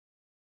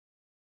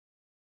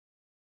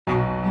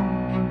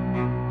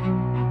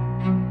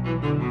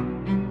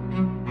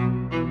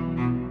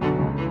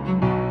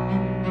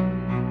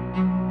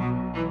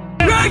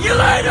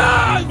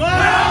Regulators!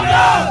 Round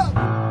up!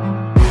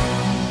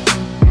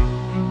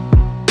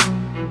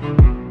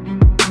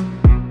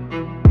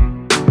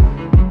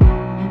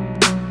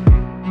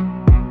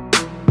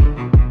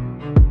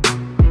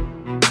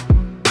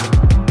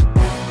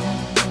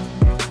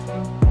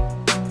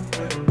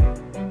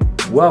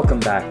 Welcome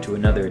back to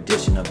another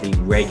edition of the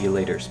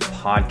Regulators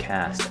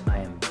podcast. I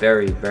am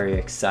very, very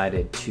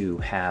excited to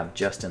have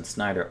Justin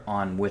Snyder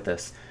on with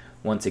us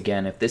once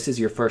again. If this is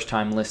your first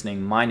time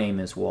listening, my name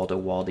is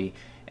Waldo Waldy,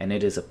 and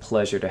it is a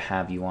pleasure to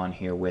have you on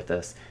here with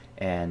us.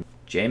 And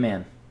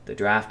J-Man, the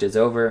draft is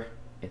over.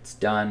 It's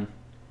done.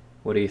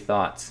 What are your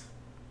thoughts?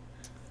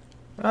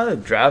 The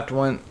draft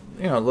went,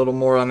 a little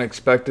more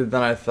unexpected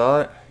than I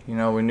thought. We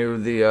knew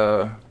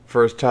the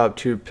first top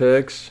two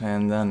picks,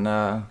 and then,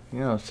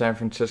 San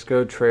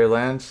Francisco, Trey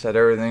Lance had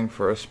everything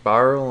for a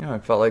spiral. I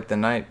felt like the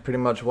night pretty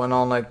much went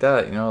on like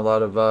that. A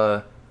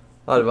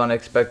lot of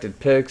unexpected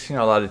picks.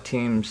 A lot of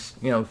teams,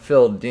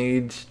 filled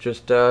needs.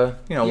 Just, went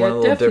a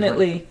little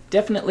different.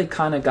 Definitely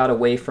kind of got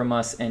away from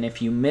us. And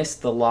if you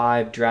missed the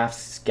live draft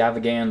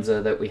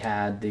scavaganza that we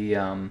had,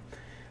 the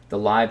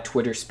live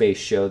Twitter space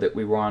show that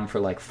we were on for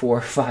like 4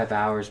 or 5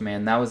 hours,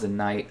 man, that was a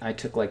night. I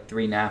took like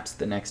 3 naps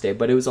the next day,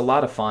 but it was a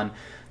lot of fun.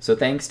 So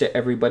thanks to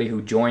everybody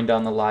who joined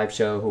on the live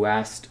show, who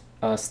asked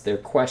us their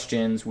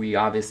questions. We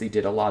obviously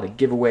did a lot of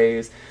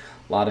giveaways,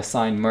 a lot of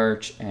signed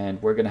merch,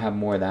 and we're going to have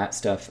more of that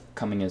stuff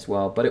coming as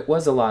well. But it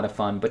was a lot of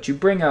fun. But you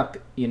bring up,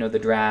 the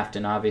draft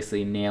and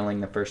obviously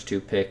nailing the first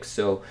 2 picks.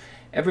 So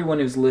everyone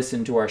who's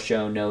listened to our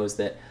show knows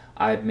that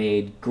I've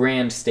made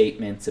grand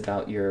statements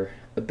about your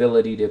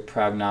ability to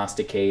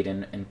prognosticate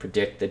and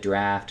predict the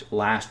draft.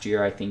 Last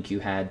year, I think you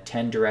had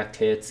 10 direct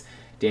hits.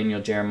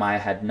 Daniel Jeremiah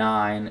had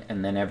 9,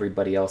 and then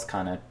everybody else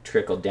kind of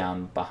trickled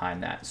down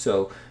behind that.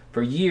 So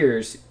for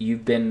years,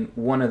 you've been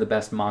one of the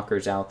best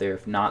mockers out there,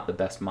 if not the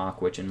best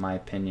mock, which in my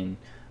opinion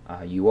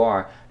you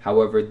are.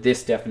 However,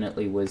 this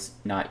definitely was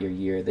not your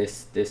year.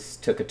 This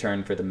took a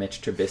turn for the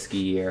Mitch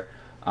Trubisky year.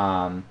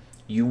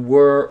 You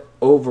were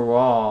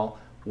overall,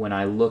 when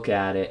I look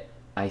at it,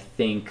 I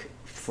think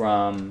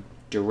from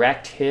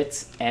direct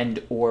hits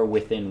and or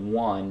within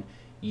one,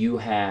 you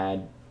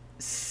had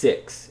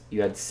 6.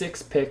 You had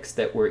 6 picks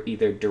that were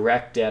either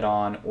direct dead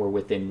on or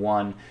within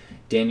one.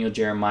 Daniel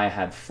Jeremiah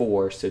had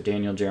 4, so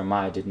Daniel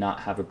Jeremiah did not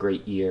have a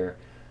great year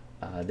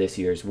this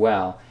year as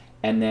well.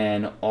 And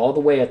then all the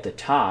way at the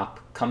top,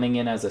 coming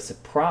in as a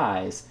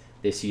surprise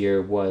this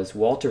year, was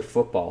Walter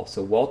Football.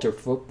 So Walter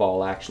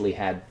Football actually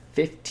had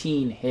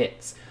 15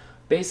 hits.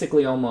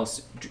 Basically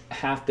almost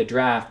half the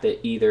draft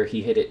that either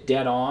he hit it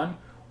dead on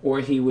or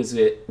he was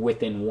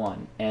within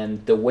one.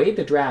 And the way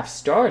the draft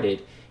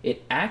started,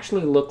 it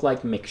actually looked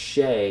like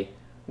McShay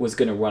was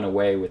going to run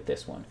away with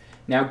this one.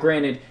 Now,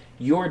 granted,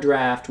 your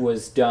draft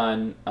was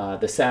done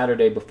the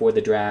Saturday before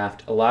the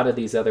draft. A lot of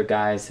these other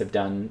guys have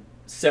done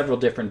several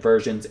different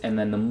versions, and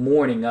then the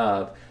morning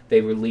of, they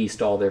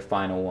released all their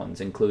final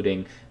ones,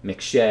 including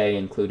McShay,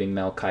 including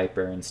Mel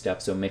Kiper and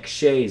stuff. So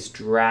McShay's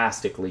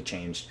drastically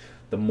changed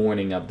the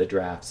morning of the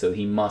draft, so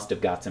he must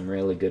have got some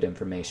really good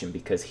information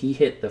because he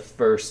hit the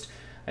first,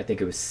 I think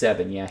it was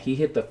 7. Yeah, he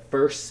hit the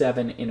first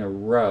 7 in a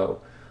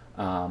row.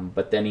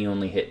 But then he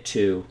only hit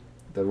 2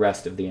 the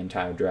rest of the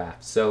entire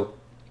draft. So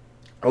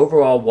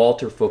overall,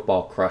 Walter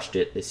Football crushed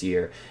it this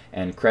year,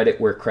 and credit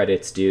where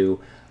credit's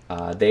due.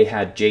 They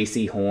had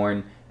J.C.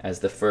 Horn as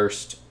the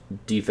first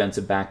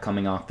defensive back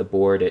coming off the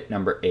board at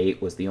number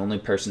 8, was the only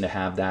person to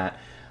have that.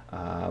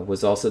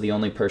 Was also the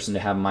only person to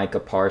have Micah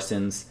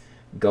Parsons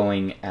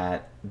going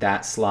at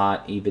that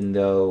slot, even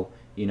though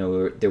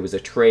there was a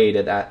trade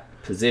at that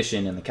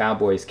position and the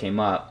Cowboys came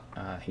up.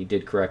 He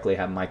did correctly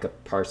have Micah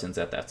Parsons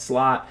at that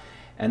slot.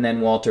 And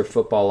then Walter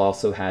Football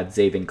also had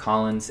Zaven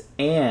Collins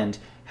and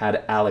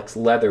had Alex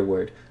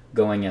Leatherwood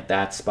going at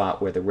that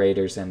spot where the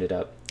Raiders ended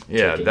up.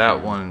 Yeah,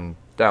 that one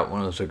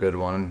was a good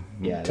one.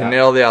 Yeah, to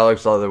nail the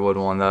Alex Leatherwood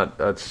one,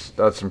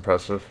 that's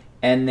impressive.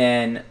 And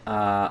then,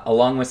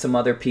 along with some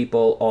other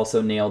people,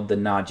 also nailed the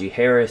Najee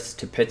Harris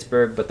to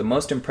Pittsburgh. But the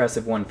most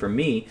impressive one for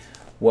me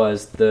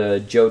was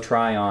the Joe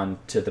Tryon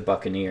to the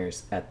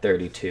Buccaneers at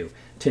 32.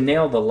 To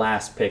nail the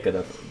last pick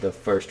of the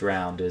first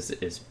round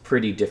is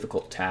pretty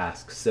difficult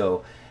task.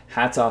 So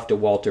hats off to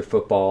Walter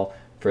Football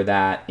for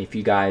that. If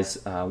you guys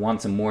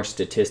want some more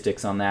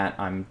statistics on that,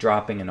 I'm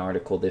dropping an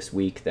article this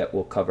week that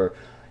will cover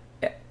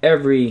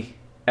every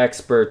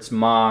expert's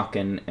mock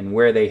and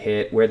where they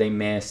hit, where they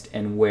missed,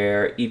 and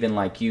where, even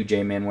like you,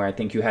 J-Man, where I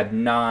think you had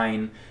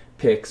 9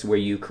 picks where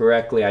you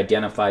correctly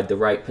identified the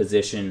right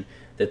position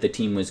that the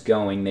team was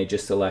going. They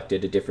just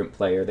selected a different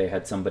player. They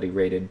had somebody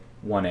rated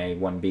 1A,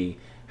 1B,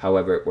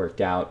 however it worked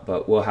out.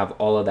 But we'll have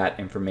all of that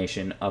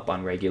information up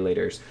on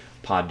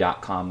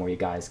regulatorspod.com where you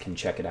guys can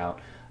check it out.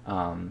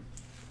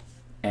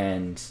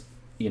 And,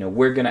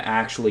 we're going to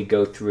actually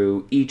go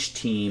through each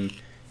team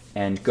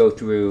and go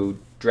through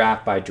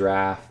draft by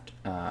draft,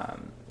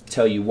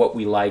 tell you what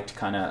we liked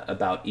kind of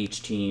about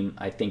each team.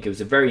 I think it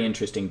was a very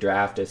interesting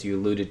draft, as you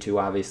alluded to.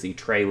 Obviously,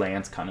 Trey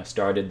Lance kind of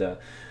started the,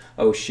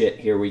 oh shit,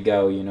 here we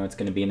go, it's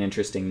going to be an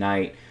interesting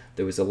night.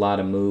 There was a lot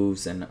of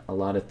moves and a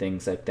lot of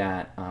things like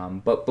that.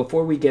 But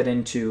before we get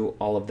into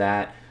all of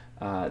that,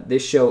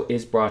 this show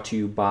is brought to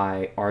you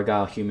by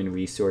Argyle Human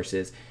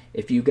Resources.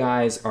 If you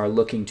guys are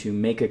looking to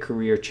make a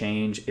career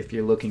change, if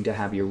you're looking to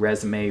have your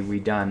resume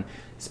redone,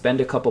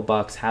 spend a couple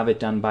bucks, have it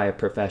done by a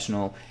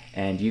professional,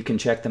 and you can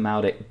check them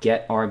out at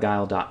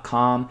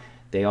getargyle.com.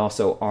 They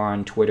also are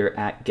on Twitter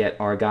at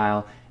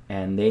getargyle,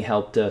 and they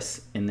helped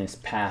us in this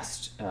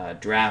past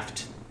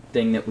draft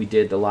thing that we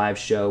did, the live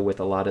show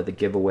with a lot of the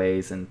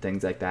giveaways and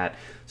things like that.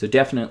 So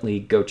definitely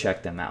go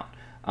check them out.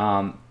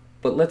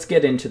 But let's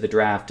get into the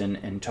draft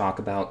and talk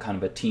about kind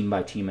of a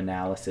team-by-team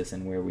analysis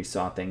and where we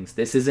saw things.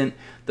 This isn't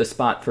the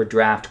spot for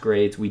draft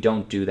grades. We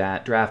don't do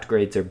that. Draft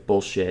grades are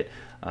bullshit.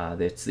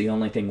 It's the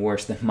only thing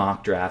worse than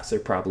mock drafts are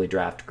probably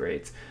draft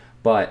grades.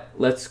 But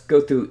let's go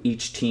through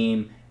each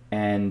team,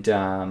 and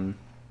I'll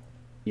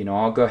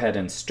go ahead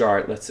and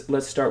start.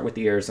 Let's start with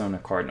the Arizona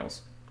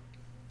Cardinals.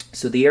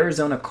 So the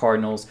Arizona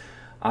Cardinals,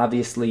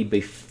 obviously,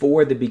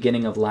 before the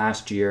beginning of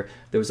last year,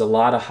 there was a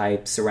lot of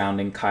hype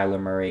surrounding Kyler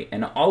Murray.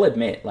 And I'll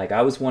admit,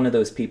 I was one of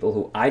those people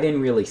who I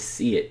didn't really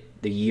see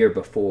it the year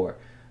before.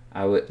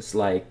 I was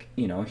like,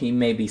 he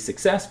may be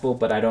successful,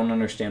 but I don't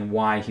understand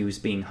why he was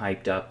being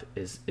hyped up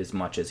as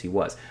much as he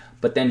was.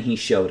 But then he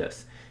showed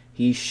us.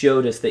 He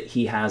showed us that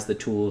he has the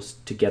tools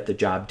to get the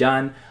job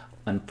done.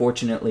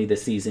 Unfortunately, the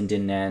season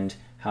didn't end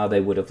how they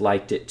would have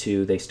liked it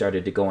to. They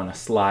started to go on a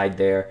slide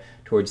there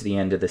towards the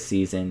end of the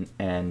season,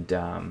 and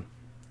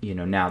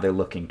now they're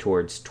looking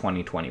towards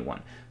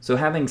 2021. So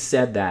having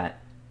said that,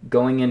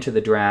 going into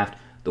the draft,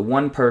 the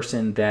one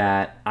person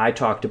that I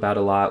talked about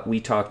a lot, we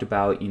talked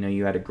about,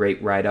 you had a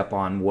great write-up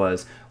on,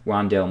 was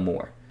Rondale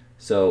Moore.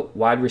 So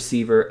wide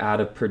receiver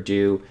out of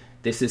Purdue.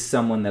 This is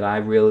someone that I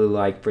really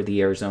like for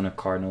the Arizona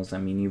Cardinals. I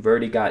mean, you've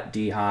already got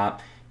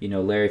D-Hop,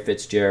 Larry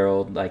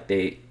Fitzgerald.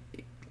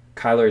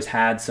 Kyler has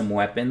had some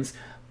weapons,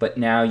 but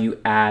now you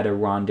add a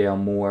Rondale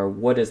Moore.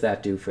 What does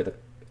that do for the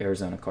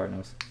Arizona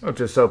Cardinals? It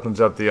just opens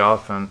up the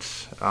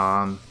offense.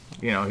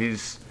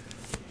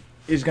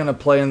 He's going to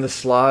play in the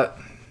slot.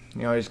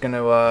 He's going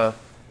to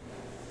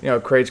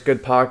creates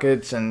good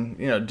pockets, and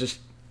just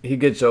he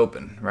gets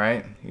open,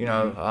 right?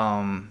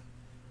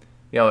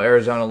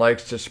 Arizona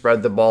likes to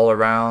spread the ball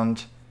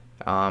around.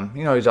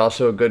 He's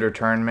also a good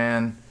return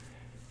man.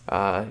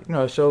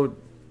 So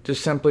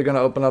just simply going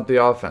to open up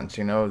the offense.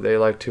 They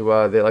like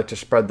to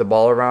spread the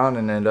ball around,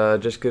 and it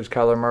just gives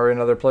Kyler Murray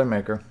another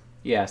playmaker.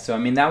 Yeah,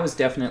 so that was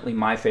definitely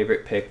my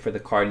favorite pick for the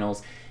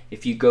Cardinals.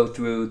 If you go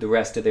through the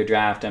rest of their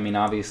draft,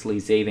 obviously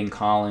Zaven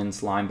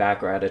Collins,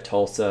 linebacker out of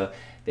Tulsa.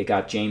 They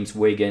got James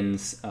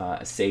Wiggins,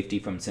 a safety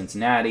from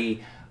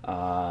Cincinnati.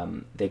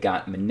 They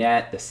got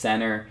Manette, the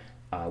center.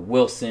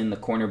 Wilson, the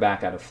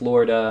cornerback out of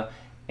Florida.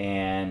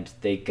 And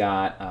they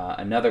got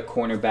another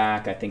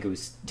cornerback, I think it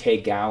was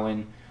Tay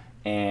Gowan,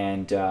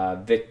 and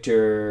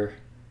Victor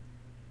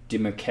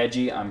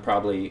Dimukeji. I'm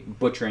probably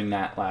butchering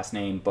that last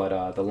name,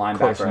 but the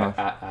linebacker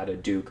out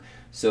of Duke.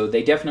 So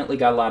they definitely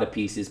got a lot of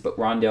pieces, but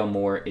Rondale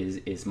Moore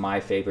is my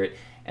favorite.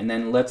 And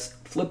then let's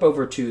flip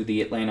over to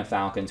the Atlanta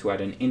Falcons, who had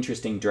an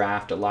interesting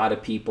draft. A lot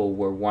of people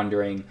were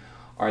wondering,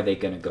 are they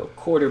going to go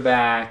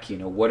quarterback?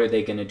 What are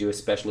they going to do,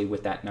 especially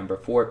with that number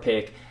 4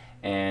 pick?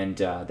 And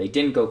they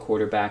didn't go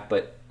quarterback,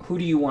 but who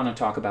do you want to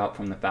talk about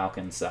from the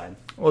Falcons side?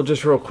 Well,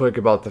 just real quick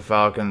about the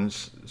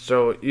Falcons.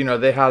 So,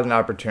 they had an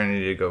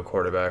opportunity to go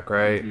quarterback,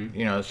 right?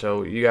 Mm-hmm.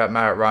 So you got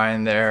Matt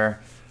Ryan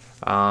there.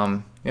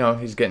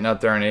 He's getting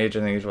up there in age. I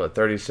think he's,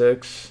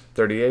 36,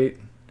 38?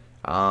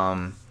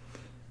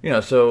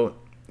 So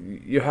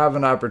you have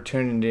an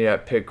opportunity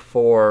at pick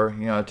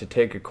 4, to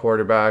take a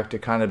quarterback to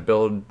kind of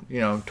build,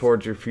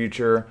 towards your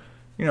future,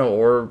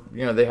 or,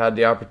 they had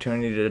the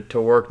opportunity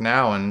to work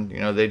now, and,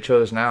 they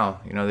chose now.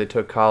 They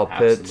took Kyle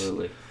Pitts.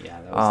 Absolutely. Yeah,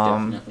 that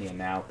was definitely a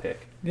now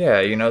pick.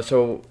 Yeah,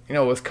 so,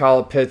 with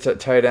Kyle Pitts at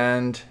tight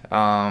end,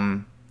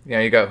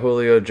 you got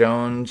Julio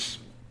Jones,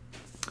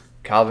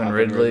 Calvin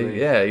Ridley.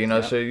 Yeah,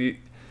 yep. So you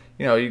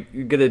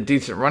get a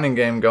decent running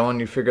game going,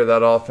 you figure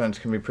that offense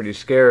can be pretty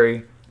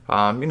scary.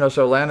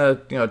 So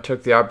Atlanta,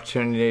 took the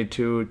opportunity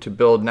to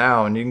build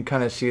now, and you can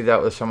kind of see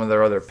that with some of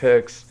their other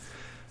picks.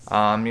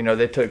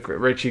 They took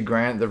Richie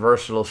Grant, the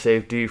versatile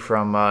safety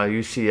from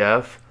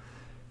UCF.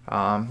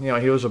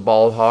 He was a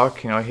ball hawk.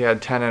 He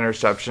had 10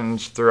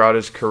 interceptions throughout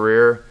his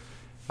career.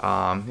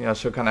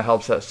 So it kind of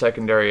helps that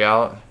secondary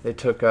out. They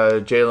took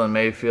Jalen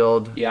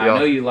Mayfield. Yeah, I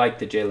know you like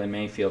the Jalen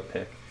Mayfield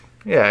pick.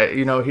 Yeah,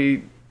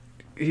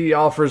 he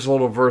offers a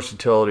little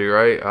versatility,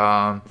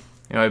 right?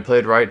 He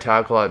played right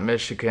tackle at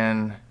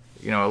Michigan.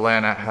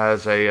 Atlanta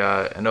has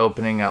an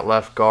opening at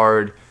left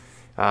guard.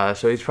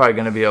 So he's probably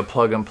going to be a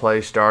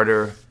plug-and-play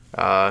starter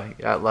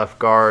at left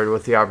guard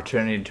with the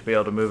opportunity to be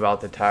able to move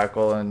out the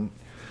tackle. And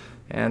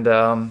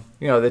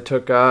they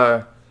took,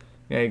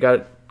 you got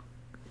a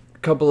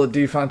couple of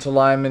defensive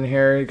linemen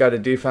here. You got a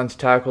defense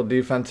tackle,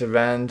 defensive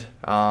end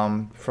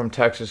from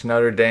Texas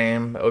Notre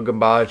Dame.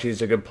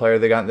 Ogunbaji's a good player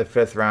they got in the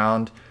 5th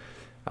round.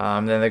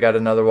 Then they got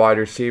another wide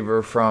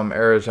receiver from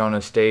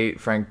Arizona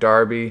State, Frank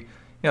Darby.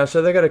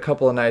 So they got a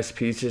couple of nice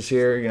pieces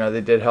here.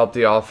 They did help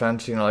the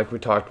offense, like we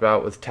talked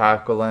about with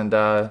Tackle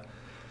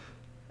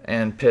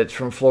and Pitts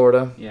from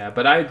Florida. Yeah,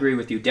 but I agree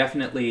with you.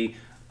 Definitely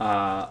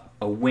a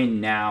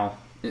win now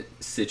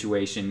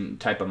situation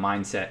type of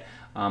mindset,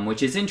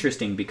 which is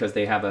interesting because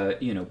they have a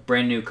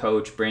brand new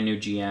coach, brand new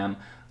GM.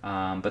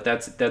 But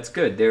that's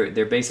good.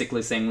 They're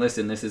basically saying,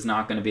 listen, this is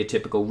not going to be a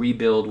typical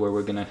rebuild where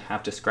we're going to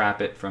have to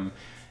scrap it from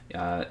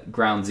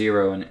ground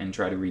zero and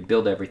try to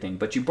rebuild everything.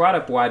 But you brought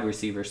up wide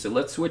receivers, so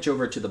let's switch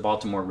over to the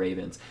Baltimore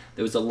Ravens.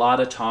 There was a lot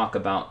of talk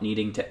about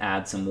needing to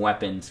add some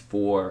weapons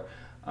for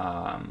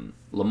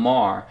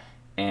Lamar,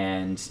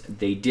 and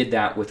they did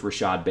that with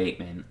Rashad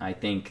Bateman. I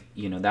think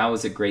that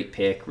was a great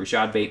pick.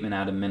 Rashad Bateman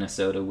out of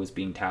Minnesota was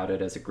being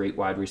touted as a great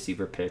wide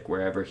receiver pick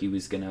wherever he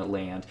was going to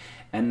land.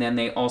 And then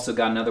they also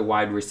got another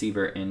wide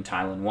receiver in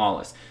Tylan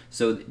Wallace.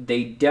 So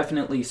they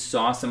definitely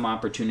saw some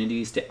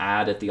opportunities to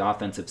add at the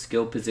offensive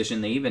skill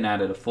position. They even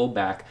added a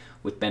fullback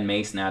with Ben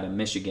Mason out of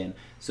Michigan.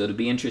 So it'll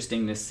be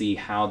interesting to see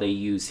how they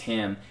use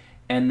him.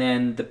 And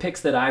then the picks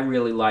that I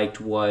really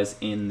liked was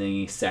in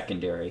the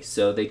secondary.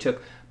 So they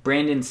took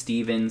Brandon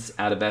Stevens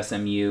out of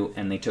SMU,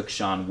 and they took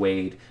Shaun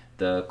Wade,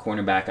 the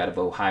cornerback out of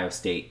Ohio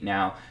State.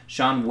 Now,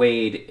 Shaun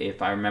Wade,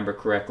 if I remember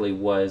correctly,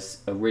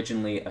 was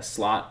originally a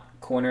slot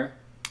corner.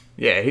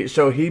 Yeah,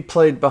 he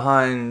played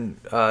behind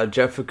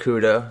Jeff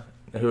Okudah,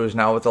 who is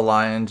now with the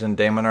Lions, and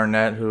Damon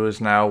Arnett, who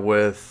is now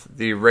with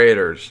the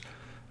Raiders.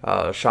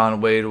 Shaun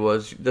Wade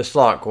was the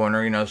slot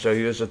corner, so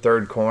he was the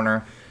third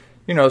corner.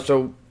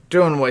 So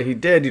doing what he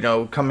did,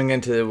 coming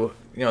into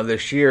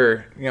this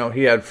year,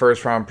 he had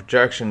first-round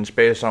projections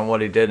based on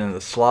what he did in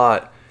the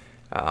slot.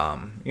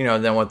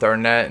 Then with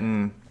Arnett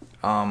and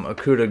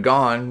Okudah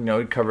gone,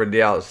 he covered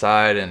the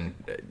outside, and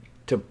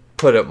to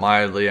put it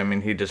mildly,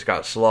 he just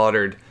got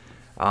slaughtered.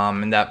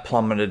 And that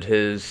plummeted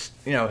his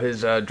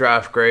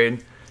draft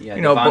grade. Yeah,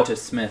 Devonta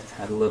Smith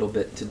had a little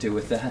bit to do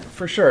with that.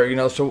 For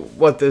sure, so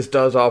what this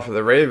does offer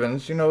the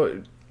Ravens,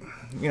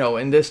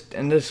 in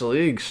this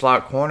league,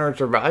 slot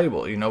corners are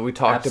valuable. We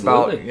talked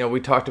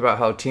about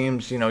how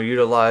teams,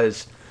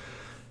 utilize,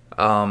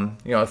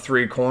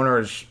 three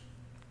corners,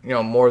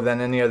 more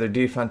than any other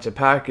defensive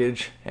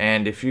package.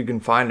 And if you can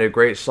find a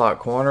great slot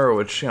corner,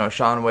 which,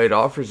 Shaun Wade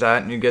offers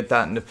that, and you get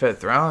that in the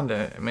fifth round,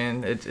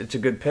 it's a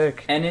good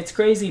pick. And it's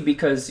crazy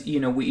because,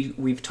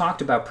 we've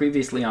talked about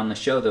previously on the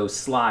show those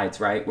slides,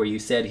 right, where you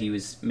said he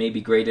was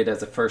maybe graded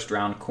as a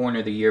first-round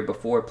corner the year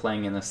before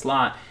playing in the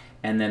slot,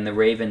 and then the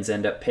Ravens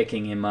end up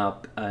picking him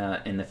up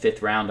in the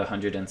fifth round,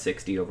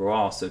 160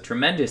 overall. So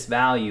tremendous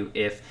value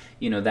if,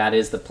 that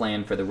is the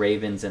plan for the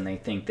Ravens and they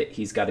think that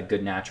he's got a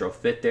good natural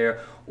fit there,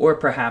 or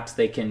perhaps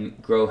they can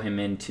grow him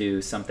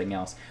into something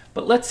else.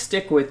 But let's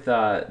stick with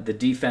the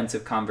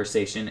defensive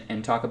conversation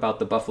and talk about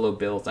the Buffalo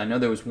Bills. I know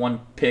there was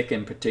one pick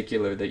in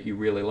particular that you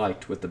really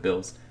liked with the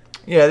Bills.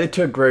 Yeah, they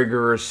took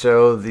Gregory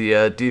Rousseau,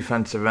 the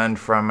defensive end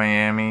from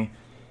Miami.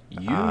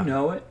 You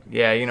know it.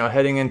 Yeah,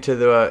 heading into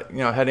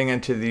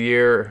the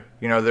year,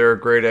 there are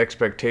great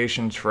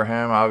expectations for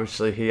him.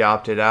 Obviously, he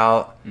opted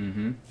out,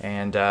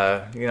 and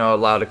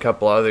allowed a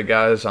couple other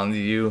guys on the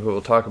U who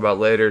we'll talk about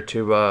later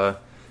to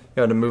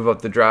move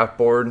up the draft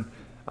board.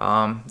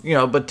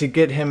 But to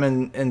get him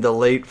in the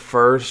late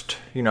first,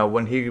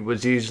 when he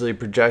was easily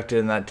projected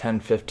in that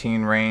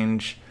 10-15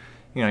 range,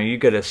 you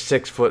get a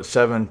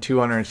 6'7",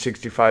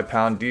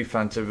 265-pound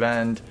defensive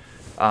end.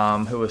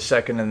 Who was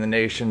second in the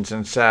nations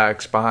in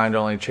sacks behind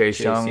only Chase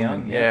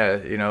Young. Yeah,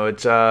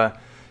 it's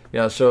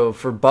so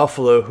for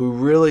Buffalo, who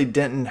really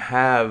didn't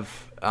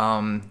have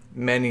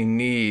many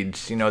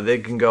needs, they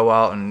can go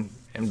out and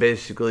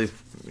basically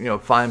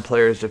find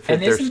players to fit their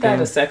scheme. And isn't that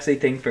a sexy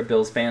thing for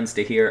Bills fans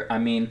to hear?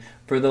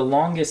 For the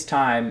longest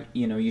time,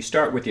 you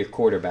start with your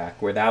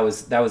quarterback, where that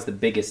was the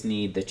biggest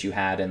need that you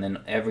had, and then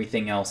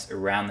everything else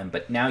around them.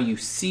 But now you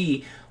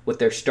see what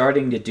they're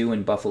starting to do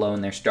in Buffalo,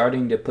 and they're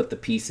starting to put the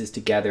pieces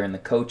together, and the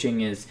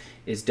coaching is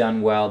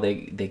done well.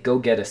 They go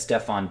get a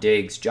Stephon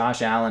Diggs.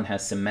 Josh Allen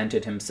has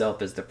cemented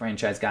himself as the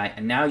franchise guy,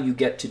 and now you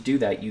get to do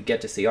that. You get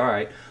to see, all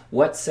right,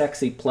 what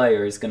sexy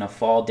player is going to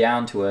fall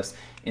down to us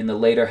in the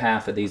later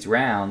half of these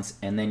rounds,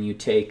 and then you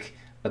take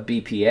a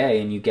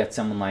BPA and you get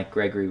someone like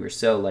Gregory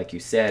Rousseau, like you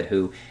said,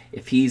 who,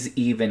 if he's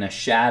even a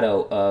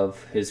shadow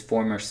of his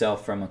former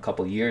self from a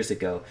couple years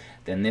ago,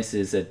 then this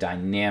is a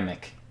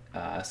dynamic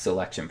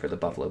selection for the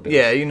Buffalo Bills.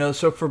 Yeah,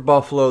 so for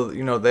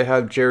Buffalo, they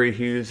have Jerry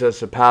Hughes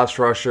as a pass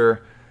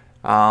rusher,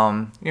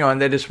 and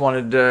they just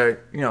wanted to,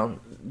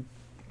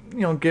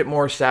 get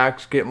more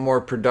sacks, get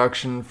more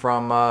production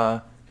from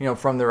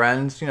their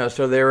ends,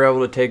 so they were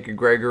able to take a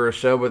Gregory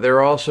Rousseau, but they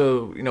were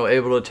also,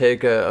 able to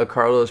take a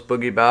Carlos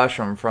Boogie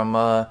Basham from,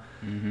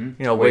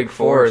 Wake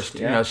Forest.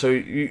 Yeah. So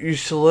you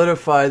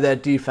solidify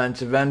that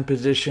defensive end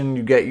position,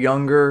 you get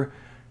younger.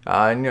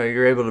 And,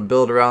 you're able to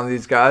build around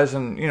these guys,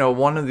 and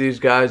one of these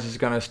guys is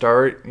going to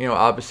start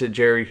opposite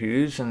Jerry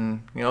Hughes,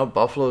 and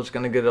Buffalo's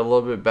going to get a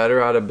little bit better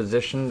out of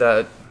position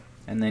that.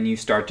 And then you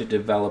start to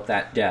develop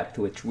that depth,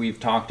 which we've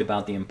talked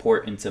about. The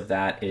importance of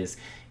that is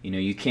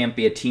You can't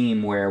be a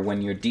team where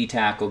when your D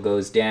tackle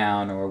goes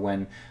down or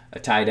when a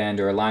tight end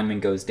or a lineman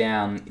goes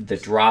down, the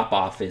drop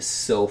off is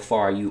so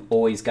far. You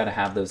always got to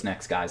have those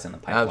next guys in the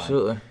pipeline.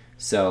 Absolutely.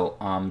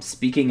 So,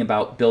 speaking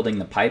about building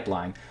the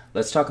pipeline,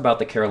 let's talk about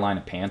the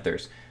Carolina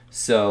Panthers.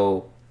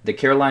 So, the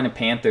Carolina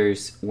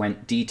Panthers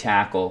went D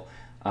tackle,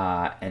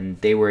 and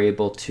they were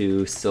able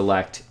to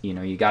select.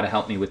 You got to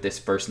help me with this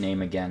first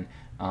name again.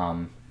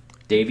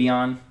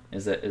 Davion,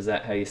 is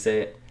that how you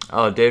say it?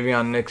 Oh,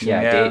 Davion Nixon.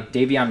 Yeah.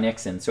 Davion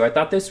Nixon. So I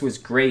thought this was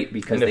great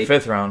because in the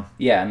fifth round.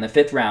 Yeah, in the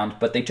fifth round.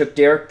 But they took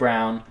Derek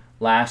Brown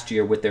last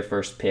year with their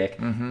first pick,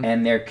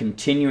 and they're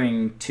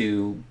continuing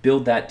to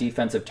build that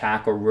defensive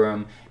tackle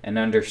room and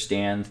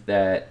understand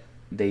that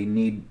they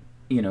need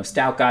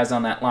stout guys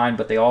on that line,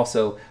 but they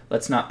also,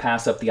 let's not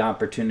pass up the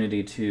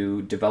opportunity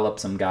to develop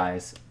some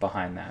guys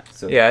behind that.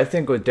 So yeah, I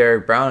think with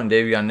Derek Brown and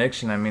Davion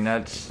Nixon, I mean,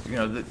 that's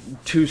the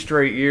 2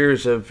 straight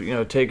years of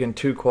taking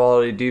 2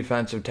 quality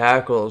defensive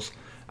tackles.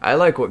 I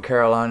like what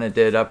Carolina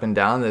did up and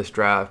down this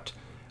draft.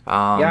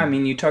 Yeah, I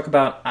mean, you talk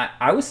about,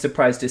 I was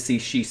surprised to see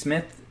Shea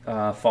Smith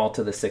fall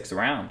to the 6th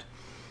round.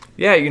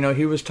 Yeah,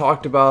 he was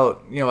talked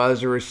about,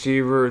 as a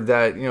receiver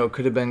that,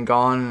 could have been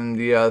gone in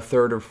the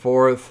 3rd or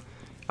 4th.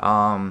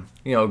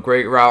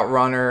 Great route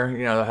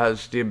runner,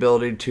 has the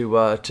ability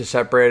to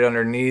separate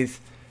underneath.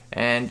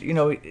 And,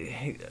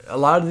 a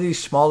lot of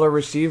these smaller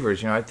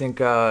receivers, I think,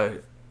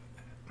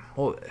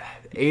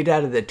 8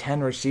 out of the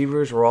 10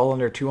 receivers were all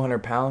under 200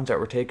 pounds that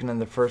were taken in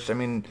the first. I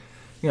mean,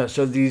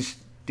 so these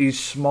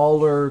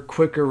smaller,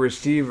 quicker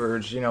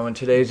receivers, in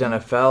today's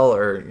NFL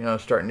are,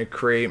 starting to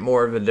create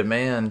more of a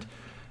demand.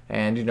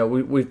 And,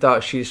 we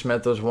thought Shea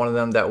Smith was one of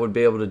them that would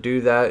be able to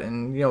do that.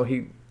 And,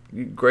 he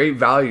great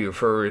value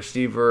for a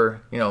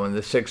receiver, in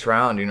the 6th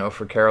round,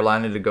 for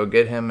Carolina to go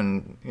get him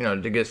and,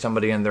 to get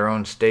somebody in their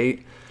own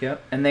state.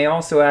 Yep. And they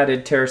also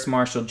added Terrace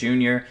Marshall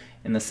Jr.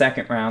 in the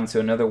 2nd round, so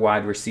another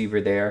wide receiver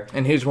there.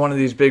 And he's one of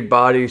these big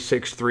bodies,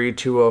 6'3",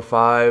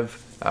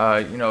 205,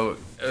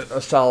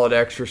 a solid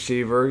X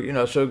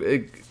receiver,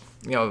 so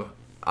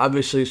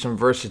obviously some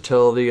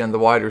versatility in the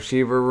wide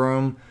receiver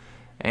room.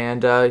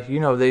 And,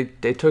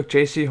 they took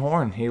J.C.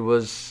 Horn. He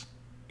was,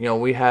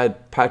 we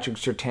had Patrick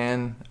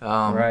Surtain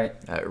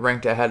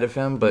ranked ahead of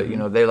him, but,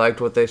 they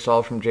liked what they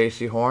saw from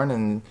J.C. Horn,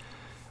 and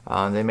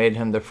they made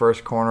him the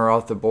first corner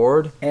off the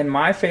board. And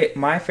my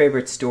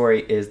favorite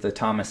story is the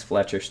Thomas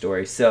Fletcher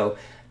story. So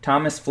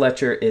Thomas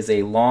Fletcher is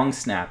a long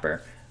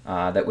snapper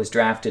that was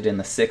drafted in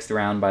the 6th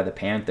round by the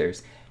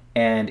Panthers.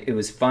 And it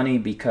was funny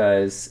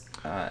because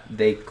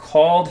they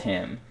called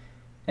him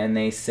and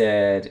they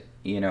said,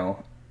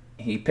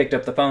 he picked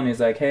up the phone. He's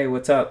like, "Hey,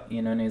 what's up?"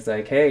 And he's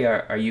like, "Hey,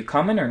 are you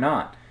coming or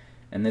not?"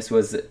 And this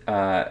was,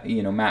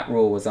 Matt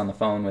Rule was on the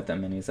phone with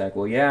him, and he's like,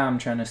 "Well, yeah, I'm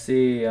trying to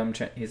see.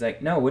 He's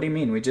like, "No, what do you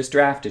mean? We just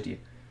drafted you."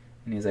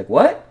 And he's like,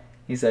 "What?"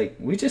 He's like,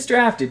 "We just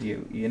drafted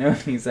you."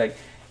 He's like,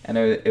 and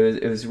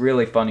it was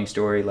really funny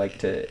story.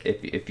 Like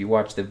if you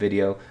watch the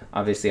video,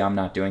 obviously I'm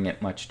not doing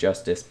it much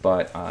justice,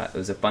 but it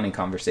was a funny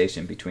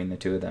conversation between the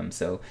two of them.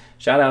 So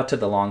shout out to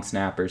the long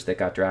snappers that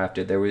got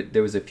drafted. There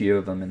was a few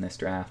of them in this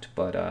draft,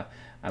 but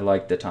I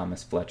liked the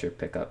Thomas Fletcher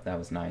pickup. That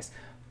was nice.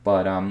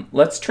 But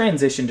let's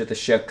transition to the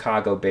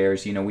Chicago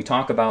Bears. We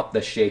talk about the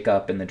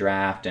shakeup in the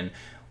draft, and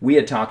we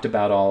had talked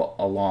about all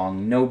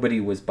along, nobody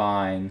was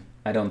buying,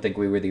 I don't think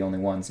we were the only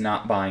ones,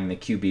 not buying the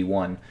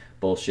QB1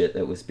 bullshit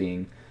that was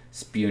being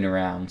spewed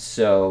around.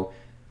 So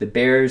the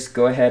Bears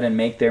go ahead and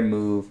make their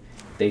move.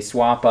 They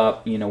swap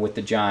up, with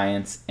the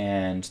Giants.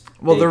 And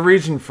the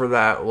reason for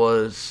that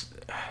was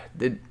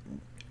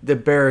the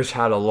Bears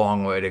had a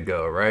long way to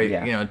go, right?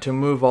 Yeah. To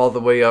move all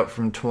the way up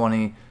from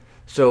 20.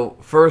 So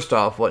first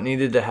off, what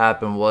needed to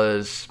happen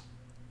was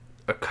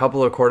a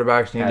couple of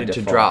quarterbacks needed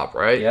to drop,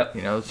 right?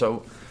 Yep.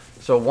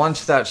 So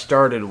once that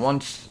started,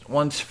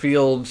 once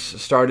Fields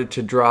started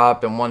to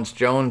drop and once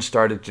Jones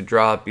started to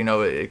drop,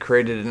 it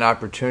created an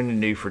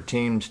opportunity for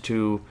teams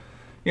to,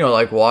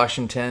 like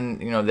Washington,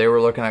 they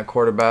were looking at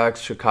quarterbacks.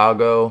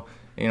 Chicago,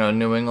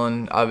 New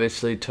England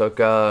obviously took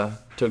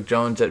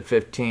Jones at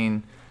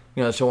 15.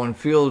 So when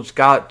Fields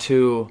got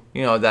to,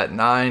 that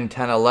 9,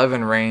 10,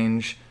 11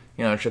 range,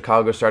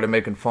 Chicago started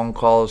making phone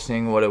calls,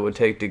 seeing what it would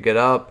take to get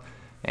up.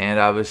 And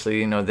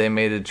obviously, they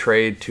made a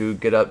trade to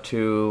get up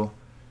to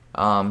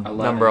 11.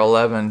 Number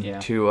 11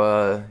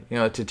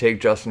 to take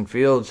Justin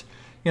Fields.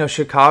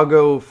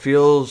 Chicago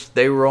feels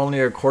they were only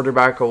a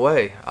quarterback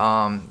away.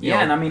 And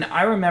I mean,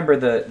 I remember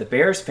the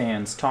Bears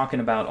fans talking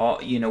about all,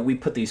 we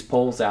put these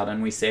polls out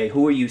and we say,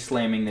 who are you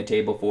slamming the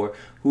table for?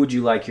 Who would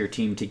you like your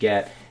team to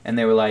get? And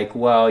they were like,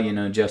 well,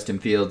 Justin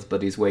Fields,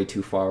 but he's way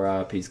too far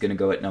up. He's going to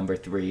go at number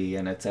 3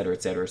 and et cetera,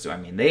 et cetera. So, I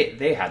mean,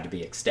 they had to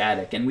be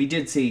ecstatic. And we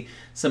did see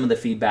some of the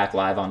feedback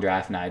live on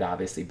draft night.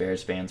 Obviously,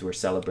 Bears fans were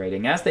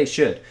celebrating, as they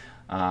should.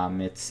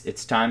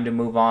 It's time to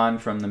move on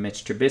from the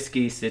Mitch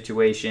Trubisky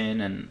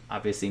situation, and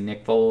obviously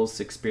Nick Foles'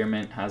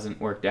 experiment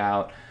hasn't worked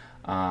out.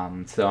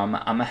 So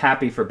I'm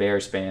happy for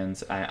Bears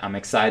fans. I'm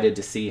excited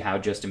to see how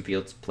Justin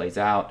Fields plays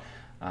out.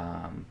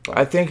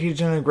 I think he's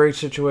in a great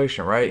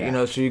situation, right?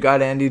 Yeah. So you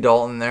got Andy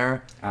Dalton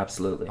there.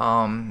 Absolutely.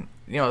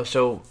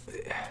 So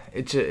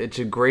it's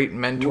a great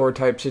mentor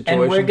type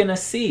situation. And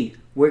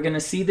we're gonna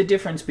see the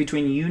difference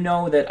between,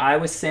 that I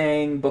was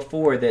saying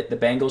before that the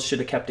Bengals should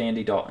have kept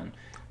Andy Dalton.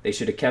 They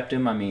should have kept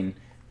him. I mean,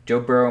 Joe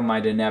Burrow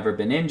might have never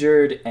been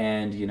injured,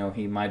 and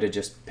he might have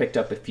just picked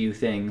up a few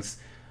things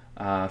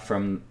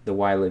from the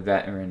wily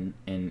veteran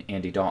in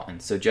Andy Dalton.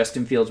 So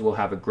Justin Fields will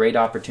have a great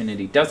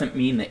opportunity. Doesn't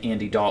mean that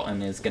Andy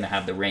Dalton is going to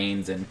have the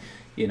reins and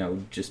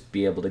just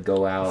be able to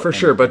go out. For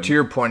sure, but to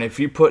your point, if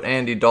you put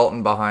Andy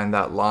Dalton behind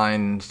that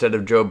line instead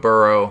of Joe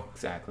Burrow,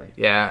 exactly.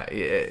 Yeah,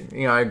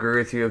 I agree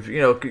with you. If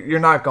you're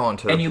not going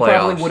to the playoffs, and you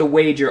probably would have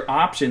weighed your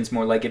options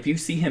more. Like if you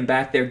see him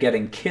back there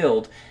getting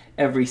killed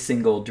every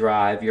single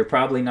drive, you're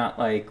probably not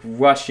like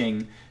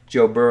rushing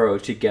Joe Burrow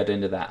to get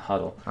into that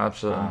huddle.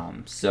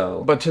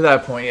 Absolutely. But to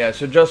that point, yeah.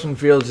 So Justin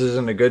Fields is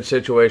in a good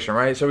situation,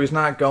 right? So he's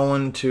not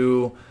going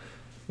to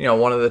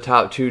one of the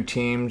top two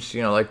teams,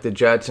 like the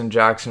Jets in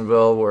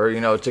Jacksonville, where,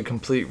 it's a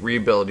complete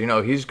rebuild.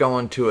 He's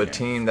going to a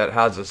team that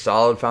has a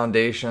solid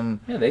foundation.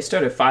 Yeah, they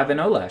started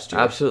 5-0 last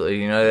year.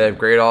 Absolutely. They have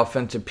great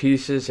offensive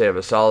pieces. They have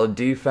a solid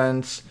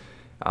defense.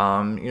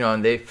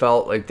 And they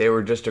felt like they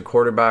were just a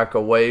quarterback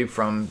away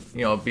from,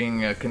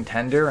 being a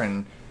contender.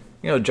 And,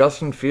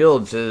 Justin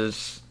Fields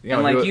is,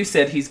 and like you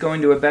said, he's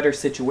going to a better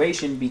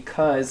situation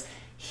because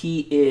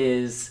he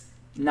is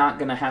not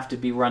going to have to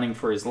be running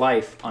for his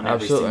life on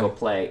every single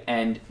play.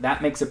 And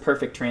that makes a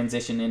perfect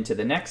transition into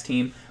the next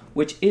team,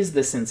 which is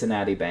the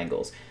Cincinnati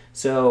Bengals.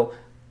 So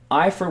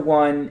I, for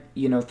one,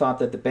 thought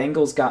that the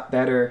Bengals got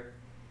better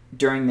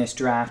during this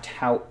draft.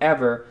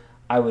 However,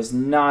 I was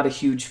not a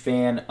huge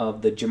fan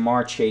of the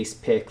Ja'Marr Chase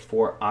pick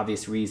for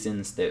obvious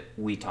reasons that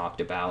we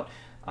talked about.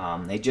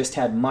 They just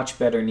had much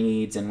better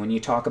needs, and when you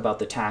talk about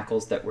the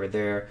tackles that were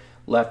there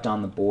left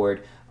on the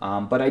board,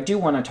 but I do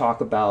want to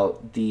talk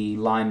about the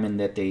linemen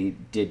that they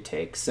did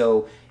take.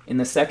 So in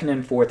the second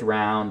and fourth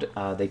round,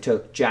 they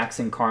took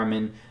Jackson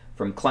Carman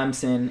from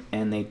Clemson,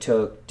 and they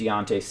took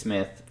Deontay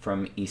Smith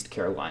from East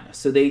Carolina.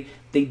 So they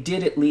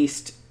did at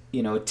least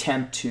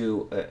attempt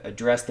to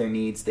address their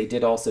needs. They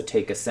did also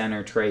take a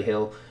center, Trey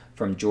Hill,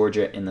 from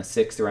Georgia in the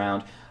sixth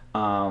round.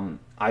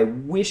 I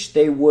wish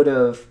they would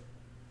have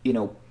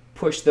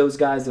pushed those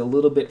guys a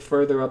little bit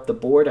further up the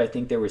board. I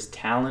think there was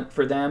talent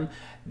for them.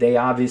 They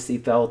obviously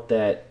felt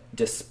that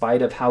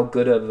despite of how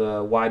good of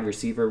a wide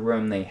receiver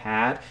room they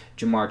had,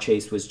 Ja'Marr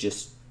Chase was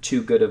just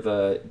too good of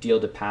a deal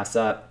to pass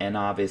up. And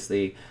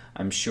obviously,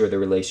 I'm sure the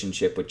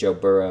relationship with Joe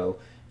Burrow,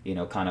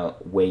 kind of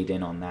weighed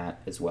in on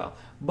that as well.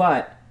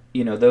 But,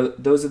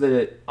 those are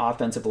the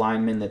offensive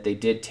linemen that they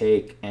did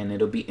take, and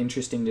it'll be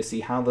interesting to see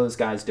how those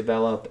guys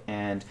develop.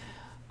 And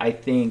I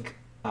think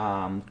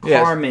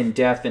Carman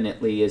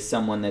definitely is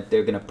someone that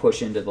they're going to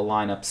push into the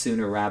lineup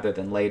sooner rather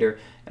than later,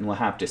 and we'll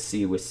have to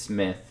see with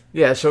Smith.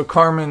 Yeah, so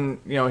Carman,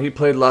 he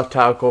played left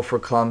tackle for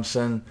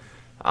Clemson.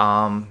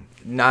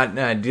 Not an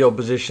ideal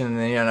position in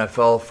the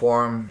NFL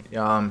for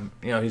him.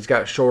 He's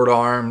got short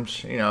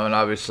arms, and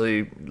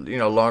obviously,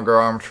 longer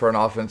arms for an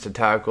offensive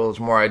tackle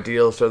is more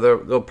ideal. So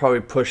they'll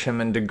probably push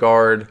him into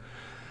guard.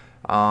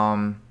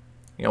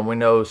 We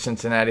know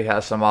Cincinnati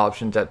has some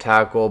options at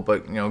tackle,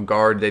 but,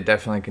 guard, they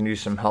definitely can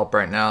use some help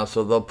right now.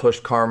 So they'll push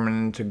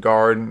Carman into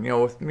guard,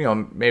 with,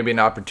 maybe an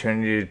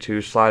opportunity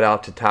to slide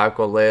out to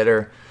tackle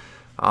later.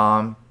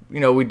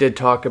 We did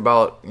talk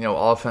about,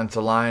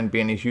 offensive line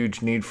being a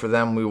huge need for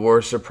them. We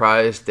were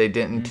surprised they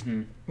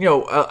didn't,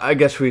 I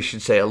guess we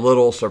should say a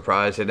little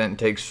surprised they didn't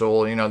take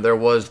Sewell. There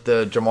was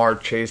the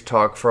Ja'Marr Chase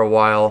talk for a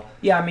while.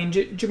 Yeah, I mean,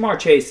 Ja'Marr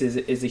Chase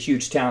is a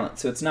huge talent,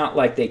 so it's not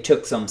like they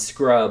took some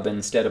scrub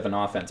instead of an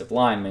offensive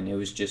lineman. It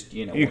was just,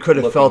 You could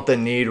have felt the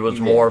need was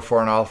more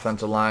for an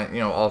offensive line,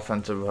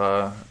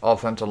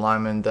 offensive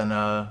lineman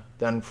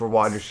than for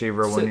wide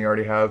receiver when you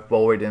already have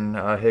Boyd and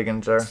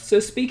Higgins there. So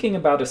speaking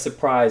about a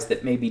surprise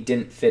that maybe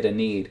didn't fit a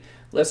need,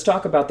 let's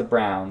talk about the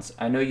Browns.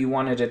 I know you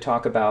wanted to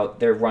talk about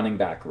their running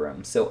back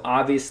room. So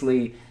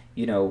obviously,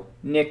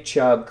 Nick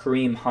Chubb,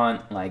 Kareem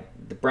Hunt,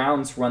 the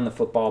Browns run the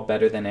football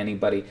better than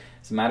anybody.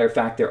 As a matter of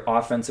fact, their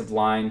offensive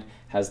line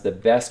has the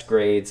best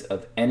grades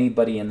of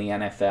anybody in the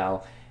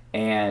NFL.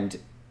 And,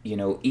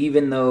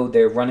 even though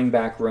their running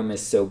back room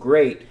is so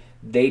great,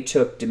 they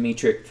took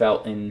Demetric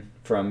Felton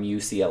from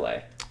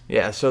UCLA.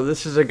 Yeah, so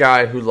this is a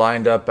guy who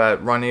lined up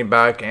at running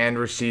back and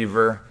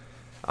receiver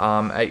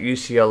at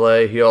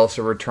UCLA. He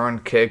also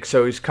returned kicks,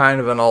 so he's kind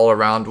of an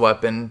all-around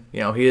weapon.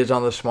 He is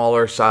on the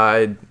smaller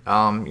side,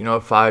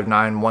 5'9",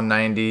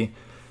 190.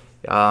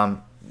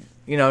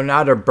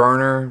 Not a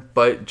burner,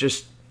 but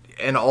just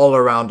an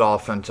all-around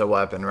offensive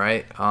weapon,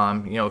 right?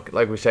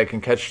 Like we said,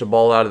 can catch the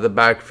ball out of the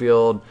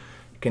backfield,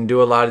 can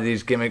do a lot of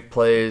these gimmick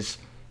plays.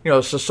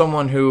 So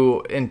someone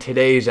who in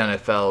today's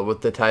NFL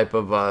with the type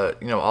of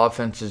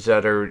offenses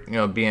that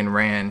are being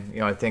ran,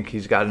 I think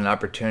he's got an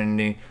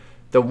opportunity.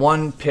 The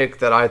one pick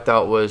that I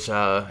thought was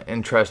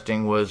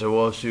interesting was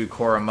Owusu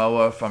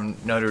Koramoah from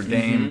Notre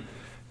Dame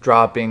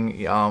dropping.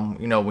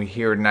 We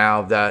hear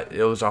now that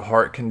it was a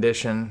heart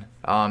condition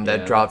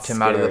that dropped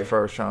him out of the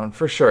first round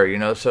for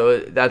sure. So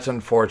that's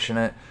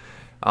unfortunate.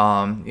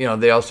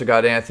 They also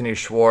got Anthony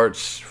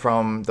Schwartz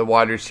from the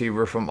wide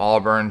receiver from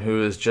Auburn,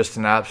 who is just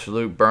an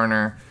absolute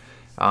burner.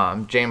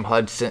 James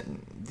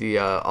Hudson, the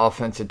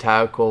offensive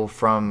tackle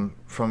from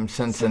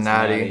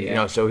Cincinnati.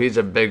 Yeah. So he's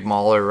a big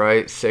mauler,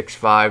 right?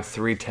 6'5",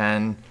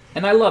 310.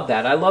 And I love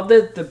that. I love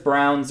that the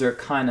Browns are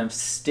kind of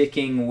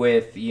sticking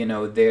with,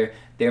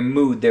 their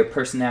mood, their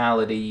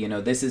personality.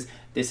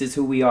 This is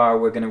who we are.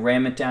 We're going to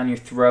ram it down your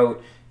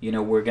throat.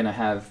 We're going to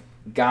have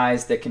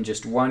guys that can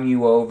just run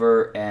you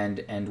over,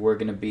 and we're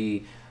going to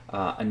be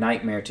a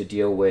nightmare to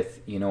deal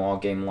with, all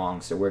game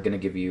long. So we're going to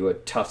give you a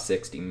tough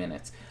 60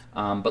 minutes.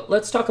 But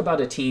let's talk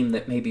about a team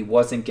that maybe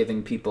wasn't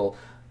giving people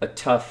a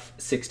tough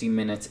 60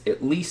 minutes,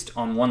 at least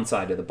on one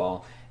side of the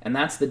ball, and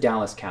that's the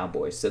Dallas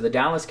Cowboys. So the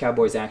Dallas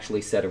Cowboys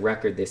actually set a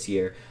record this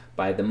year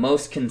by the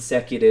most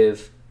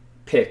consecutive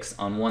picks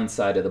on one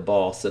side of the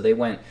ball. So they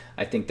went,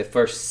 I think the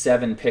first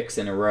 7 picks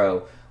in a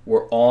row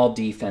were all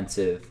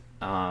defensive,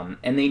 and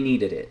they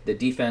needed it. The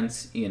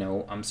defense,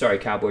 I'm sorry,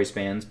 Cowboys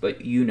fans,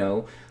 but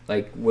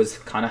was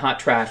kind of hot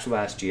trash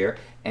last year.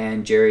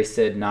 And Jerry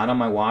said, not on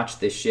my watch.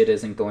 This shit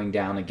isn't going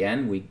down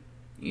again. We're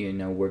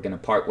going to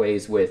part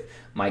ways with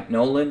Mike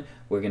Nolan.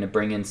 We're going to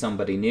bring in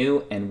somebody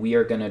new, and we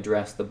are going to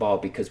address the ball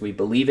because we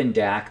believe in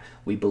Dak.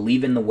 We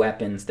believe in the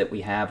weapons that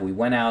we have. We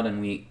went out and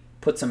we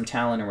put some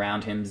talent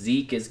around him.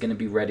 Zeke is going to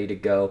be ready to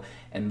go,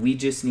 and we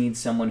just need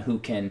someone who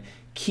can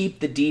keep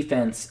the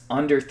defense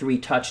under 3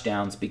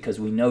 touchdowns because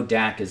we know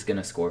Dak is going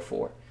to score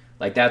 4.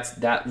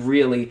 That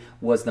really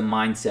was the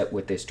mindset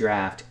with this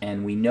draft,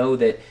 and we know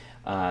that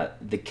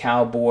the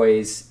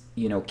Cowboys,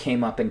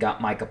 came up and got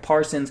Micah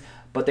Parsons,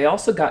 but they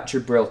also got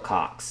Jabril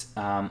Cox.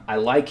 I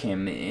like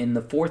him. In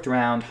the 4th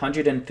round,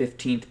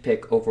 115th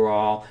pick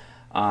overall.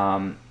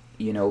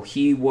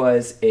 He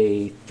was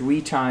a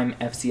 3-time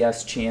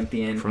FCS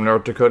champion. From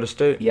North Dakota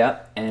State.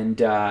 Yep, and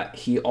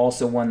he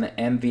also won the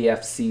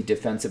MVFC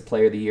Defensive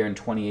Player of the Year in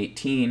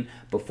 2018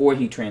 before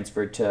he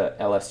transferred to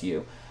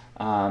LSU.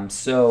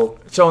 So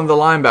in the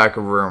linebacker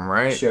room,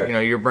 right?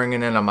 Sure. You're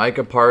bringing in a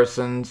Micah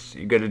Parsons.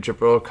 You get a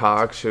Jabril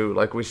Cox, who,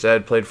 like we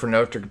said, played for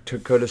North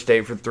Dakota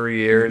State for 3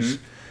 years.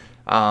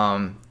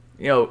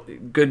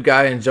 Good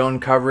guy in zone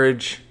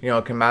coverage.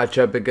 Can match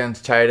up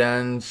against tight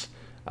ends.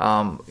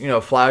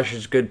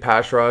 Flashes good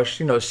pass rush.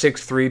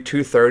 6'3",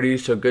 230,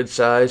 so good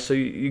size. So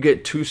you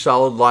get 2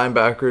 solid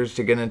linebackers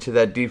to get into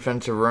that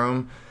defensive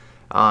room.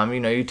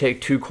 You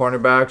take 2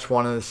 cornerbacks,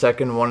 one in the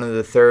second, one in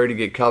the third. You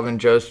get Kelvin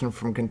Joseph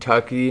from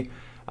Kentucky,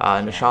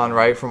 Nashawn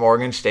Wright from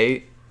Oregon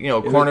State. It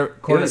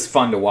was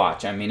fun to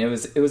watch. I mean, it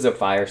was a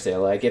fire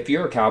sale. If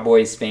you're a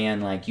Cowboys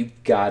fan, you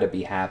gotta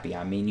be happy.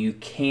 I mean, you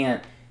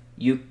can't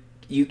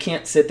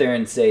sit there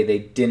and say they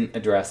didn't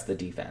address the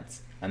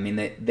defense. I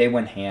mean, they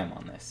went ham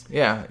on this.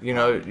 Yeah,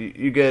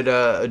 you get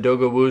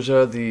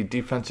Adogawuza, the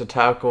defensive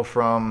tackle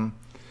from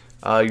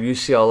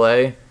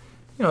UCLA.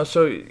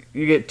 So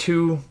you get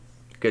two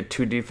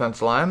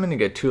defense linemen, you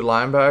get 2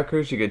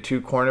 linebackers, you get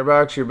 2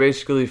 cornerbacks. You're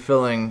basically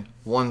filling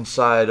one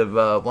side of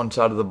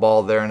the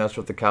ball there, and that's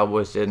what the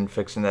Cowboys did in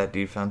fixing that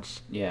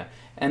defense. Yeah,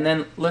 and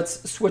then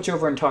let's switch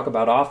over and talk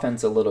about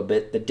offense a little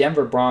bit. The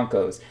Denver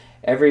Broncos.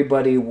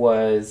 Everybody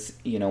was,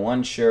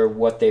 unsure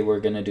what they were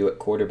going to do at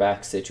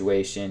quarterback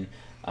situation,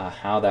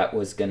 how that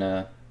was going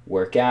to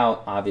work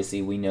out.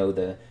 Obviously, we know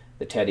the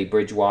Teddy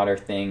Bridgewater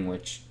thing,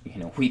 which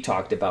we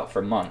talked about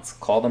for months.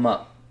 Call them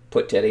up,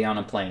 put Teddy on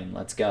a plane,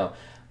 let's go.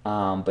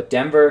 But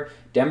Denver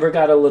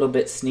got a little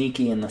bit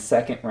sneaky in the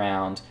 2nd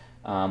round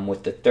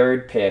with the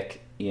 3rd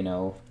pick,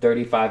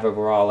 35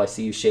 overall. I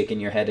see you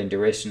shaking your head in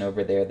derision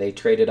over there. They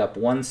traded up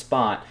 1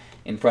 spot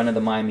in front of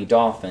the Miami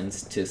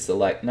Dolphins to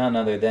select none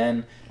other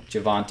than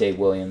Javonte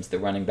Williams, the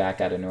running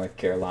back out of North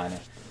Carolina.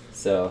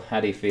 So how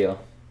do you feel?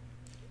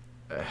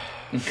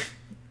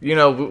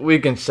 We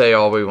can say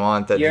all we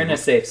want. That you're in a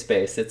safe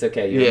space. It's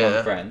okay. You're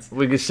among friends.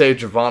 We could say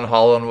Javon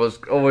Holland was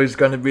always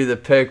going to be the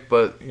pick,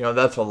 but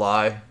that's a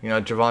lie.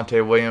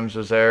 Javonte Williams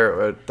was there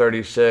at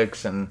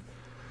 36, and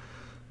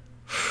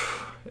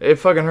it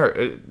fucking hurt.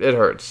 It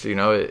hurts.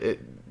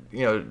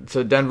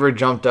 So Denver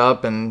jumped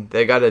up and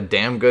they got a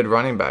damn good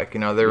running back. They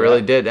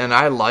really did. And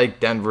I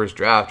like Denver's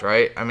draft,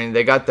 right? I mean,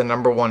 they got the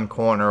number 1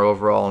 corner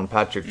overall in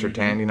Patrick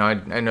Surtain.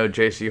 I know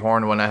J.C.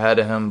 Horn went ahead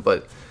of him,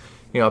 but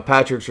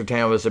Patrick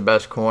Surtain was the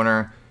best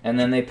corner. And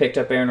then they picked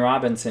up Aaron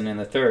Robinson in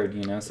the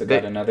 3rd. So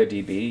got another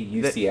DB,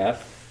 UCF.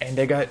 And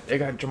they got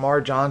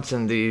Jamar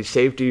Johnson, the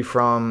safety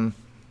from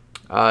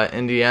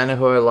Indiana,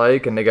 who I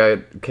like, and they got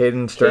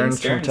Caden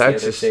Stearns from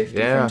Texas. Safety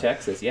from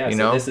Texas. Yeah.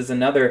 So this is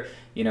another.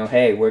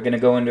 Hey, we're going to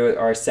go into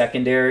our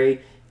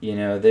secondary.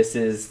 This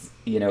is,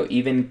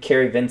 even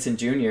Kerry Vincent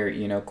Jr.,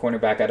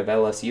 cornerback out of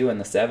LSU in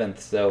the 7th.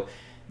 So,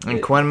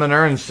 and Quinn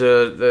Manurns,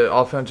 the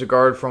offensive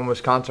guard from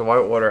Wisconsin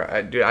Whitewater.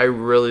 I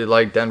really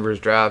like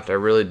Denver's draft. I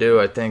really do.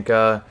 I think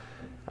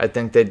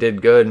they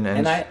did good.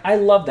 And I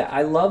love that.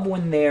 I love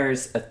when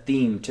there's a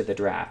theme to the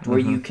draft where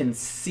you can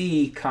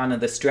see kind of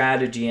the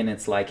strategy, and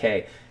it's like,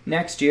 hey,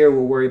 next year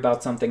we'll worry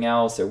about something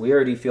else, or we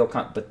already feel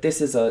but this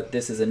is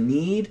a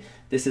need.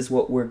 This is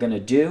what we're going to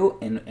do,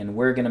 and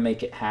we're going to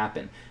make it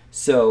happen.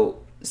 So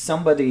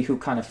somebody who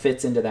kind of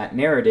fits into that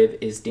narrative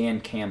is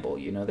Dan Campbell.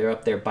 They're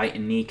up there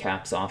biting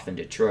kneecaps off in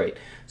Detroit.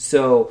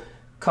 So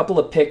a couple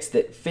of picks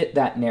that fit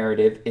that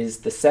narrative is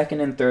the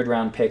second and third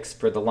round picks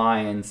for the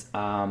Lions,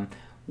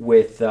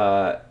 with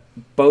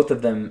both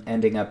of them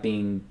ending up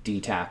being D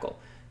tackle.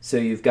 So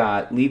you've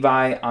got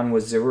Levi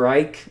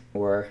Onwuzurike,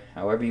 or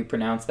however you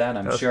pronounce that.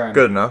 I'm sure I'm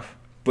good enough.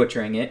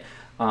 Butchering it.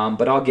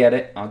 But I'll get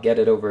it. I'll get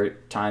it over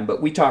time.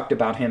 But we talked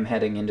about him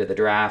heading into the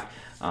draft.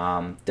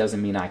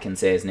 Doesn't mean I can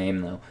say his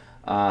name, though.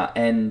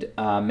 And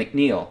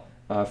McNeil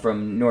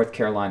from North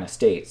Carolina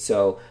State.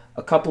 So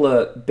a couple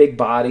of big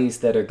bodies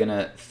that are going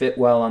to fit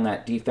well on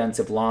that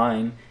defensive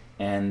line,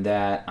 and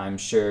that I'm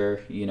sure,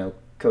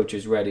 coach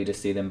is ready to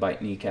see them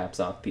bite kneecaps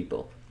off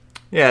people.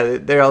 Yeah,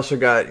 they also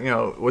got,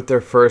 with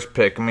their first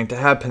pick, to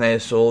have Penei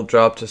Sewell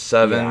drop to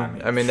 7,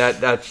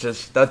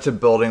 that's a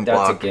building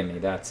block.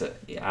 That's a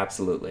gimme.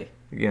 Absolutely.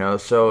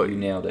 So you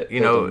nailed it.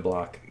 Building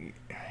block.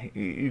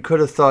 You could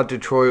have thought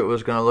Detroit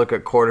was going to look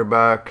at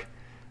quarterback,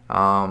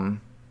 but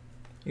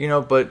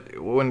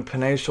when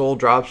Penei Sewell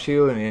drops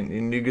you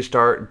and you can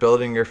start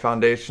building your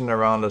foundation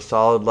around a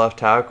solid left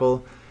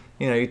tackle,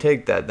 you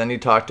take that. Then you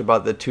talked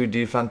about the 2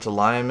 defensive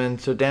linemen.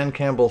 So Dan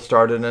Campbell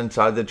started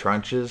inside the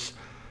trenches.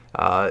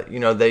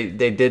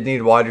 They did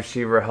need wide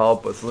receiver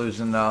help with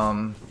losing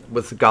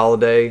with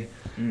Galladay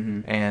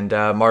and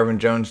Marvin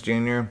Jones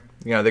Jr.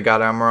 They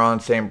got Amon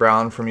St.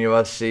 Brown from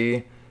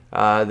USC.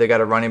 They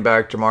got a running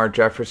back, Jamar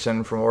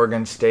Jefferson from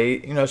Oregon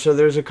State. So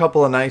there's a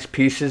couple of nice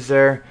pieces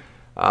there.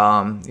 They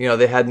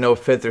had no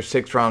 5th or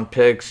 6th round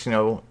picks.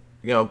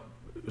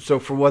 So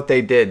for what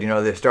they did,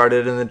 they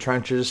started in the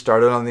trenches,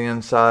 started on the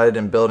inside,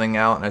 and building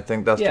out. And I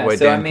think that's the way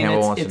Dan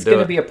Campbell wants to do it. It's going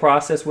to be a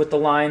process with the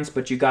Lions,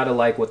 but you got to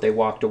like what they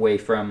walked away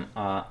from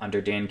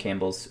under Dan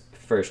Campbell's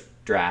first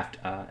draft,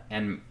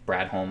 and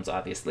Brad Holmes,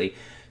 obviously.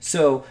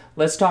 So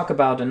let's talk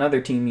about another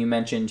team you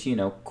mentioned.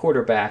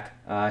 Quarterback.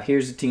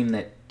 Here's a team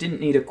that didn't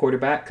need a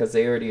quarterback because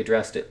they already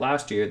addressed it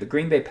last year. The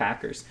Green Bay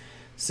Packers.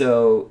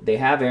 So they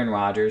have Aaron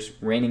Rodgers,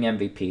 reigning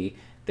MVP.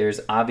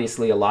 There's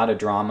obviously a lot of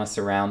drama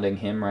surrounding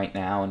him right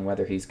now and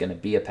whether he's going to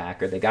be a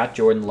Packer. They got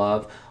Jordan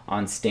Love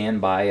on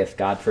standby if,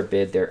 God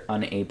forbid, they're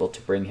unable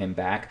to bring him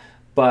back.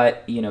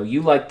 But,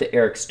 you like the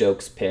Eric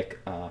Stokes pick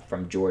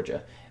from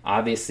Georgia.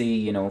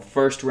 Obviously,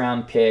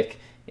 first-round pick.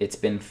 It's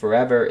been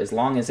forever. As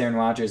long as Aaron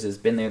Rodgers has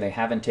been there, they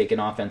haven't taken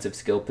offensive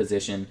skill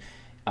position.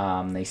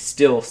 They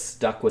still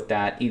stuck with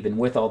that, even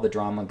with all the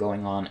drama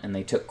going on, and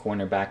they took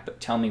cornerback. But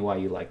tell me why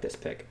you like this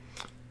pick.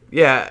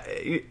 Yeah,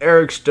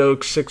 Eric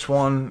Stokes,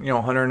 6'1",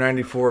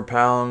 194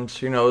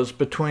 pounds. It was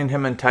between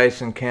him and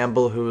Tyson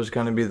Campbell, who was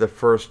going to be the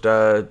first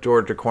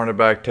Georgia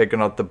cornerback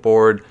taken off the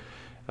board.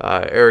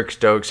 Eric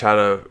Stokes had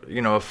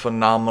a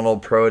phenomenal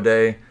pro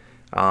day.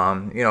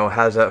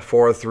 Has that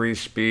 4.3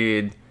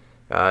 speed.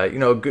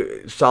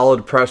 Good,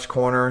 solid press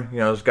corner.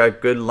 He's got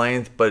good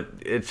length, but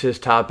it's his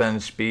top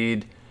end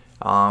speed.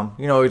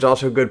 He's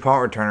also a good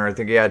punt returner. I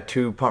think he had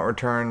 2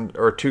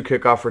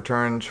 kickoff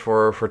returns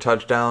for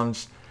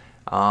touchdowns.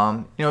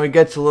 He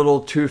gets a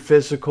little too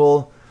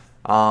physical.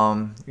 It's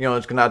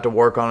going to have to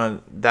work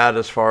on that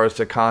as far as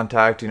the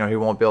contact. He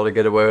won't be able to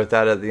get away with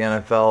that at the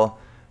NFL.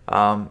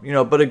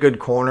 But a good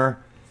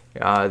corner.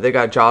 They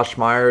got Josh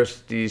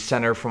Myers, the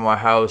center from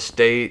Ohio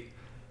State,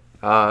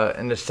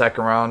 in the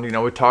second round.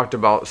 We talked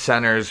about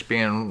centers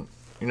being,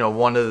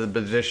 one of the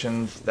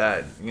positions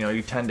that,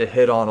 you tend to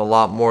hit on a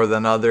lot more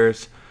than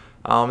others.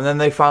 And then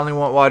they finally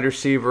went wide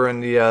receiver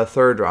in the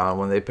third round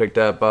when they picked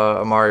up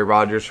Amari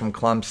Rodgers from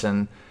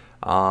Clemson.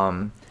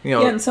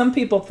 And some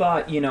people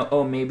thought,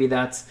 maybe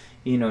that's,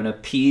 an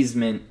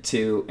appeasement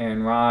to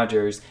Aaron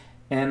Rodgers.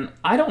 And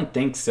I don't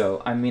think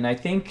so. I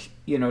think,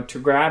 to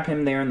grab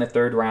him there in the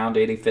third round,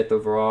 85th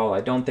overall,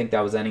 I don't think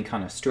that was any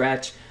kind of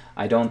stretch.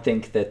 I don't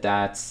think that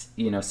that's,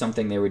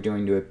 something they were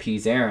doing to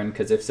appease Aaron,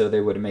 because if so,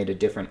 they would have made a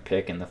different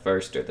pick in the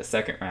first or the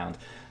second round.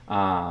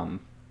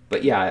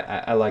 But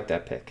yeah, I like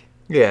that pick.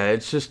 Yeah,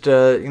 it's just,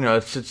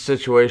 it's a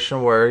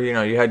situation where,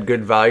 you had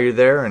good value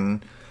there,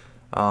 and,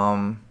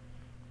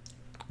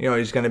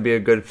 he's going to be a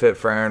good fit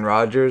for Aaron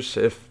Rodgers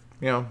if,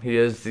 he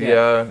is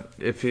the,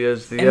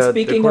 And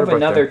speaking of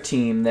another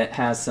team that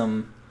has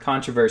some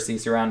controversy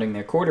surrounding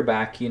their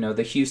quarterback,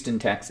 the Houston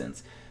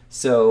Texans.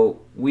 So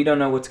we don't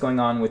know what's going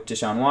on with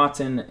Deshaun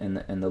Watson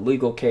and the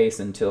legal case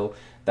until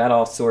that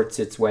all sorts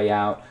its way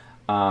out.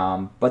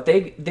 But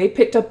they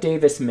picked up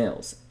Davis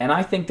Mills, and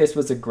I think this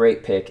was a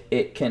great pick.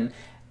 It can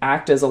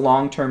act as a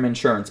long-term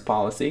insurance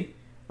policy,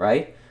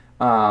 right?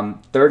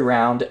 Third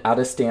round out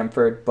of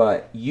Stanford,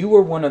 but you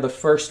were one of the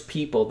first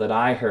people that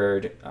I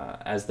heard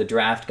as the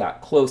draft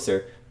got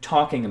closer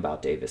talking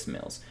about Davis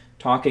Mills,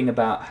 talking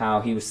about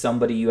how he was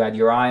somebody you had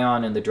your eye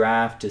on in the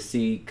draft to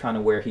see kind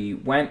of where he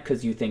went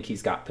because you think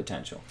he's got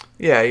potential.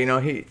 Yeah,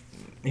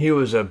 he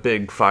was a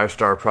big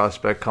 5-star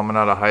prospect coming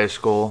out of high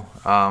school.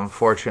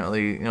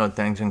 Fortunately,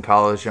 things in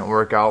college didn't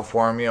work out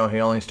for him. He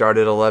only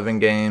started 11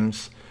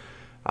 games.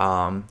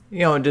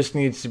 It just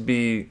needs to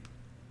be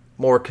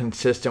more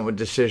consistent with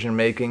decision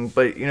making,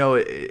 but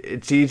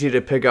it's easy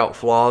to pick out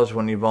flaws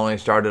when you've only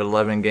started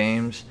 11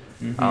 games.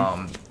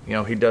 Mm-hmm.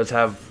 He does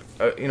have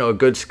a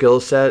good skill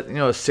set.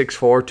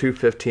 6'4",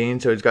 215,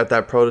 so he's got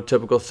that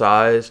prototypical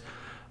size.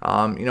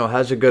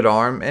 Has a good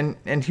arm,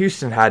 and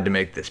Houston had to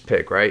make this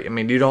pick, right? I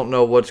mean, you don't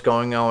know what's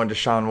going on with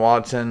Deshaun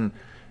Watson,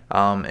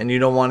 and you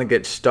don't want to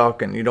get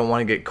stuck, and you don't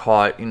want to get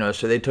caught,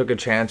 so they took a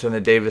chance on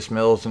the Davis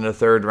Mills in the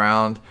third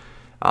round.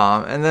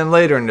 And then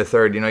later in the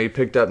third, you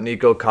picked up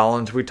Nico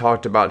Collins. We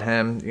talked about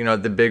him,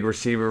 the big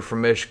receiver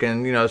from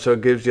Michigan, so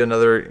it gives you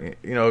another,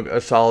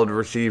 a solid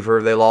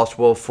receiver. They lost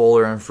Will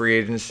Fuller in free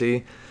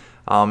agency.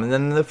 And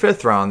then in the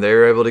fifth round, they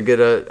were able to get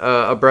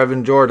a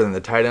Brevin Jordan, the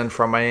tight end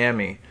from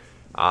Miami.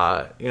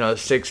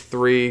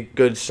 6'3",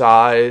 good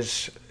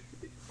size,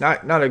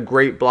 not a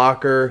great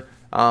blocker,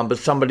 but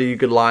somebody you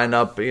could line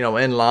up,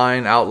 in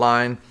line,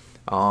 outline,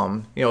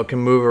 can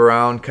move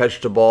around, catch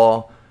the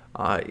ball.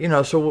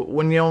 So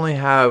when you only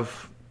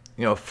have,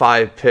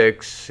 5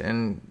 picks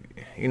and,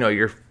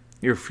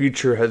 your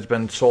future has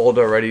been sold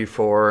already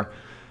for,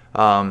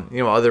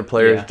 other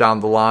players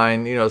down the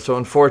line, so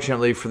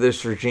unfortunately for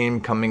this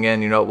regime coming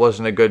in, it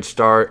wasn't a good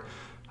start.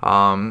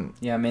 I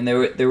mean,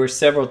 there were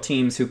several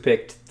teams who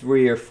picked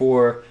 3 or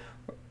 4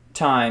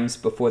 times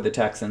before the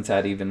Texans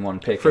had even one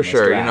pick. For in this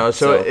sure, draft.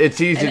 so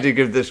it's easy to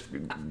give this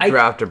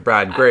draft a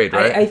bad grade,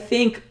 right? I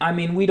think,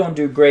 we don't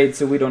do grades,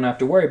 so we don't have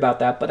to worry about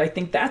that. But I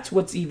think that's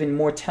what's even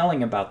more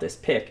telling about this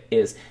pick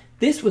is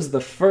this was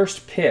the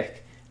first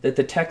pick that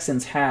the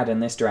Texans had in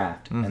this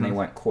draft, and they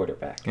went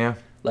quarterback. Yeah.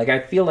 Like, I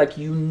feel like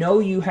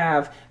you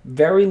have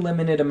very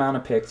limited amount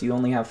of picks. You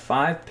only have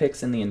 5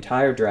 picks in the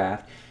entire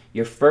draft.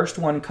 Your first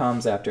one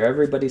comes after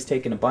everybody's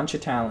taken a bunch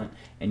of talent,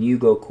 and you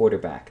go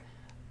quarterback.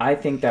 I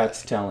think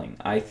that's telling.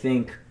 I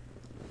think,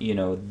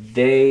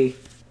 they,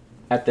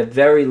 at the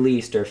very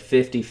least, are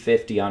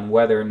 50-50 on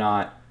whether or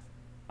not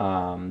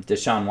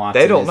Deshaun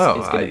Watson they don't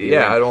know. is going to be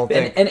around. I don't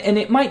think. And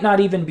it might not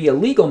even be a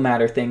legal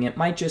matter thing. It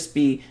might just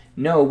be,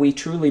 no, we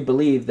truly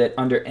believe that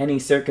under any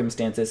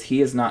circumstances,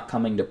 he is not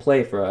coming to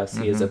play for us.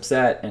 He is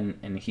upset,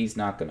 and he's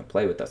not going to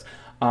play with us.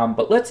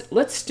 But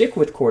let's stick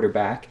with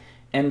quarterback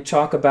and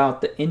talk about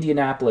the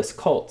Indianapolis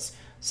Colts.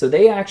 So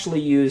they actually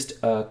used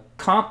a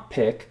comp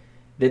pick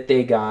that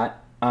they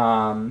got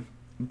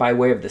by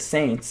way of the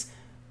Saints.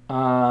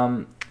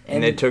 And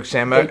they took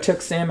Sam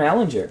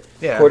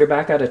Ehlinger,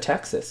 quarterback out of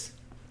Texas.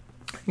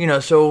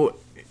 So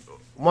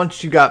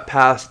once you got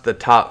past the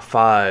top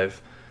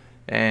 5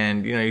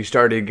 and, you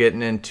started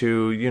getting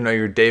into,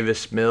 your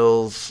Davis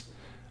Mills,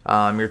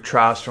 your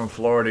Trask from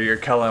Florida, your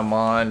Kellen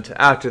Mond,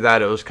 after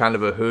that it was kind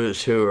of a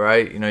who's who,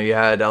 right? You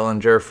had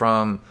Ehlinger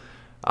from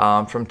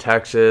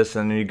Texas,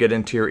 and then you get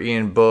into your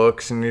Ian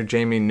Books and your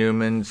Jamie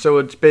Newman. So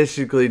it's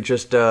basically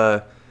just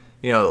like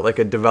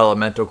a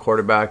developmental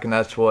quarterback, and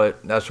that's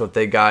what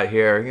they got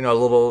here. A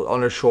little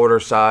on the shorter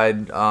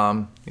side,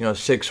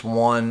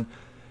 6'1",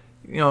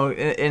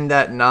 in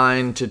that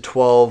 9 to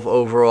 12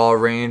 overall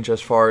range as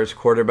far as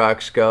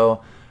quarterbacks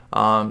go.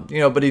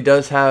 But he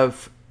does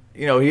have,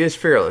 he is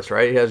fearless,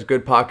 right? He has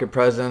good pocket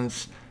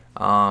presence.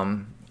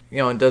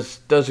 And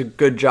does a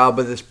good job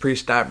with his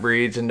pre-snap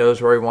reads and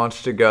knows where he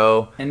wants to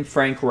go. And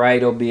Frank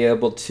Wright will be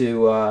able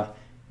to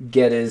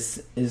get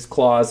his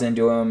claws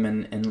into him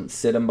and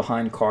sit him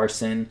behind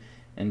Carson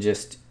and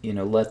just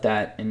let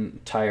that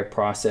entire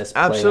process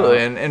play Absolutely,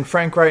 out. And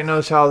Frank Wright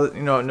knows how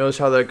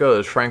that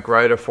goes. Frank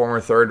Wright, a former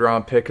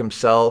third-round pick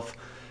himself,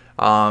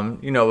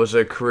 was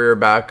a career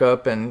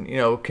backup and,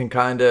 can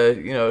kind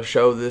of,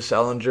 show this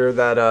Ehlinger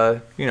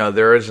that,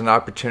 there is an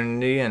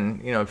opportunity.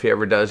 And, if he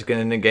ever does get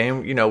in the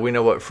game, we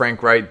know what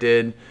Frank Wright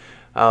did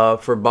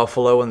for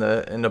Buffalo in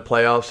the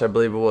playoffs. I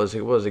believe it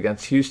was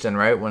against Houston,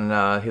 right? When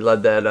he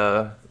led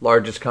that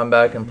largest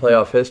comeback in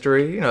playoff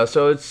history.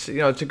 So it's,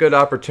 it's a good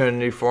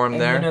opportunity for him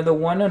there. The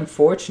one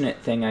unfortunate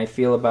thing I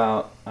feel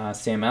about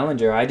Sam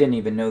Ehlinger, I didn't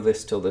even know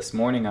this till this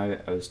morning. I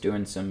was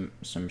doing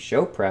some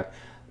show prep.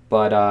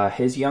 But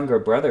his younger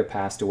brother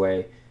passed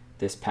away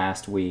this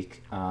past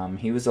week.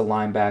 He was a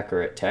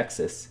linebacker at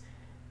Texas,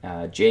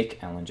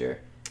 Jake Ehlinger.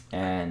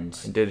 And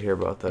I did hear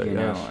about that,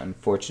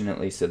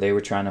 unfortunately, so they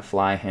were trying to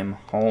fly him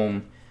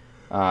home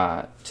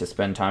to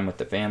spend time with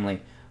the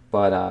family.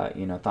 But,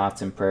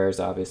 thoughts and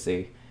prayers,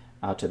 obviously,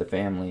 out to the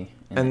family.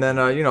 And then,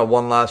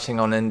 one last thing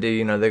on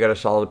Indy, they got a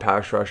solid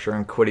pass rusher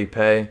in Kwity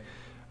Paye.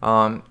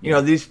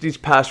 These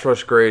pass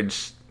rush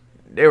grades,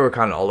 they were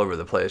kind of all over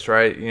the place,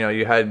 right?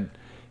 You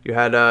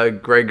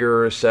had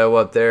Gregor Rousseau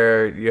up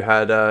there. You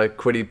had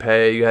Kwity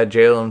Paye. You had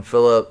Jalen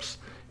Phillips.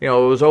 It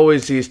was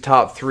always these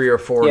top 3 or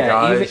 4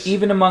 guys.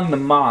 Even among the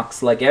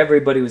mocks, like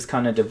everybody was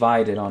kind of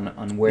divided on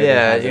where they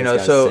had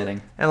those guys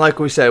sitting. And like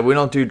we said, we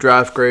don't do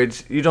draft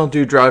grades. You don't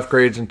do draft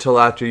grades until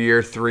after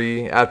year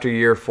 3, after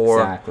year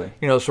 4. Exactly.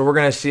 So we're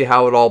gonna see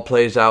how it all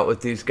plays out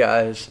with these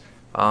guys.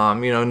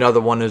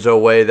 Another one is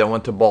Oweh that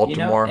went to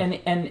Baltimore.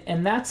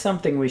 And that's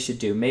something we should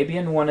do. Maybe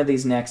in one of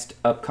these next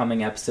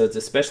upcoming episodes,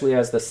 especially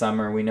as the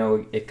summer, we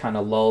know it kind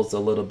of lulls a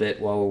little bit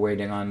while we're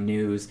waiting on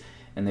news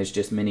and there's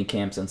just mini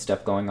camps and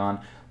stuff going on.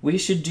 We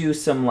should do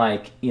some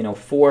 4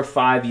 or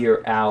 5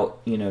 year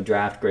out,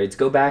 draft grades.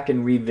 Go back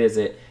and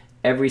revisit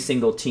every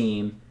single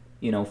team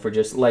for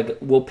just like,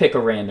 we'll pick a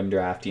random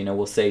draft,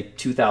 we'll say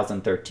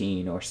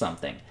 2013 or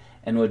something,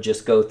 and we'll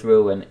just go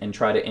through and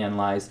try to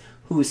analyze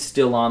who's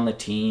still on the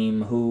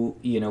team, who,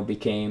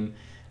 became,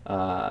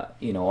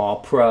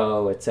 all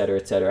pro, et cetera,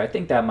 et cetera. I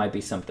think that might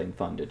be something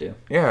fun to do.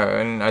 Yeah,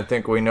 and I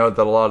think we know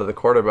that a lot of the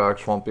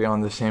quarterbacks won't be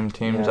on the same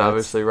teams,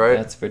 obviously, right?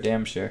 That's for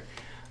damn sure.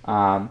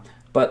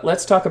 But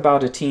let's talk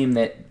about a team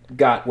that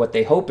got what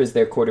they hope is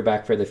their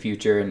quarterback for the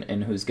future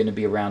and who's going to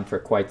be around for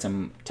quite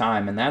some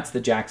time, and that's the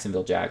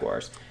Jacksonville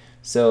Jaguars.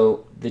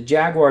 So the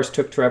Jaguars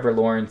took Trevor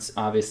Lawrence,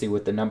 obviously,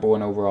 with the number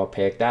 1 overall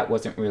pick. That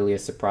wasn't really a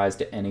surprise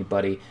to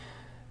anybody.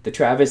 The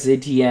Travis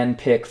Etienne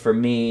pick, for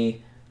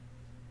me,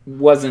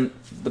 wasn't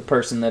the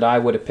person that I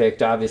would have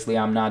picked. Obviously,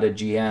 I'm not a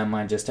GM.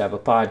 I just have a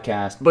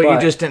podcast. But you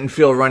just didn't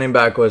feel running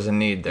back was a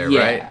need there,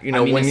 right?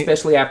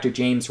 Especially after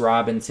James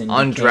Robinson.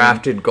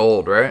 Undrafted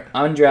gold, right?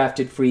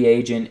 Undrafted free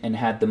agent and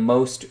had the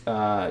most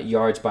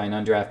yards by an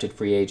undrafted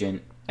free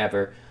agent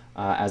ever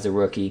as a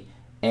rookie.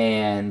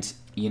 And,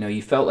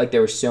 you felt like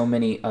there were so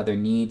many other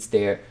needs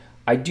there.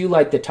 I do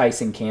like the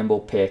Tyson Campbell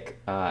pick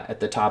at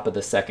the top of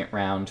the second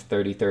round,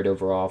 33rd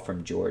overall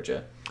from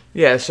Georgia.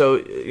 Yeah, so,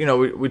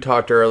 we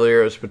talked earlier,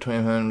 it was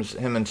between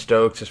him and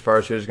Stokes as far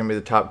as who was going to be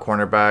the top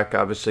cornerback.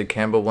 Obviously,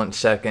 Campbell went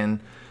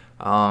second.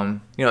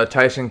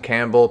 Tyson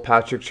Campbell,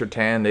 Patrick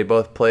Surtain, they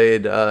both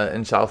played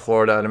in South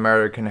Florida at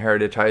American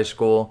Heritage High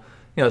School.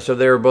 So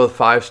they were both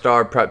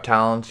 5-star prep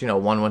talents.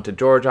 One went to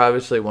Georgia,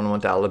 obviously, one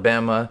went to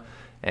Alabama.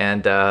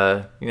 And,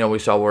 we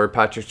saw where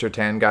Patrick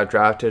Surtain got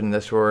drafted, and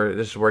this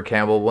is where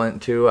Campbell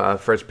went to,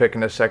 first pick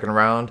in the second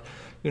round.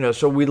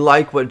 So we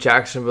like what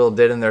Jacksonville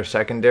did in their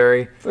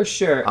secondary. For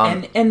sure.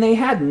 And they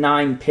had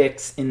 9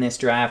 picks in this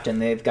draft,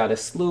 and they've got a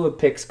slew of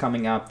picks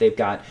coming up. They've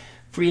got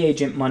free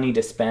agent money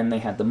to spend. They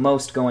had the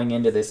most going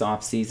into this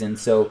offseason.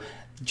 So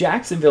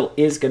Jacksonville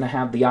is going to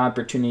have the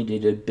opportunity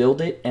to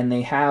build it, and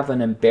they have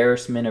an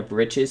embarrassment of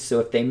riches.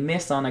 So if they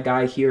miss on a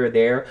guy here or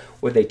there,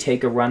 or they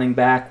take a running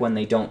back when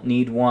they don't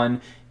need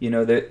one,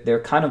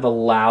 they're kind of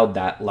allowed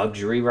that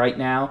luxury right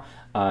now.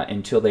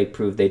 Until they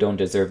prove they don't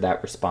deserve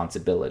that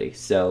responsibility.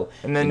 So,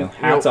 and then,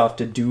 hats off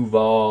to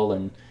Duval.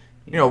 And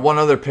one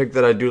other pick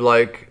that I do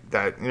like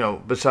that,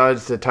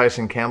 besides the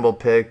Tyson Campbell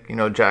pick,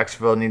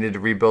 Jacksonville needed to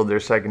rebuild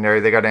their secondary.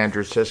 They got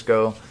Andrew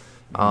Sisko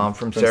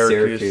from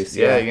Syracuse.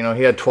 Yeah,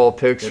 he had 12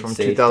 picks from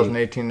safety.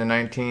 2018 to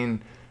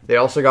 19. They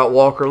also got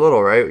Walker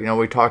Little, right?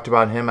 We talked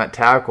about him at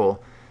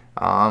tackle.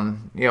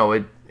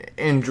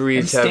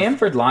 Injuries. And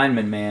Stanford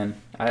lineman, man.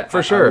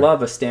 For sure. I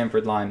love a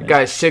Stanford lineman.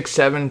 Guy's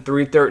 6'7",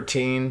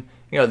 313.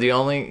 The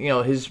only,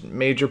 his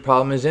major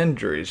problem is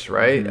injuries,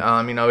 right?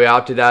 Mm-hmm. He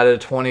opted out of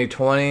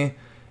 2020,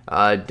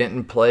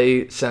 didn't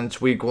play since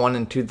week 1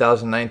 in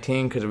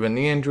 2019 because of a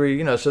knee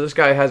injury. So this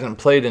guy hasn't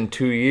played in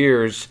 2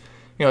 years.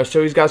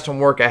 So he's got some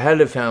work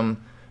ahead of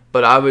him.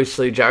 But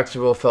obviously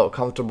Jacksonville felt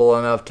comfortable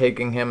enough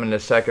taking him in the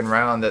second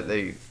round that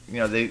they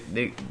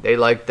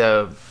like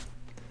the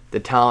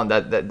talent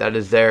that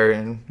is there,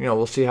 and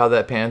we'll see how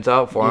that pans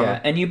out for him.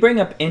 Yeah, and you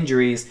bring up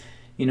injuries.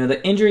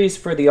 The injuries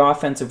for the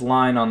offensive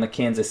line on the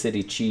Kansas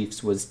City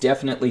Chiefs was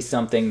definitely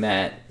something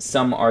that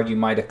some argue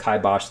might have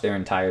kiboshed their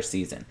entire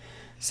season.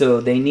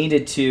 So they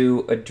needed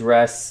to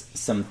address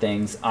some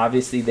things.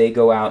 Obviously, they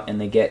go out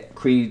and they get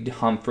Creed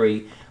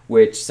Humphrey,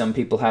 which some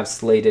people have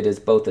slated as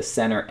both a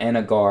center and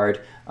a guard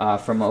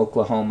from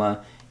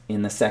Oklahoma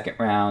in the second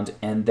round.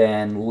 And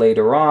then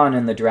later on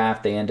in the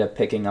draft, they end up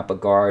picking up a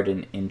guard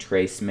in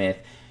Trey Smith.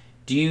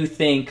 Do you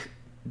think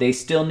they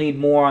still need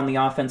more on the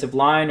offensive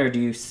line, or do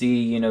you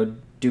see,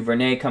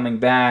 Duvernay coming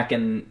back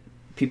and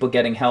people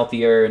getting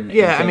healthier?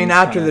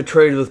 After the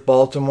trade with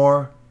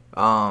Baltimore,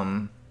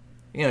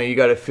 you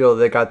got to feel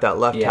they got that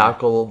left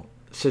tackle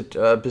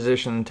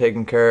position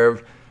taken care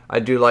of. I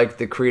do like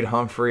the Creed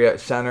Humphrey at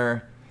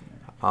center.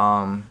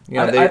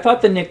 I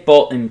thought the Nick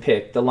Bolton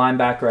pick, the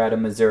linebacker out of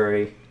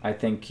Missouri, I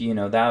think,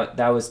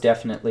 that was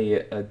definitely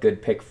a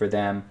good pick for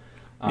them.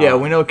 Yeah,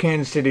 we know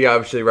Kansas City,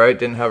 obviously, right,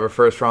 didn't have a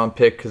first-round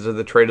pick because of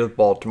the trade with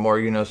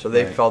Baltimore, so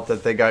they felt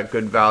that they got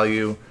good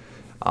value,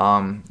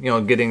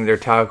 getting their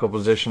tackle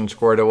position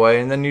squared away.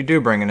 And then you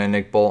do bring in a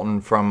Nick Bolton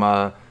from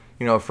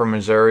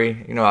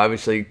Missouri.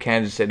 Obviously,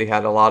 Kansas City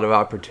had a lot of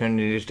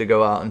opportunities to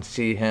go out and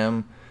see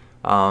him,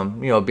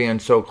 being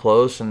so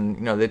close.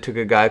 And, they took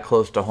a guy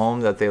close to home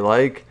that they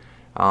like.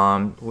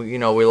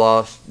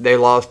 They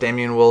lost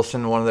Damian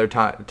Wilson, one of their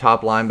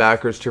top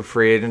linebackers, to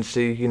free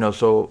agency.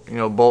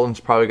 Bolton's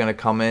probably going to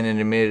come in and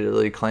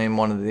immediately claim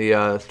one of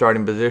the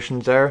starting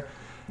positions there.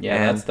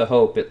 Yeah, that's the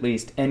hope, at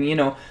least.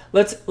 And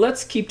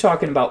let's keep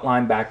talking about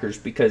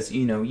linebackers because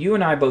you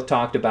and I both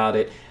talked about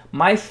it.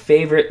 My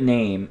favorite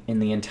name in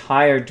the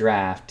entire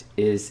draft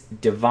is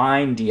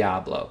Divine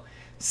Diablo.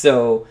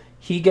 So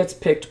he gets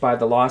picked by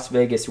the Las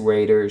Vegas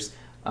Raiders.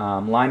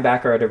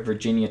 Linebacker out of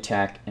Virginia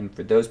Tech, and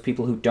for those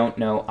people who don't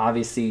know,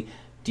 obviously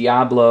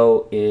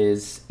Diablo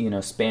is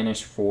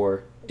Spanish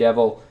for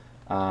devil.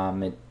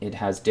 It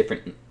has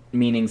different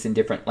meanings in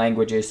different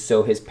languages,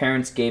 so his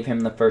parents gave him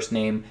the first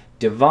name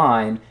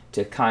Divine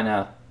to kind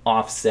of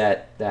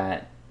offset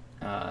that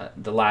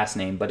the last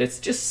name, but it's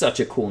just such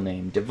a cool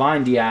name.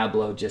 Divine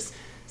Diablo just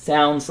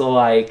sounds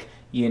like,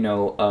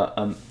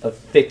 a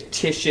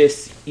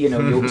fictitious,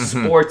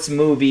 sports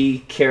movie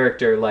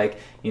character, like,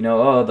 the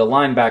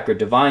linebacker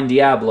Divine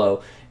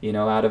Diablo,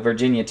 out of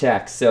Virginia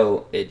Tech.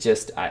 So it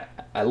just,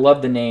 I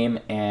love the name,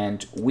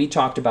 and we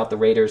talked about the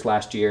Raiders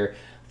last year.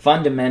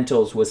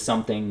 Fundamentals was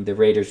something the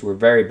Raiders were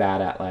very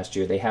bad at last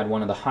year. They had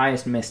one of the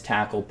highest missed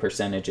tackle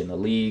percentage in the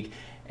league,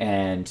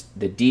 and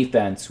the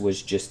defense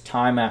was just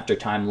time after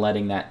time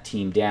letting that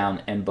team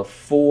down. And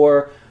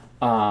before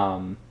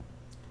God,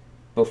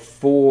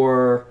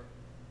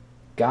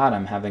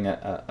 I'm having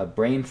a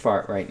brain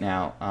fart right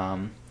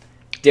now.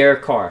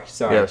 Derek Carr,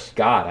 sorry. Yes.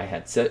 God, I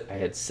had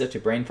such a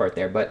brain fart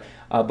there. But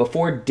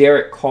before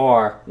Derek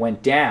Carr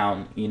went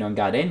down, and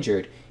got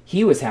injured,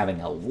 he was having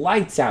a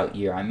lights out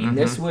year. I mean,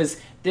 this was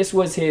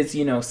his,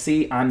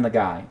 see, I'm the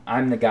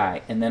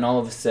guy. And then all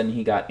of a sudden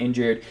he got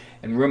injured,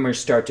 and rumors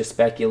start to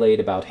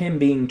speculate about him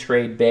being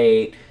trade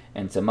bait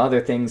and some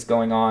other things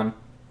going on.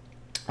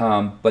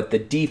 But the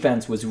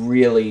defense was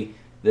really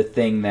the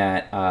thing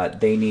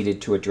that they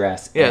needed to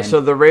address. Yeah, and, so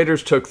the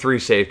Raiders took 3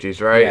 safeties,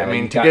 right? Yeah, I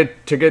mean, to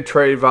get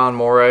Trayvon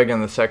Morag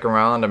in the second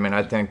round, I mean,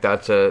 I think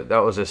that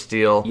was a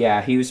steal.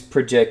 Yeah, he was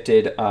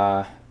projected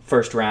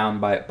first round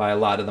by a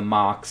lot of the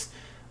mocks.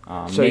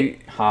 So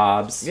Nate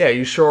Hobbs. Yeah,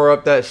 you shore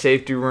up that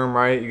safety room,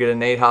 right? You get a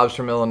Nate Hobbs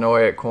from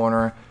Illinois at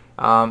corner.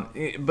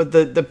 But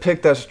the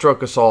pick that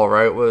struck us all,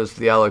 right, was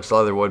the Alex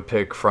Leatherwood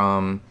pick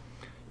from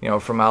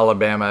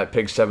Alabama at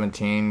pick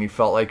 17. You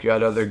felt like you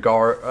had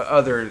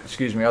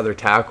other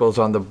tackles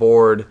on the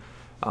board.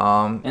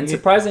 And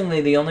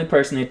surprisingly, the only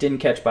person it didn't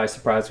catch by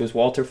surprise was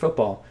Walter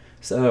Football.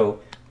 So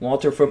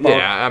Walter Football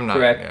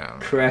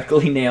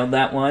correctly nailed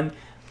that one.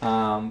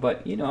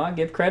 But I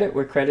give credit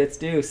where credit's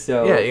due.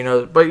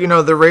 So but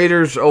the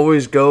Raiders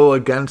always go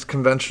against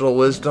conventional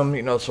wisdom.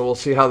 So we'll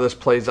see how this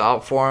plays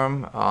out for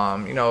him.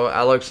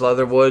 Alex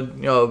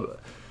Leatherwood,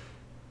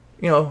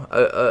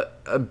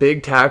 a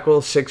big tackle,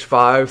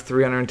 6'5",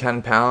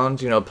 310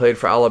 pounds. Played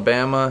for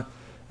Alabama.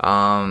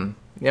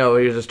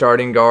 He's a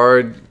starting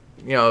guard.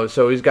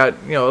 So he's got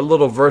a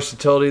little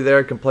versatility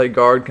there. Can play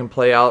guard, can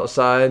play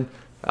outside.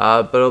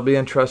 But it'll be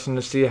interesting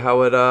to see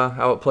how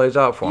it plays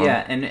out for him.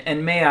 Yeah,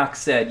 and Mayock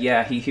said,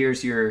 he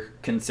hears your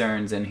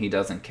concerns and he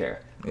doesn't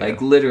care. Yeah.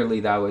 Like,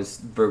 literally, that was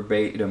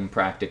verbatim,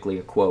 practically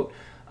a quote.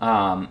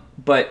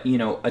 But,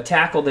 a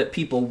tackle that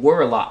people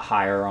were a lot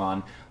higher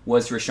on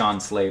was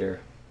Rashawn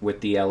Slater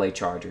with the LA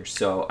Chargers.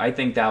 So I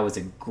think that was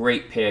a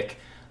great pick.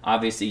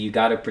 Obviously, you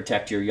got to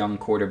protect your young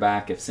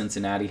quarterback. If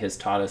Cincinnati has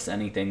taught us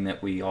anything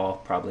that we all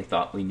probably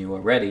thought we knew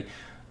already,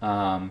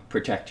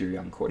 protect your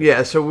young quarterback.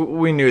 Yeah, so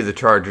we knew the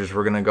Chargers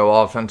were going to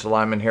go offensive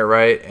lineman here,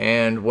 right?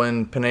 And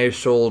when Penei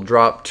Sewell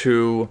dropped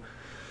to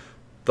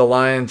the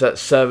Lions at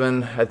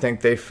 7, I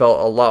think they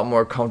felt a lot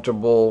more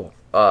comfortable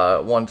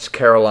once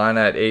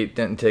Carolina at 8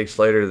 didn't take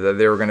Slater, that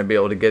they were going to be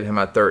able to get him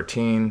at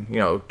 13.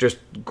 Just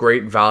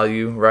great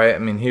value, right? I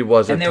mean, he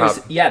was and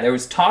there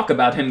was talk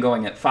about him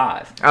going at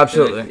 5.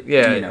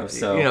 Absolutely,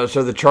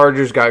 so the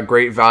Chargers got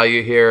great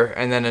value here.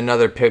 And then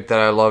another pick that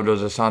I loved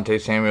was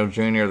Asante Samuel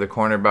Jr., the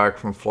cornerback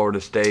from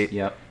Florida State.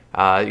 Yep.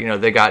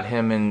 They got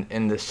him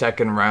in the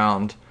second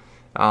round.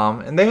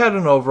 And they had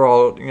an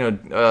overall,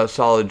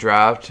 solid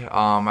draft.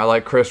 I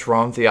like Chris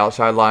Rumph, the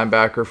outside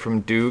linebacker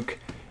from Duke.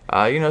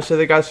 So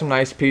they got some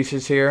nice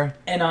pieces here.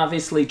 And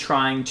obviously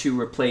trying to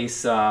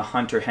replace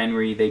Hunter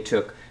Henry, they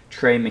took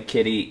Trey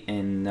McKitty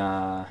in,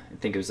 I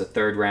think it was the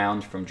 3rd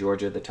round from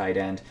Georgia, the tight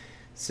end.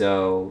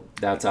 So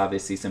that's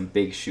obviously some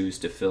big shoes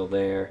to fill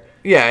there.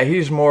 Yeah,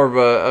 he's more of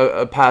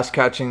a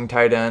pass-catching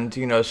tight end,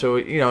 so,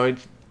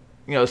 it's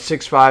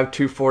 6'5",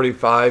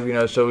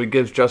 245, so he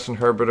gives Justin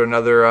Herbert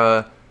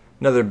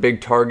another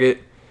big target.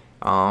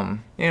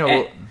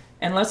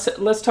 And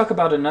let's talk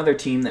about another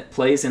team that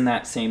plays in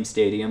that same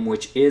stadium,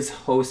 which is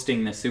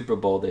hosting the Super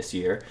Bowl this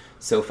year,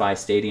 SoFi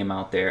Stadium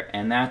out there,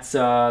 and that's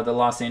the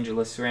Los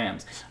Angeles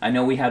Rams. I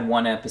know we had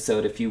one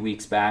episode a few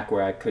weeks back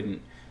where I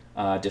couldn't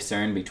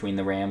discern between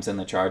the Rams and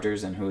the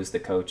Chargers and who was the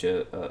coach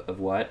of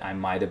what. I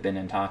might have been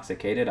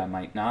intoxicated. I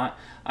might not.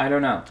 I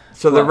don't know.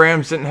 So the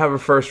Rams didn't have a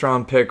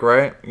first-round pick,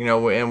 right?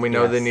 And we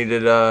know They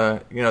needed,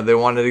 they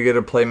wanted to get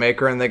a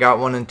playmaker, and they got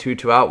one in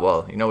Tutu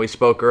Atwell. We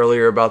spoke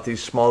earlier about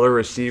these smaller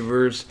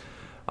receivers,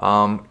 who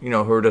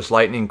are just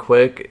lightning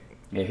quick.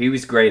 Yeah, he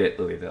was great at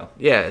Louisville.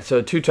 Yeah,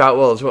 so Tutu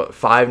Atwell is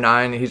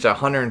 5'9". He's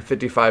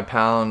 155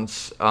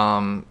 pounds,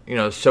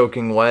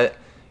 soaking wet.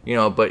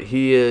 But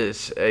he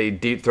is a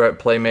deep threat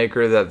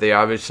playmaker that they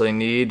obviously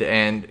need.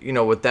 And,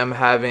 with them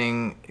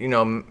having,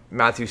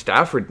 Matthew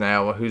Stafford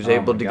now, who's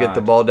able to get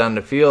the ball down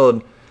the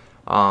field.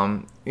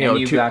 And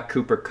you've got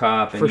Cooper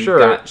Kupp, and you've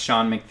got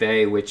Sean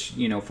McVay, which,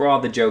 for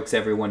all the jokes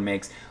everyone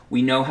makes,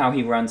 we know how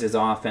he runs his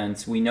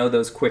offense. We know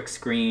those quick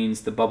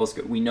screens, the bubble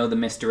screen. We know the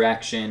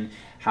misdirection,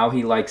 how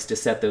he likes to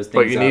set those things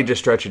up. But you need to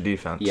stretch a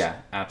defense. Yeah,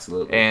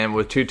 absolutely. And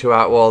with Tutu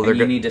Atwell,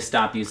 you need to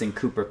stop using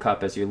Cooper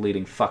Kupp as your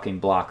leading fucking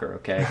blocker,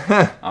 okay?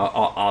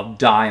 I'll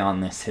die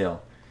on this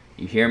hill.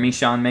 You hear me,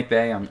 Sean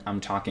McVay?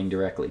 I'm talking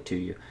directly to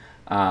you.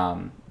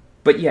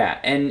 But yeah,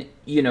 and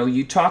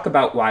you talk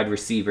about wide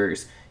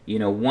receivers.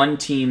 One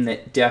team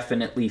that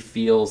definitely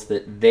feels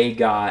that they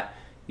got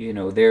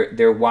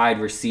their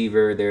wide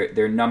receiver,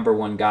 their number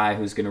one guy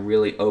who's going to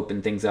really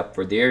open things up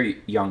for their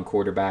young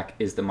quarterback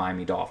is the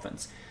Miami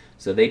Dolphins.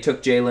 So they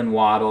took Jalen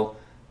Waddle.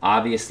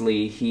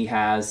 Obviously, he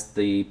has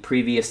the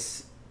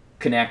previous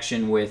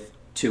connection with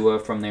Tua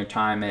from their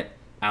time at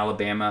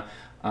Alabama.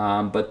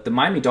 But the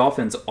Miami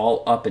Dolphins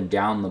all up and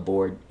down the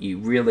board. You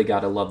really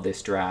got to love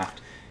this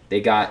draft. They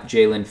got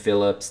Jalen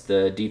Phillips,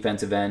 the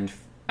defensive end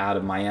out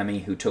of Miami,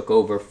 who took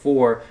over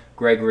for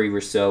Gregory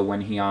Rousseau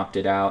when he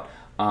opted out.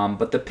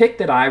 But the pick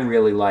that I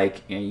really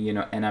like,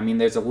 and I mean,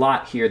 there's a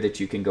lot here that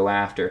you can go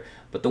after,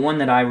 but the one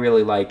that I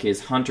really like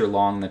is Hunter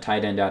Long, the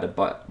tight end out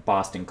of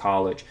Boston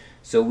College.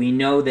 So we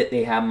know that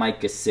they have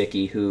Mike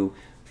Gesicki, who,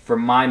 for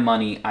my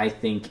money, I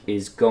think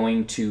is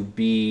going to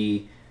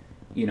be,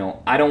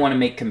 I don't want to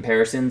make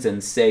comparisons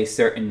and say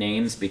certain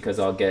names because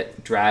I'll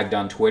get dragged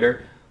on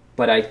Twitter,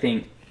 but I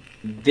think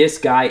this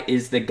guy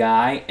is the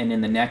guy, and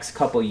in the next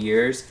couple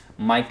years,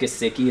 Mike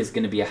Gesicki is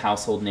going to be a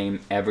household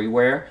name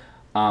everywhere.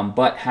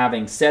 But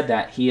having said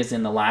that, he is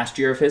in the last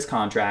year of his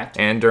contract.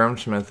 And Durham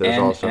Smith is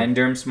also. And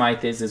Durham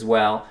Smythe is as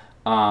well.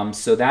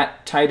 So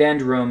that tight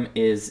end room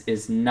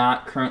is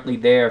not currently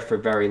there for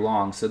very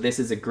long. So this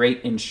is a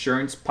great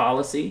insurance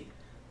policy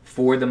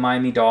for the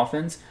Miami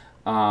Dolphins.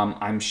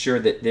 I'm sure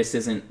that this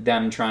isn't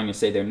them trying to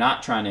say they're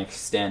not trying to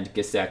extend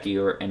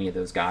Gesicki or any of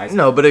those guys.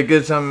 No, but it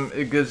gives them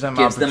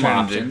opportunity.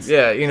 Options.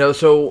 Yeah,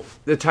 so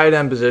the tight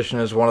end position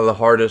is one of the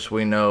hardest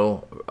we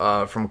know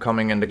from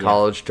coming into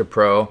college to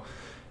pro.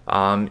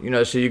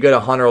 So you get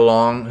a Hunter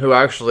Long, who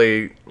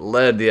actually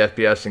led the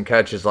FBS in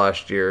catches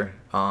last year.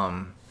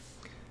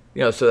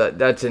 So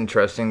that's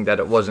interesting that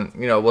it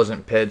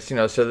wasn't Pitts.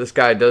 So this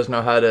guy does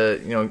know how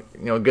to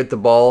get the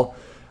ball.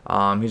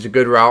 He's a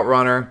good route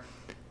runner.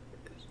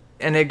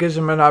 And it gives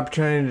him an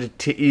opportunity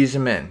to ease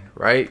him in,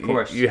 right? Of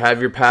course. You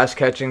have your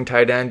pass-catching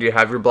tight end. You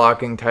have your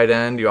blocking tight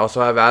end. You also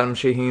have Adam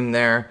Shaheen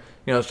there.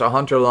 So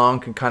Hunter Long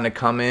can kind of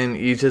come in,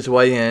 ease his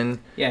way in.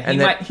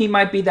 Yeah, he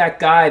might be that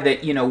guy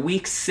that,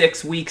 week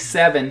 6, week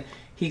 7,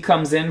 he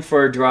comes in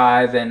for a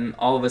drive, and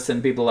all of a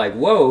sudden people are like,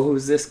 whoa,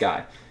 who's this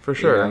guy? For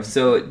sure.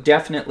 So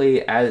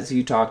definitely, as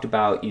you talked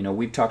about,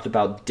 we've talked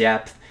about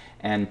depth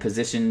and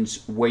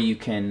positions where you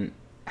can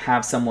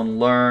have someone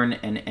learn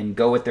and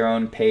go at their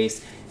own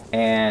pace.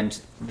 And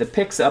the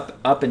picks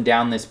up and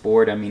down this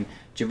board, I mean,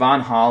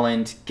 Javon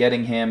Holland,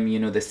 getting him,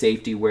 the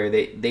safety where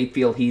they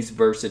feel he's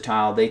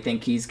versatile. They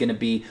think he's going to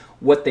be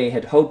what they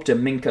had hoped a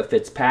Minkah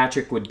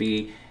Fitzpatrick would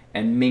be.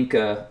 And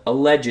Minkah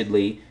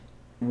allegedly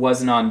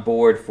wasn't on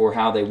board for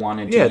how they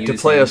wanted to use him. Yeah, to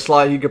play a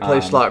slot, he could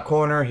play slot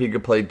corner. He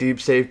could play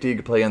deep safety. He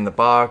could play in the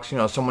box.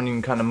 Someone you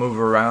can kind of move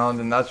around.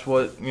 And that's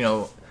what,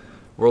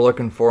 we're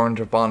looking for in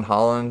Javon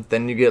Holland.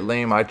 Then you get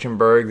Liam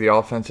Eichenberg, the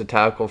offensive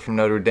tackle from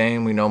Notre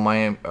Dame. We know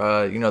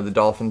the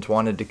Dolphins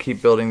wanted to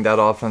keep building that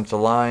offensive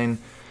line.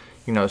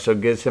 So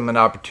it gives him an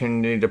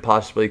opportunity to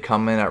possibly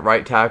come in at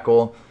right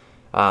tackle,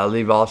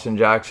 leave Austin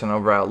Jackson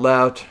over at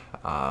left.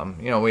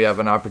 We have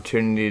an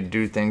opportunity to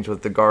do things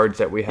with the guards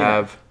that we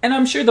have. Yeah. And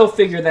I'm sure they'll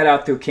figure that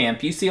out through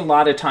camp. You see a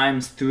lot of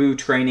times through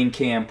training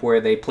camp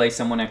where they play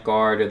someone at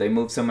guard or they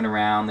move someone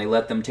around, they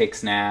let them take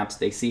snaps,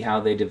 they see how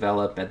they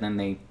develop, and then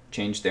they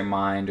change their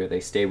mind or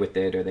they stay with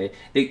it, or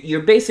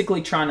you're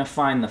basically trying to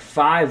find the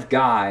 5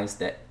 guys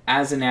that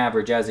as an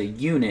average, as a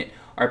unit,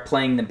 are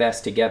playing the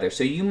best together.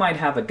 So you might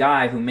have a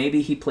guy who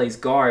maybe he plays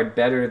guard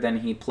better than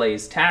he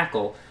plays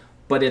tackle,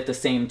 but at the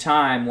same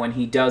time, when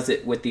he does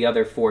it with the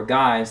other 4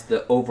 guys,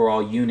 the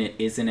overall unit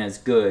isn't as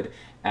good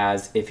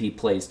as if he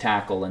plays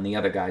tackle and the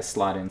other guys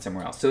slot in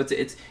somewhere else. So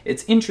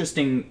it's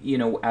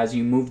interesting, as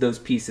you move those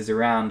pieces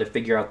around to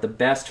figure out the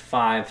best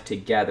 5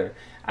 together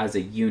as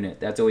a unit.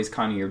 That's always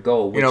kind of your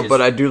goal.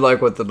 But I do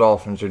like what the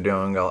Dolphins are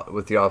doing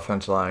with the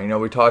offensive line.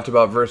 We talked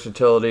about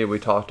versatility, we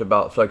talked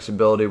about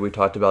flexibility, we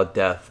talked about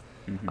depth.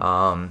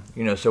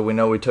 Mm-hmm. So we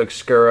know we took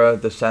Skura,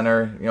 the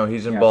center.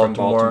 He's in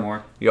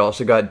Baltimore. You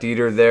also got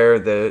Dieter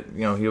there.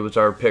 He was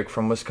our pick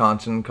from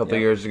Wisconsin a couple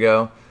years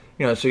ago.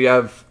 So you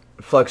have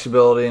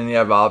flexibility and you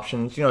have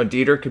options.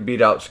 Dieter could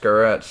beat out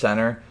Skura at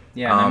center.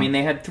 Yeah, I mean,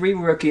 they had 3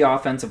 rookie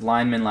offensive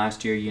linemen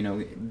last year,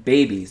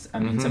 babies. I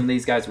mean, some of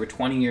these guys were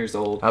 20 years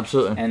old.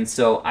 Absolutely. And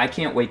so I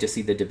can't wait to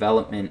see the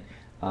development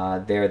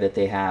there that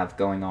they have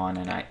going on.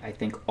 And I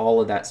think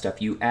all of that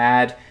stuff, you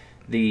add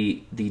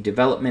the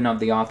development of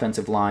the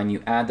offensive line,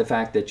 you add the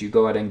fact that you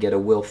go out and get a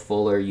Will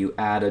Fuller, you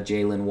add a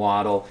Jalen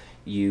Waddle,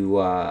 you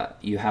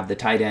have the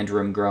tight end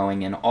room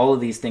growing, and all of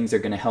these things are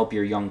going to help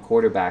your young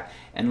quarterback.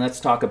 And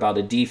let's talk about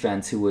a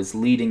defense who was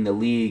leading the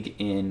league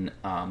in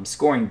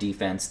scoring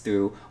defense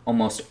through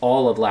almost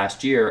all of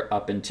last year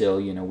up until,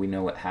 we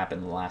know what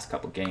happened in the last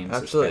couple games.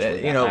 Absolutely.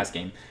 Especially that last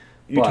game.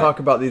 You talk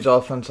about these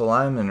offensive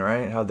linemen,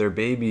 right? How they're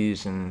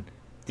babies, and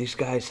these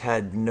guys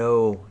had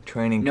no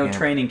training camp. No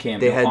training camp.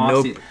 They had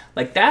no...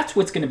 Like, that's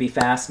what's going to be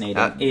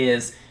fascinating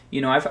is...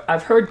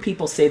 I've heard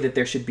people say that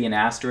there should be an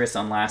asterisk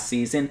on last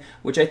season,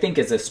 which I think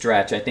is a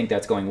stretch. I think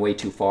that's going way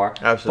too far.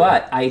 Absolutely.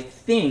 But I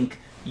think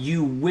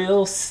you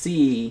will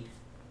see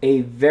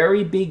a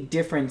very big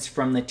difference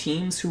from the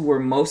teams who were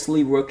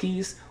mostly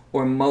rookies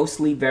or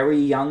mostly very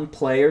young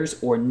players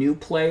or new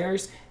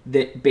players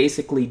that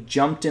basically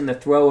jumped in the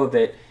throw of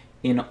it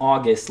in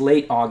August,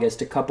 late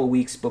August, a couple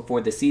weeks before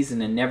the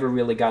season, and never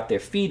really got their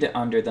feet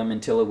under them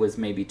until it was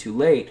maybe too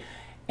late.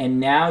 And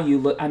now you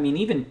look, I mean,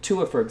 even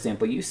Tua, for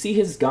example, you see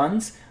his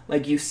guns,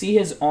 like you see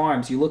his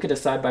arms, you look at a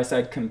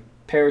side-by-side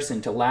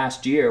comparison to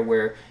last year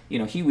where, you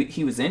know,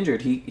 he was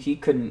injured, he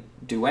couldn't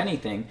do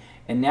anything,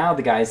 and now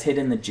the guy's hit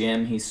in the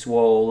gym, he's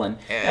swole, and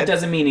that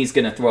doesn't mean he's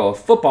going to throw a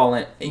football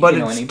any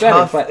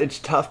better. But it's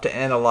tough to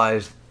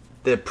analyze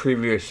the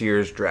previous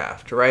year's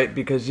draft, right?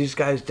 Because these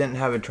guys didn't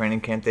have a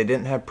training camp, they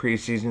didn't have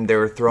preseason, they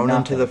were thrown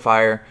into the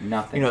fire.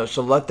 Nothing. You know,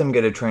 so let them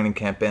get a training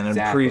camp in and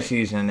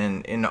preseason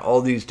and in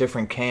all these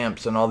different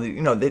camps and all the,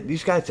 you know,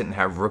 these guys didn't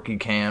have rookie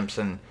camps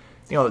and,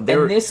 you know,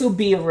 and this will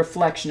be a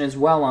reflection as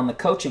well on the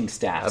coaching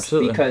staffs.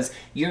 Absolutely. Because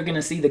you're going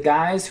to see the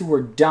guys who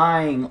were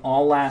dying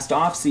all last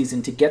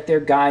offseason to get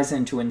their guys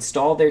in, to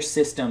install their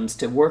systems,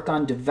 to work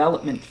on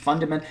development,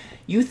 fundamental.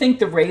 You think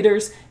the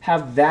Raiders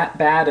have that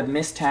bad of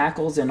missed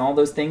tackles and all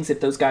those things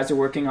if those guys are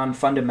working on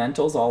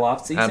fundamentals all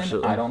offseason?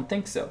 Absolutely. I don't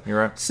think so. You're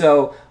right.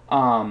 So,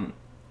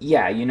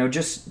 yeah, you know,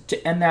 just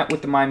to end that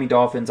with the Miami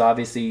Dolphins,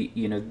 obviously,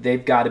 you know,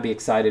 they've got to be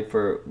excited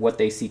for what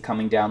they see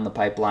coming down the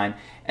pipeline.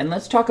 And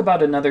let's talk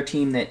about another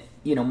team that,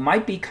 you know,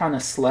 might be kind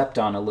of slept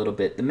on a little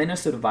bit, the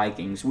Minnesota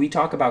Vikings. We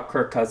talk about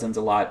Kirk Cousins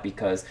a lot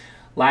because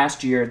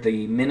last year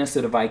the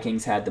Minnesota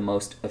Vikings had the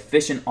most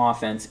efficient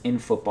offense in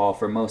football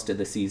for most of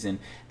the season.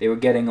 They were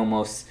getting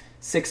almost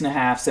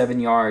 6.5, 7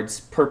 yards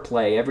per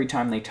play every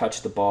time they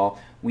touched the ball.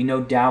 We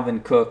know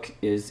Dalvin Cook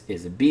is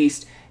a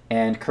beast,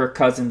 and Kirk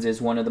Cousins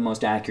is one of the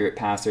most accurate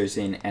passers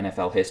in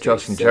NFL history.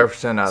 Justin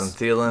Jefferson, Adam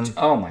Thielen.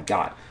 Oh, my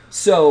God.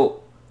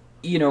 So,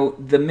 you know,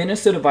 the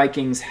Minnesota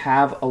Vikings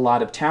have a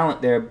lot of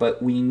talent there,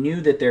 but we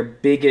knew that their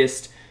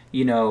biggest,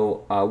 you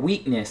know,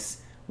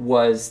 weakness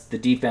was the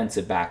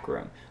defensive back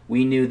room.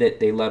 We knew that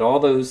they let all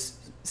those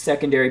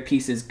secondary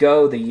pieces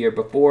go the year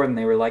before, and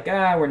they were like,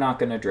 we're not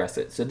going to address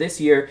it. So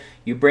this year,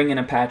 you bring in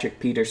a Patrick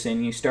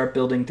Peterson, you start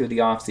building through the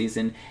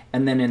offseason,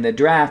 and then in the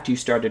draft, you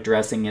start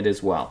addressing it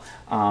as well.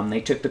 They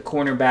took the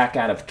cornerback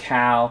out of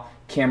Cal,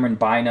 Cameron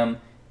Bynum,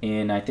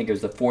 in, I think it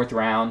was the 4th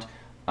round.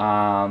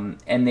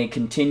 And they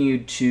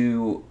continued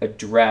to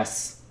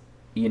address,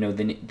 you know,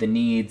 the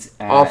needs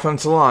at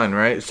offensive line,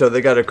 right? So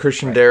they got a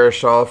Christian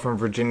Darrisaw from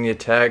Virginia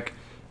Tech,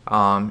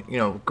 you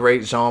know,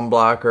 great zone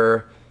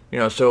blocker, you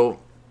know, so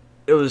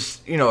it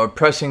was, you know, a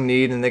pressing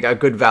need, and they got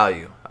good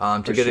value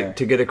to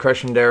get a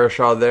Christian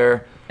Darrisaw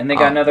there. And they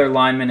got another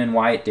lineman in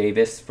Wyatt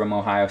Davis from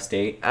Ohio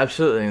State.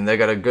 Absolutely, and they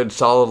got a good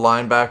solid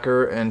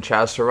linebacker in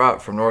Chaz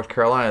Surratt from North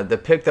Carolina. The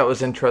pick that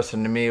was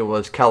interesting to me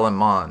was Kellen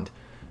Mond.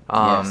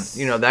 Yes.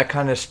 You know, that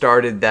kind of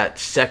started that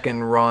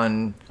second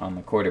run on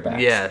the quarterback.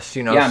 Yes,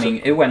 you know. Yeah, I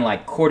mean, it went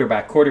like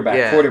quarterback. You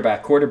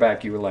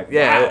were like,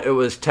 yeah, wow. It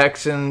was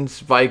Texans,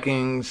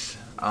 Vikings,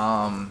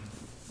 and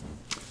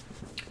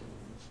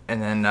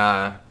then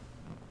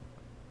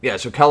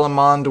so Kellen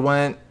Mond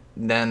went.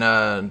 Then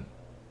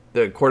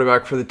the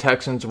quarterback for the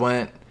Texans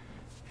went,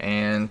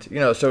 and you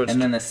know, so it's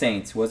and then the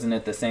Saints, wasn't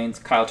it? The Saints,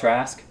 Kyle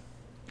Trask.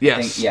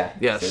 Yes.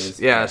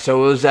 Yes.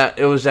 So it was that.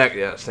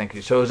 Yes, thank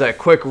you. So it was that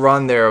quick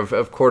run there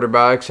of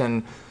quarterbacks,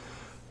 and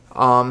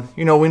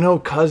you know, we know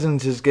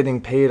Cousins is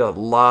getting paid a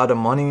lot of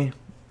money,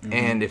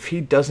 and if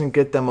he doesn't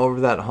get them over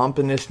that hump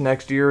in this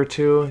next year or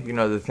two, you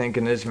know, the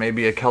thinking is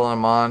maybe a Kellen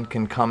Mond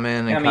can come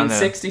in and kind of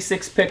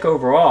 66 pick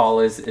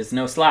overall is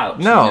no slouch.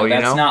 No,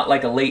 that's not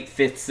like a late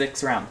 5th,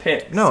 6th round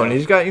pick. No, so. And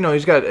he's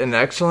got an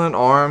excellent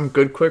arm,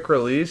 good quick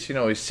release. You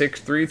know, he's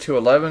 6'3",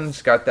 211.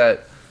 He's got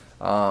that.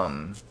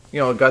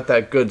 Got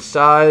that good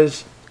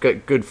size,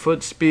 got good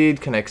foot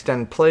speed, can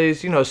extend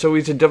plays. You know, so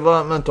he's a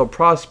developmental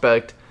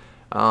prospect.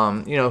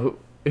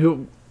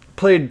 Who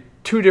played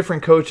 2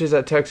 different coaches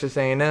at Texas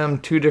A&M,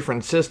 2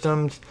 different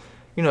systems.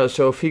 You know,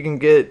 so if he can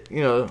get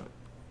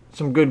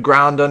some good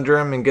ground under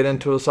him and get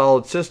into a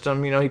solid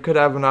system, you know, he could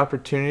have an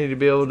opportunity to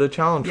be able to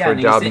challenge for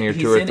a job in year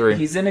 2 or 3.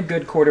 He's in a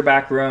good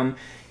quarterback room.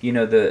 You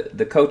know,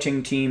 the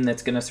coaching team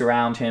that's going to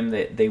surround him,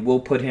 that they will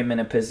put him in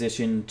a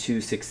position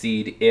to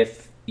succeed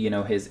if, you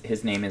know,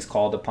 his name is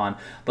called upon.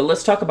 But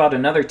let's talk about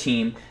another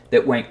team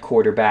that went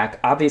quarterback.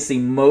 Obviously,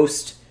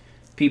 most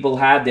people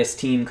had this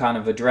team kind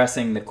of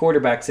addressing the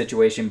quarterback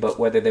situation, but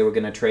whether they were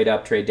going to trade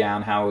up, trade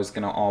down, how it was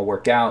going to all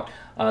work out.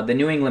 The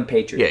New England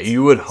Patriots. Yeah,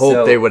 you would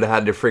hope they would have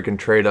had to freaking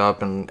trade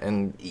up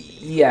and.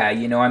 Yeah,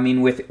 you know, I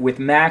mean, with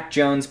Mac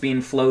Jones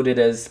being floated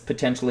as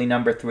potentially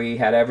number 3,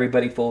 had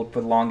everybody fooled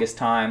for the longest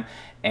time.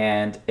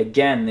 And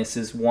again, this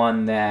is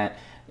one that,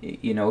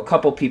 you know, a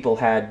couple people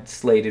had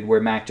slated where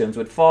Mac Jones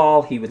would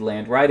fall. He would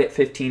land right at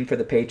 15 for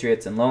the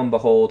Patriots, and lo and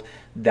behold,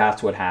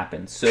 that's what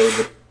happened. So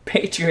the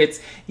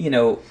Patriots, you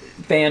know,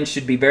 fans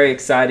should be very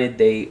excited.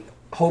 They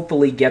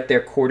hopefully get their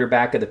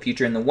quarterback of the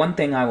future. And the one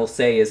thing I will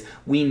say is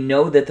we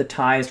know that the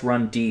ties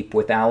run deep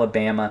with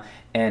Alabama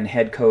and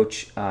head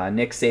coach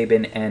Nick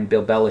Saban and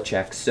Bill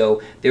Belichick.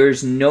 So there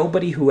is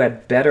nobody who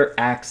had better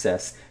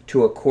access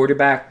to a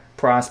quarterback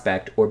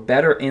prospect or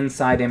better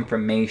inside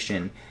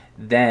information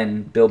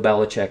than Bill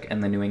Belichick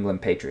and the New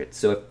England Patriots.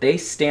 So if they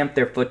stamp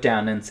their foot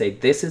down and say,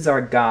 this is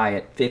our guy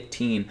at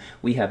 15,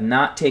 we have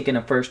not taken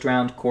a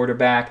first-round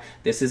quarterback,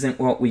 this isn't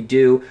what we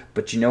do,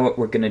 but you know what,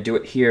 we're going to do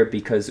it here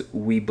because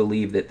we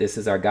believe that this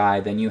is our guy,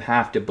 then you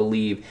have to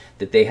believe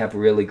that they have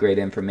really great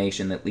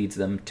information that leads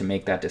them to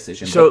make that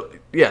decision. So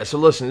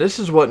listen, this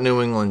is what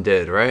New England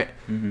did, right?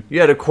 Mm-hmm. You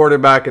had a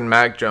quarterback in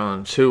Mac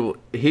Jones who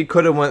he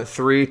could have went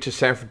 3 to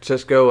San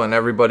Francisco, and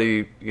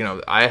everybody,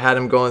 I had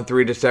him going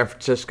 3 to San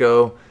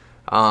Francisco.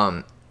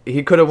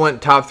 He could have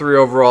went top 3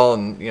 overall,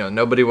 and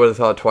nobody would have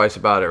thought twice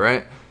about it,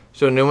 right?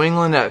 So New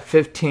England at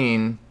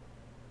 15,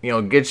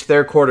 gets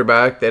their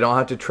quarterback. They don't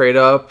have to trade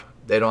up.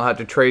 They don't have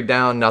to trade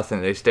down.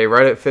 Nothing. They stay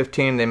right at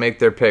 15. They make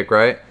their pick,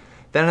 right?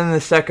 Then in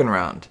the second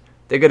round,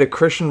 they get a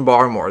Christian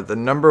Barmore, the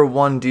number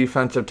 1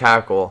 defensive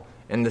tackle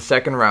in the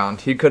second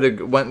round. He could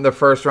have went in the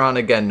first round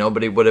again.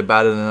 Nobody would have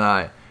batted an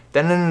eye.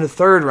 Then in the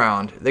third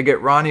round, they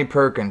get Ronnie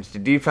Perkins, the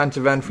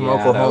defensive end from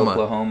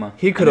Oklahoma.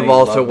 He could have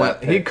also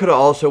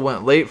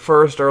went late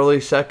first,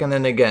 early second,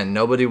 and again,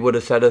 nobody would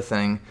have said a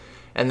thing.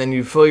 And then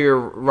you fill your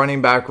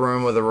running back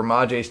room with a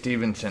Ramajay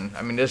Stevenson.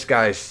 I mean, this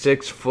guy's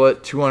 6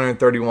 foot,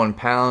 231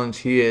 pounds.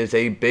 He is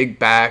a big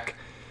back.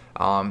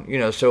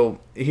 So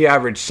he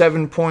averaged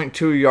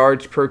 7.2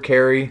 yards per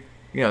carry.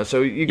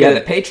 So you get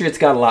the Patriots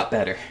got a lot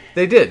better.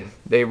 They did.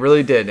 They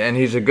really did. And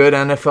he's a good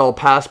NFL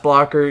pass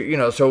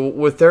blocker. So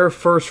with their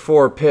first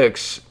 4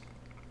 picks,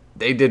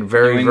 they did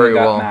very, very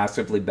well. Got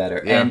massively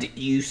better. Yeah. And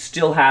you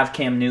still have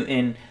Cam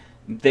Newton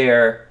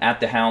there at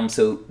the helm.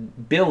 So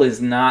Bill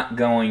is not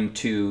going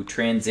to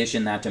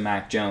transition that to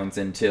Mac Jones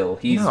until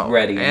he's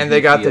ready. And they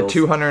got the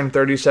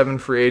 237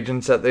 free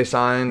agents that they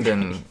signed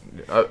and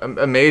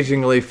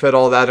amazingly fit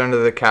all that under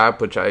the cap,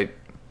 which I...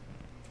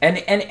 And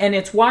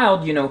it's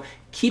wild,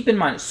 keep in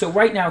mind, so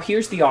right now,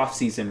 here's the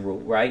offseason rule,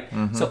 right?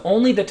 Mm-hmm. So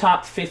only the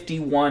top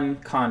 51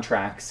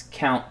 contracts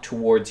count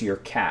towards your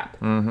cap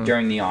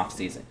during the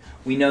offseason.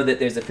 We know that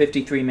there's a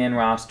 53-man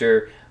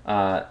roster,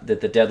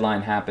 that the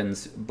deadline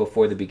happens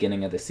before the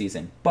beginning of the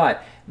season.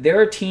 But there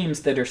are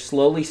teams that are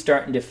slowly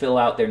starting to fill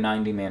out their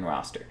 90-man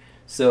roster.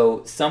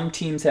 So some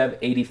teams have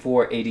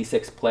 84,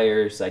 86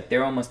 players. Like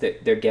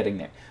they're getting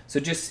there. So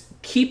just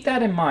keep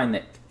that in mind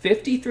that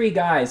 53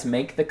 guys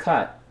make the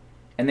cut,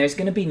 and there's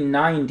going to be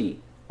 90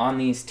 on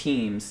these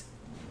teams.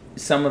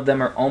 Some of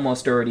them are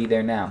almost already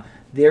there now.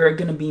 There are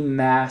going to be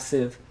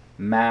massive,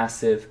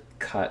 massive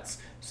cuts.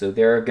 So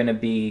there are going to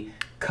be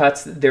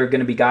cuts. There are going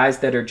to be guys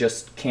that are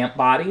just camp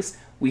bodies.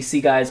 We see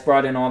guys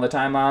brought in all the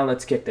time.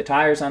 Let's kick the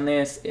tires on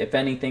this. If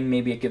anything,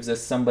 maybe it gives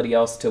us somebody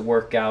else to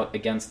work out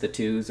against the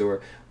twos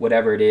or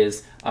whatever it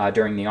is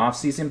during the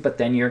offseason. But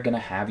then you're going to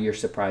have your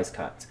surprise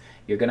cuts.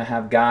 You're going to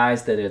have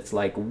guys that it's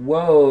like,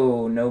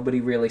 whoa, nobody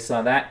really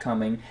saw that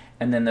coming.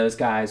 And then those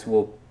guys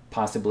will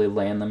possibly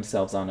land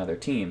themselves on other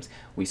teams.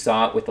 We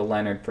saw it with the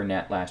Leonard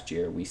Fournette last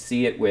year. We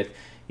see it with,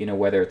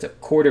 whether it's a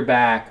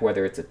quarterback,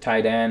 whether it's a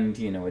tight end,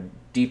 a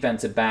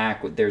defensive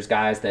back. There's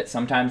guys that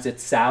sometimes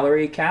it's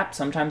salary cap,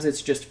 sometimes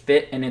it's just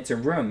fit and it's a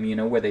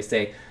room, where they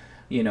say,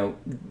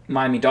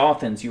 Miami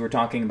Dolphins, you were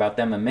talking about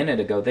them a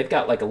minute ago, they've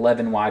got like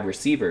 11 wide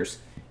receivers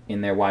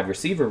in their wide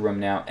receiver room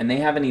now, and they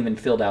haven't even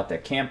filled out their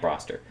camp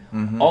roster.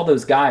 Mm-hmm. All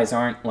those guys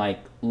aren't like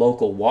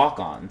local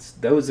walk-ons.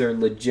 Those are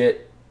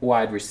legit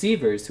wide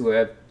receivers who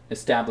have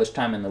established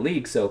time in the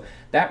league, so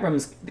that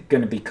room's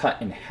going to be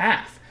cut in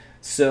half.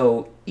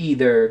 So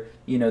either,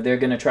 they're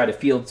going to try to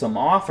field some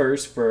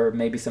offers for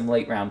maybe some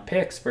late round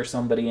picks for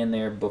somebody in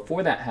there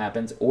before that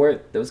happens,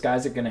 or those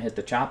guys are going to hit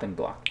the chopping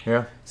block.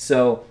 Yeah.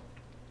 So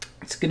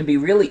it's going to be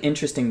really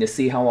interesting to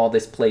see how all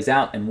this plays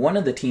out. And one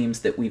of the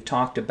teams that we've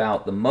talked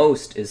about the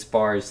most as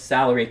far as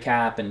salary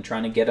cap and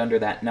trying to get under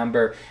that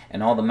number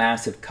and all the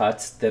massive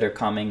cuts that are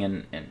coming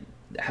and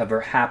have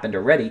happened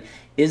already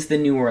is the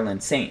New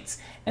Orleans Saints.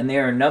 And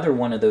they're another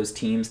one of those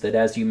teams that,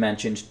 as you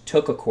mentioned,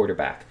 took a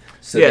quarterback.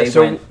 So they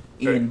went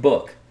Ian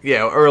Book.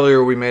 Yeah,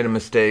 earlier we made a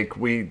mistake.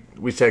 We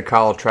said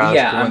Kyle Trask.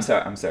 Yeah,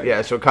 I'm sorry.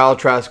 Yeah, so Kyle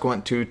Trask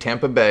went to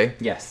Tampa Bay.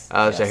 Yes.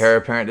 As a heir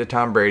apparent to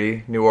Tom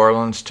Brady. New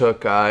Orleans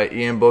took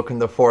Ian Book in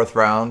the 4th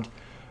round.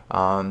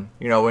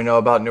 We know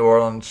about New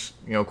Orleans,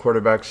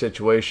 quarterback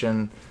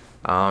situation.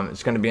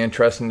 It's going to be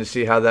interesting to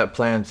see how that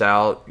plans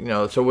out.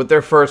 So with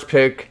their first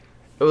pick,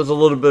 it was a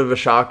little bit of a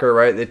shocker,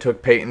 right? They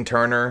took Peyton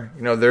Turner.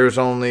 There's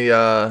only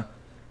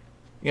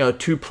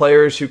 2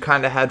 players who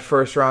kind of had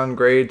first-round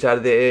grades out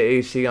of the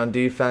AAC on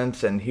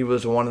defense, and he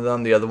was one of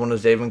them. The other one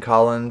was Zaven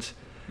Collins.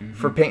 Mm-hmm.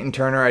 For Peyton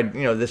Turner,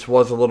 this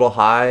was a little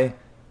high.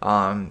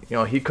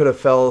 He could have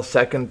fell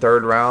 2nd,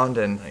 3rd round,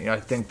 and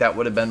I think that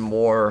would have been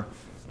more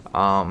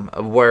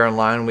of where in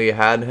line we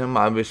had him.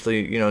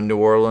 Obviously, New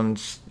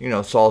Orleans,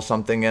 saw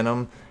something in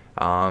him.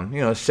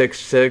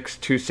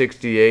 6'6",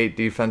 268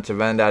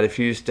 defensive end out of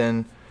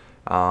Houston.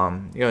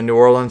 New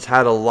Orleans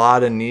had a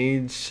lot of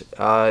needs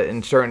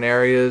in certain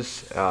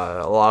areas,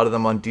 a lot of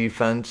them on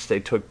defense.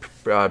 They took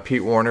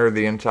Pete Warner,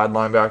 the inside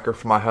linebacker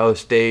from Ohio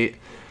State.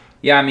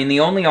 Yeah, I mean, the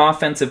only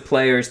offensive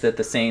players that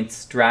the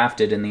Saints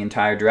drafted in the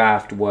entire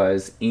draft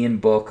was Ian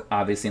Book,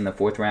 obviously in the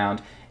 4th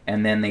round,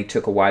 and then they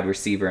took a wide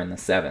receiver in the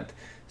 7th.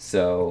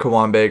 So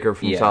Kawan Baker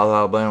from South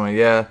Alabama,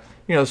 yeah.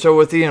 So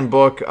with Ian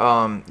Book,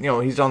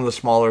 he's on the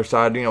smaller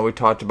side. We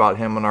talked about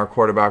him in our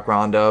quarterback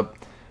roundup.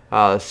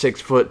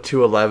 6 foot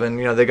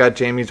 211. They got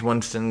Jameis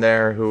Winston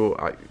there, who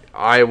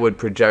I would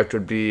project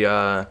would be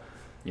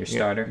your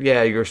starter.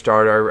 Yeah, your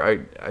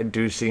starter. I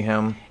do see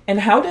him.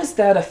 And how does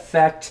that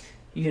affect?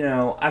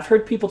 I've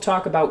heard people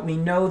talk about. We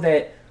know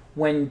that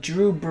when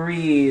Drew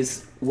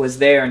Brees was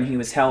there and he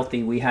was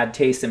healthy, we had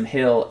Taysom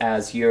Hill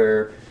as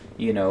your,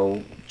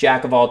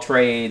 jack of all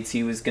trades.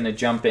 He was going to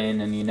jump in,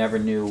 and you never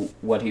knew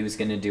what he was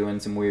going to do in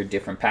some weird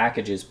different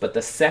packages. But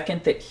the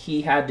second that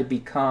he had to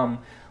become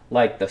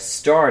like the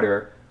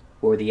starter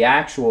or the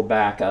actual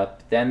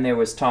backup, then there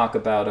was talk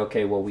about,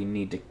 okay, well, we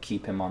need to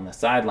keep him on the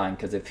sideline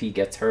because if he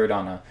gets hurt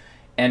on a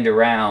end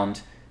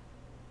around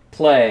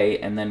play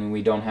and then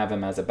we don't have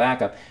him as a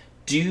backup.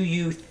 Do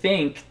you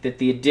think that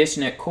the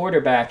addition at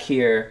quarterback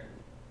here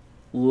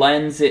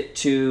lends it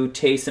to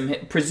Taysom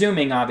Hill,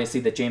 presuming obviously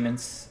that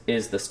Jameis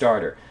is the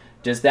starter?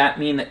 Does that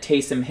mean that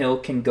Taysom Hill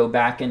can go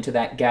back into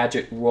that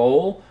gadget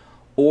role,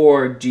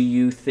 or do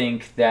you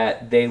think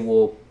that they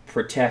will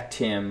protect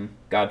him,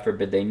 God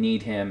forbid they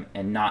need him,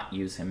 and not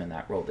use him in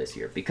that role this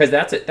year? Because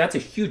that's a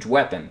huge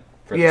weapon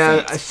for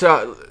the Saints.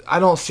 So I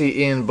don't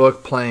see Ian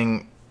Book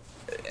playing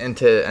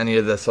into any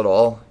of this at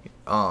all.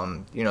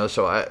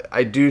 So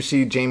I do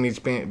see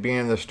Jameis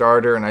being the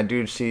starter, and I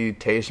do see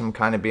Taysom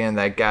kind of being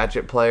that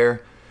gadget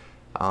player.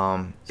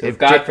 So if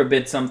God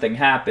forbid something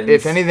happens,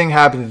 if anything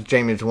happens to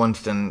Jameis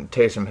Winston,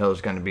 Taysom Hill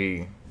is going to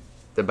be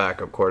the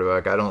backup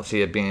quarterback. I don't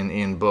see it being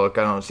Ian Book.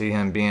 I don't see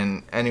him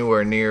being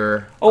anywhere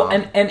near.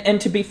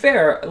 And to be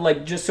fair,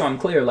 like, just so I'm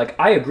clear, like,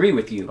 I agree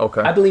with you.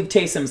 Okay. I believe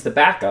Taysom's the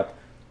backup,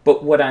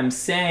 but what I'm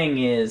saying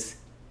is,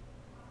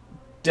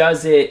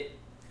 does it?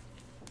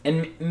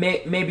 And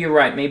maybe you're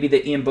right. Maybe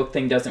the Ian Book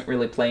thing doesn't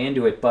really play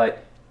into it.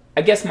 But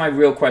I guess my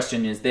real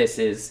question is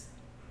this: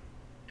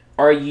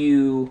 are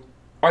you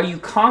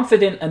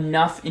confident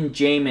enough in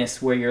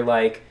Jameis where you're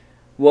like,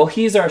 well,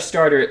 he's our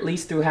starter at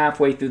least through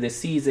halfway through the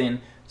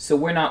season, so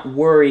we're not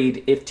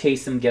worried if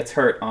Taysom gets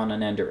hurt on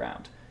an end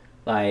around,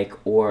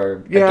 or a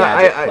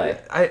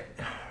gadget play.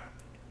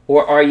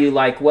 Or are you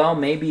like, well,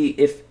 maybe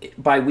if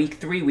by week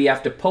 3 we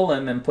have to pull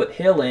him and put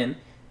Hill in,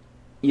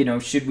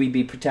 should we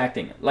be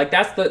protecting him? Like,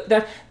 that's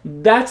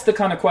the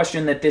kind of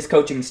question that this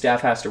coaching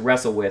staff has to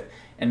wrestle with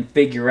and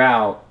figure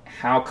out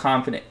how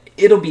confident.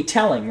 It'll be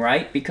telling,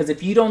 right? Because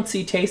if you don't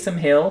see Taysom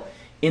Hill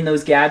in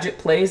those gadget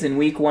plays in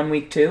week 1,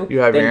 week 2, you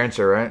have your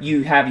answer, right?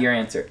 You have your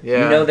answer.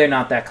 Yeah. They're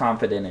not that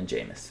confident in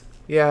Jameis.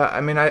 Yeah,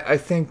 I mean, I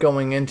think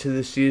going into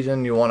the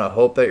season, you want to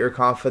hope that you're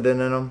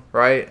confident in him,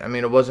 right? I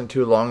mean, it wasn't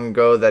too long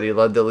ago that he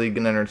led the league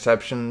in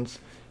interceptions.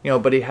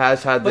 But he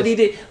has had this. But he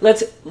did.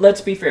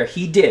 Let's be fair.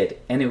 He did,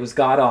 and it was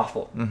god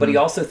awful. Mm-hmm. But he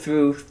also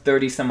threw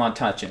 30 some odd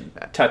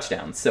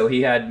touchdowns. So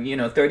he had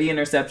 30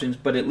 interceptions,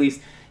 but at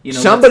least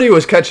somebody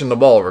was catching the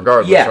ball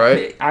regardless,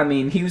 right? I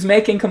mean, he was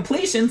making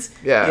completions.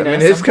 Yeah, I mean,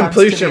 his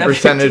completion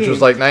percentage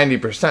was like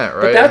 90%,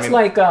 right? But that's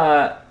like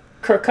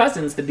Kirk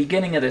Cousins. The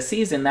beginning of the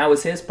season, that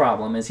was his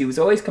problem. Is he was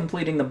always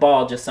completing the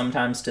ball, just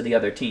sometimes to the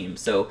other team.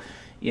 So.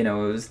 There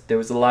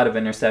was a lot of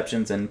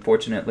interceptions, and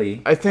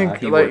fortunately, I think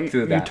he worked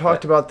through that. You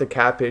talked about the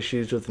cap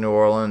issues with New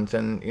Orleans,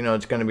 and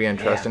it's going to be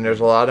interesting. Yeah.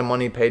 There's a lot of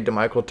money paid to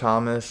Michael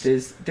Thomas.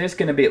 There's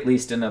going to be at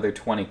least another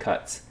 20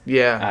 cuts.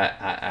 Yeah,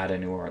 out of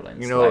New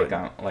Orleans.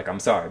 I'm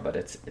sorry, but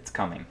it's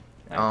coming.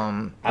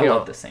 I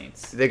love the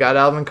Saints. They got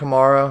Alvin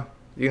Kamara.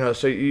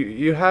 So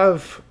you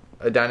have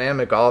a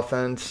dynamic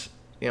offense.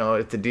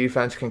 If the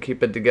defense can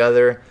keep it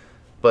together,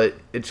 but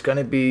it's going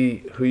to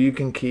be who you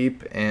can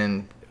keep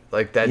and.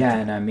 Like that. Yeah,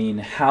 and I mean,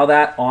 how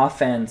that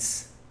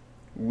offense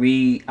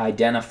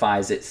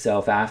re-identifies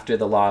itself after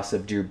the loss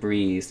of Drew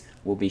Brees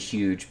will be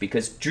huge,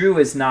 because Drew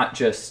is not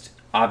just,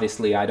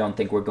 obviously, I don't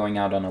think we're going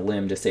out on a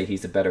limb to say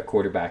he's a better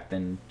quarterback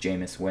than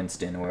Jameis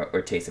Winston or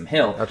Taysom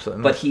Hill.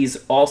 Absolutely. But he's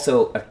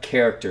also a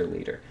character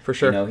leader. For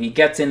sure. He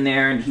gets in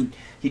there and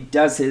he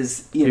does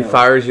his, he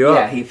fires you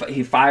up. Yeah,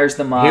 he fires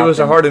them up. He was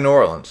a heart of New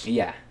Orleans.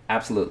 Yeah,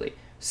 absolutely.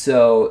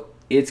 So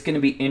it's going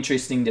to be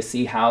interesting to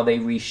see how they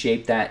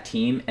reshape that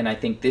team, and I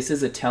think this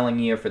is a telling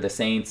year for the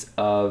Saints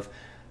of,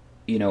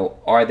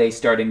 are they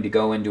starting to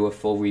go into a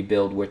full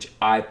rebuild, which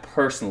I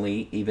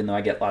personally, even though I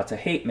get lots of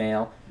hate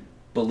mail,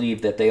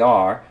 believe that they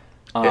are.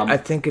 I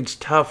think it's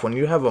tough when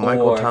you have a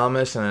Michael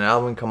Thomas and an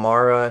Alvin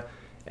Kamara,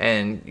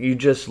 and you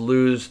just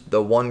lose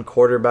the one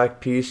quarterback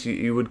piece.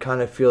 You would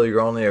kind of feel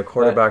you're only a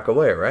quarterback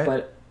away,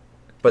 right?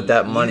 But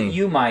that money.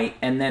 You might,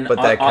 and then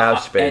that cap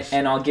space.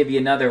 And I'll give you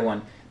another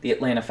one, the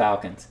Atlanta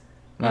Falcons.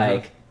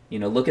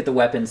 Look at the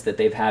weapons that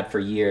they've had for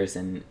years,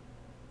 and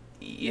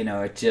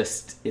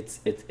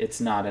it's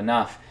not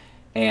enough.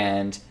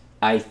 And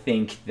I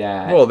think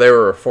that they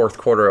were a fourth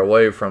quarter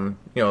away from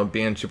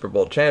being Super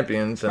Bowl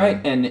champions,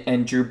 right.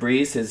 And Drew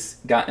Brees has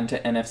gotten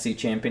to NFC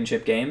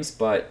Championship games,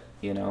 but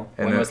You know,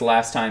 And when was the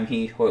last time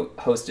he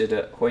hoisted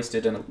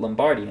a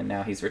Lombardi, and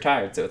now he's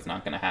retired, so it's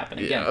not going to happen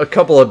again. A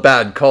couple of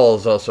bad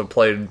calls also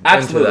played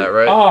Absolutely. into that,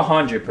 right?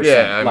 100%.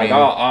 Yeah, I mean,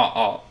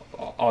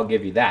 I'll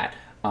give you that.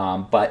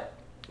 But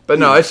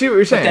no, I see what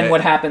you're saying. But then what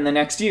happened the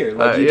next year?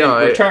 Like you didn't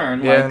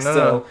return.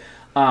 No.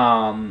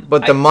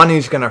 But the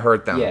money's going to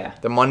hurt them. Yeah.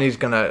 The money's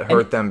going to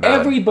hurt them bad.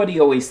 Everybody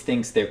always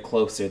thinks they're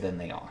closer than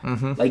they are.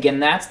 Mm-hmm. Like,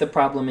 and that's the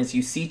problem is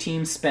you see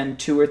teams spend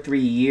 2 or 3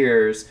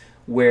 years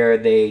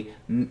where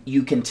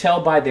you can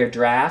tell by their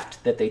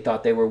draft that they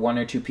thought they were 1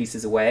 or 2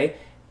 pieces away,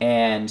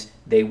 and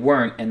they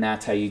weren't, and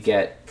that's how you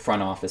get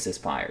front offices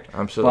fired.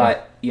 Absolutely.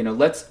 But, you know,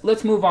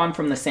 let's move on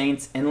from the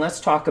Saints, and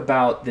let's talk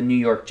about the New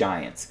York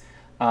Giants.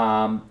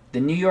 The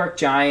New York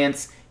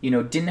Giants, you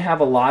know, didn't have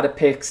a lot of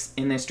picks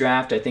in this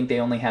draft. I think they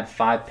only had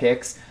 5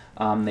 picks.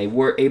 They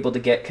were able to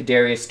get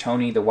Kadarius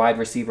Toney, the wide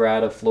receiver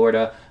out of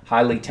Florida,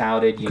 highly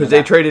touted. Because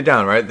they traded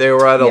down, right? They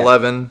were at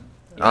 11.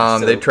 Yeah,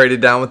 they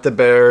traded down with the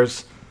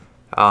Bears.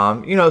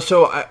 You know,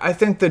 so I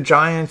think the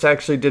Giants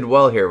actually did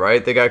well here,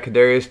 right? They got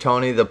Kadarius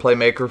Toney, the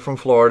playmaker from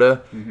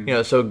Florida. Mm-hmm. You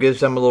know, so it gives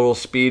them a little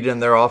speed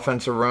in their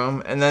offensive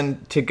room. And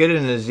then to get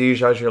in Azeez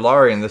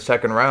Ojulari in the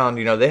second round,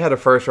 you know, they had a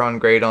first-round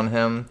grade on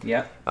him.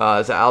 Yeah.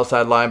 As an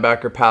outside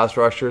linebacker, pass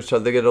rusher, so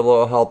they get a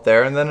little help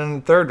there. And then in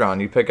the third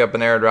round, you pick up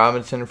an Aaron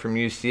Robinson from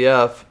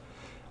UCF.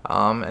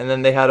 And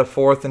then they had a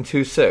 4th and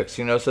 2-6,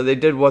 you know, so they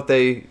did what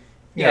they...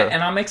 Yeah,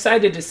 and I'm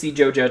excited to see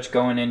Joe Judge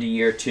going into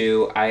year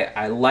 2.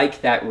 I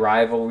like that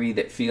rivalry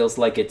that feels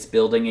like it's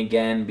building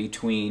again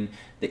between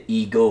the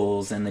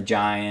Eagles and the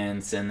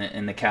Giants and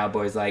the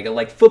Cowboys.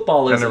 Like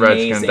football is and the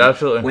amazing. Redskins,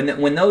 absolutely.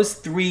 When those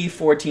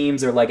 3-4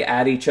 teams are like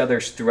at each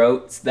other's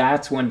throats,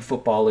 that's when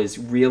football is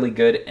really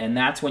good, and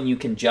that's when you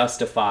can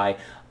justify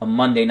a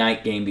Monday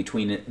night game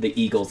between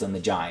the Eagles and the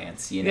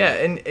Giants. You know? Yeah,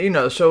 and you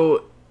know,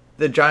 so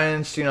the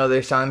Giants, you know,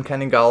 they signed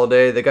Kenny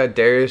Golladay. They got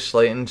Darius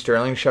Slayton,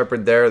 Sterling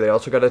Shepard there. They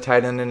also got a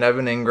tight end in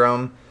Evan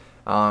Ingram.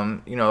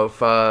 You know,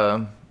 if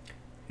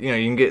you know,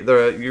 you can get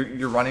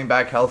your running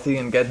back healthy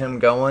and get him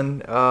going.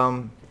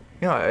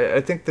 You know,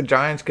 I think the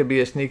Giants could be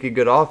a sneaky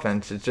good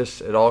offense.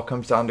 It all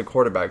comes down to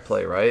quarterback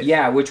play, right?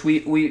 Yeah, which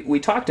we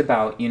talked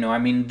about. You know, I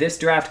mean, this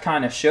draft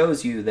kind of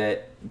shows you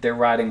that they're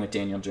riding with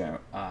Daniel Jones.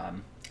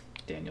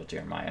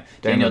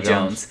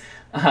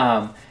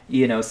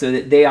 You know, so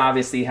that they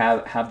obviously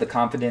have the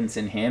confidence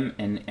in him,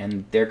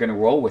 and they're going to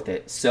roll with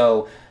it.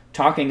 So,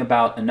 talking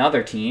about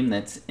another team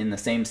that's in the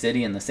same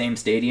city and the same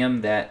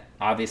stadium that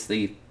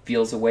obviously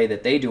feels the way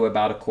that they do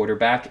about a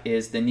quarterback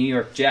is the New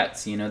York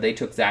Jets. You know, they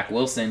took Zach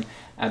Wilson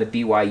out of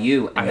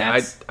BYU, and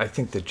I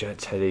think the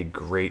Jets had a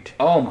great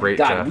God,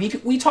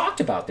 draft. we talked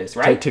about this,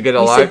 right? To get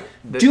a lot.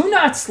 Do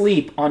not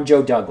sleep on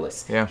Joe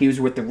Douglas. Yeah. He was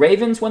with the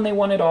Ravens when they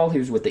won it all. He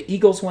was with the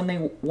Eagles when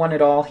they won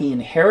it all. He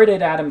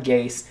inherited Adam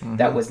Gase. Mm-hmm.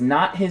 That was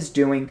not his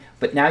doing,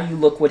 but now you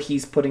look what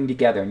he's putting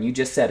together, and you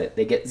just said it.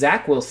 They get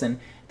Zach Wilson.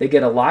 They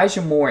get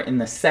Elijah Moore in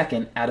the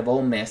second out of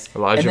Ole Miss.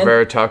 Elijah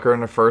Vera Tucker in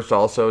the first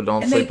also.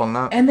 Don't sleep on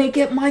that. And they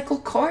get Michael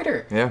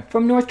Carter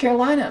from North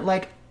Carolina.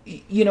 Like,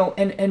 you know,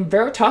 and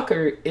Vera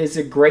Tucker is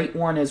a great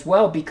one as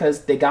well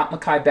because they got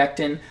Mekhi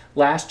Becton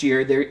last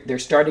year. They're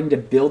starting to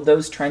build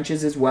those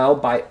trenches as well,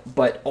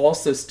 but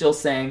also still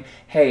saying,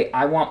 hey,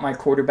 I want my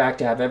quarterback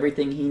to have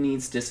everything he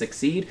needs to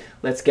succeed.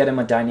 Let's get him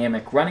a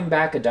dynamic running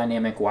back, a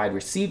dynamic wide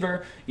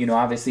receiver. You know,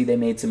 obviously they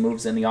made some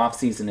moves in the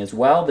offseason as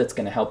well. That's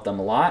going to help them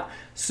a lot.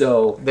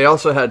 So they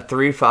also had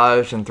 3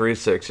 5s and 3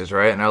 6s,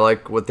 right? And I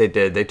like what they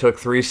did. They took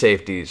 3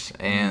 safeties,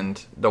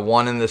 and the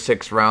one in the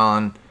 6th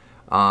round,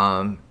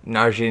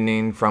 Najee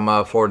Nin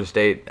from Florida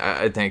State,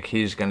 I think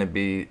he's going to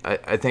be.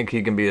 I think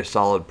he can be a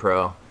solid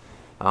pro.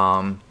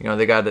 You know,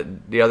 they got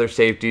the other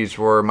safeties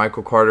were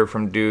Michael Carter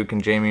from Duke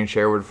and Jamie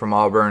Sherwood from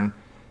Auburn.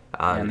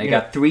 And they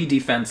got 3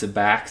 defensive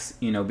backs,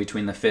 you know,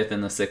 between the 5th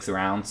and the 6th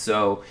round.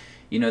 So,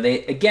 you know,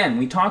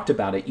 we talked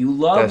about it. You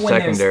love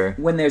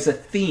when there's a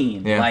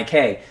theme, like,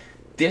 hey,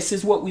 this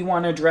is what we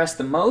want to address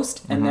the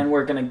most, and then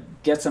we're going to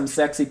get some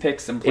sexy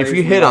picks. Some players if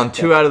you hit on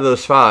 2 out of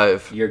those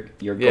 5, you're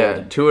golden.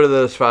 Yeah, 2 out of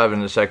those 5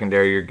 in the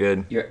secondary, you're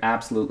good. You're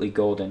absolutely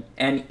golden.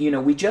 And, you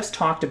know, we just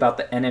talked about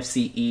the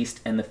NFC East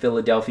and the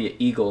Philadelphia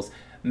Eagles.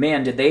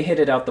 Man, did they hit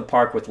it out the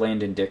park with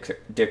Landon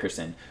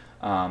Dickerson.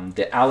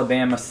 The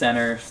Alabama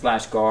center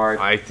 / guard.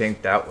 I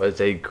think that was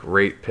a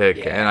great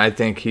pick, and I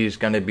think he's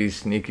going to be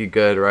sneaky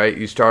good, right?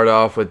 You start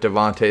off with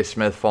Devontae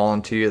Smith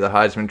falling to you, the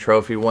Heisman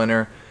Trophy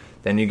winner.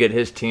 Then you get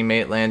his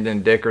teammate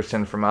Landon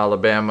Dickerson from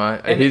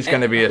Alabama. He's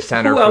going to be a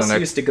center. Who else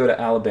used to go to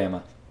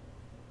Alabama?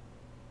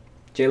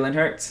 Jalen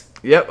Hurts.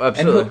 Yep,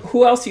 absolutely. And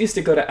who else used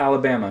to go to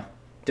Alabama?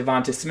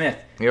 Devonta Smith.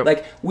 Yep.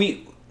 Like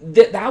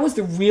that was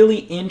the really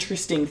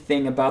interesting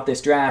thing about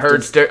this draft.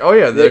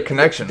 The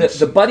connections.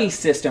 The buddy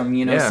system,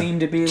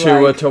 seemed to be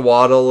to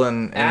Waddle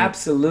and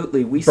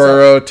absolutely. We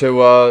Burrow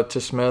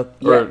to Smith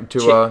or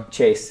to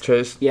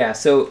Chase. Yeah,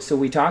 so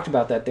we talked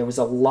about that. There was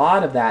a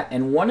lot of that,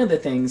 and one of the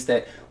things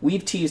that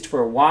we've teased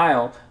for a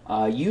while,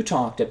 you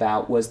talked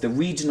about, was the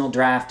regional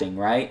drafting,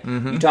 right?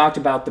 Mm-hmm. You talked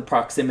about the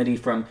proximity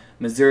from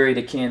Missouri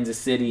to Kansas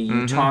City.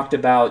 You talked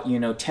about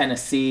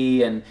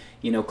Tennessee and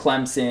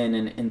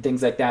Clemson and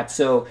things like that.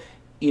 So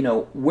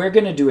we're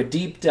going to do a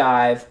deep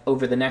dive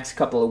over the next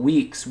couple of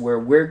weeks where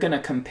we're going to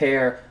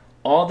compare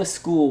all the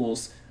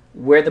schools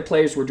where the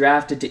players were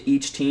drafted to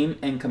each team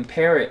and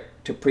compare it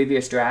to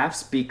previous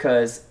drafts,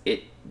 because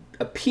it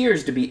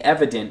appears to be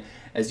evident,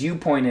 as you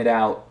pointed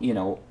out,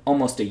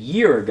 almost a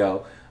year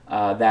ago,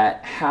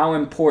 that how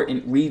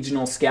important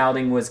regional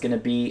scouting was going to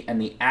be,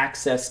 and the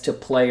access to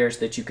players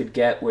that you could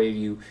get where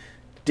you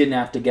didn't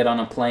have to get on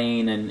a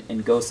plane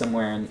and go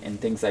somewhere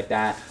and things like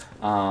that.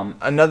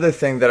 Another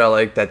thing that I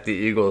like that the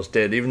Eagles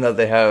did, even though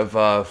they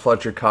have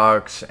Fletcher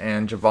Cox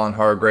and Javon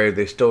Hargrave,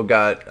 they still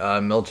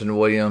got Milton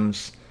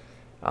Williams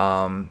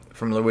from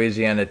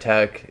Louisiana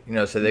Tech.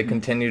 So they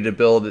continue to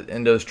build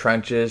in those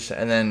trenches,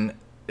 and then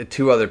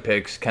 2 other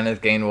picks,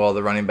 Kenneth Gainwell,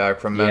 the running back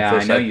from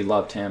Memphis. Yeah, I know you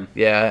loved him.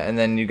 Yeah, and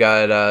then you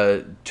got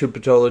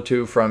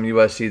Tupatolatu from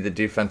USC, the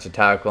defensive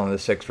tackle, in the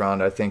 6th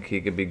round. I think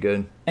he could be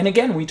good. And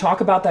again, we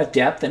talk about that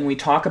depth, and we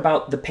talk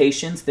about the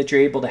patience that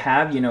you're able to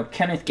have.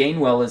 Kenneth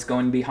Gainwell is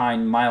going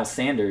behind Miles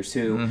Sanders,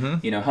 who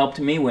helped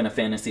me win a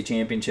fantasy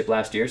championship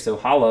last year. So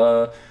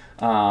holla,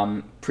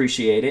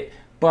 appreciate it.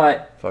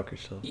 But fuck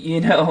yourself.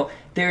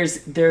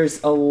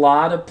 There's a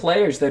lot of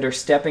players that are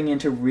stepping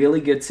into really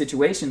good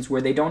situations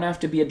where they don't have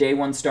to be a day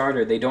one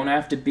starter. They don't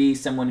have to be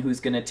someone who's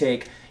going to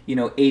take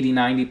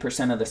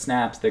 80-90% of the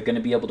snaps. They're going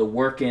to be able to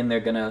work in. They're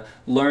going to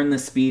learn the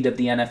speed of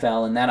the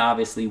NFL, and that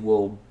obviously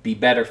will be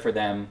better for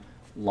them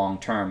long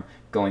term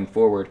going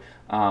forward.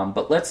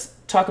 But let's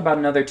talk about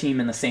another team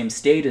in the same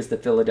state as the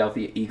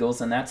Philadelphia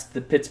Eagles, and that's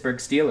the Pittsburgh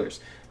Steelers.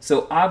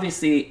 So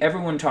obviously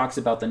everyone talks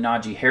about the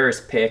Najee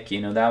Harris pick.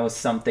 That was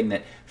something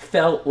that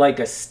felt like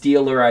a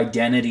Steeler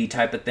identity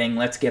type of thing.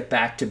 Let's get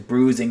back to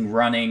bruising,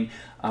 running.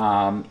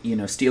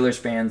 Steelers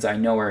fans I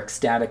know are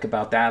ecstatic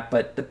about that.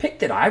 But the pick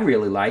that I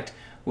really liked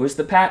was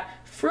the Pat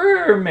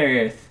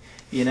Freiermuth.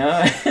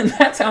 And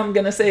that's how I'm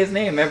going to say his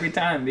name every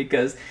time,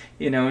 because,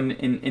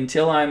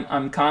 until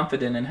I'm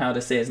confident in how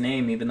to say his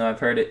name, even though I've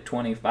heard it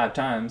 25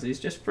 times, he's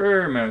just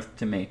Freiermuth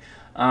to me.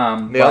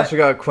 They also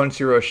got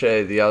Quincy Roche,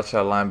 the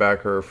outside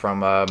linebacker from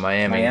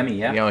Miami. Miami,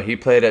 yeah. He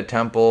played at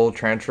Temple,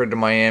 transferred to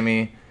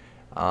Miami.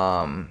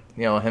 Him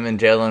and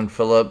Jalen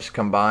Phillips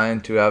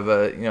combined to have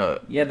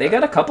Yeah, they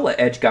got a couple of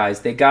edge guys.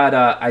 They got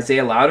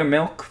Isaiah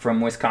Loudermilk from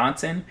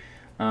Wisconsin.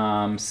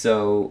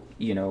 So,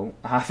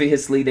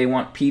 obviously they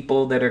want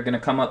people that are going to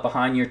come up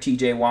behind your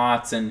TJ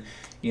Watts and,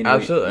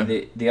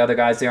 absolutely. the other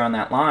guys there on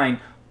that line.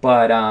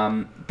 But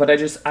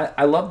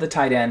I love the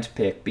tight end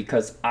pick,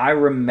 because I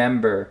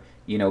remember,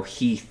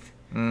 Heath,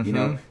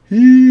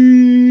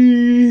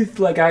 Heath.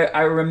 Like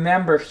I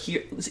remember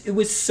it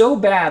was so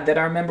bad that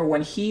I remember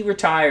when he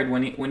retired,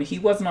 when he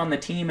wasn't on the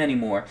team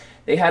anymore,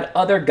 they had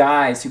other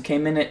guys who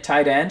came in at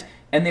tight end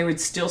and they would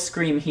still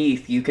scream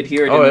Heath. You could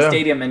hear it in the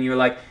stadium, and you were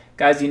like,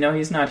 guys,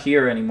 he's not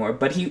here anymore.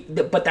 But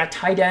that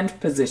tight end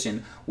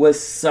position was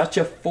such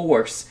a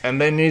force. And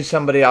they need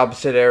somebody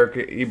opposite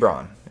Eric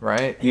Ebron,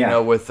 right? Yeah.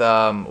 With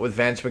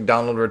Vance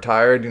McDonald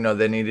retired,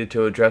 they needed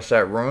to address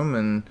that room.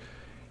 And,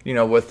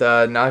 with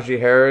Najee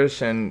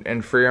Harris and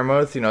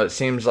Freiermuth, it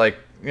seems like,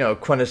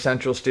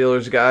 quintessential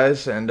Steelers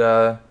guys. And,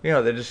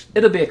 they just...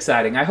 It'll be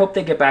exciting. I hope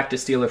they get back to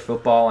Steeler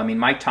football. I mean,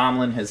 Mike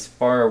Tomlin has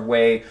far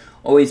away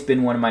always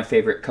been one of my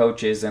favorite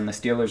coaches, and the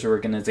Steelers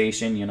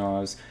organization, I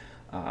was...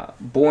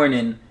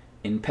 born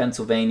in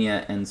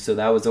Pennsylvania, and so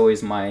that was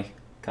always my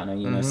kind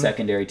of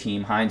secondary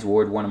team. Hines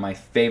Ward, one of my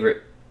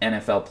favorite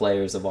NFL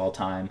players of all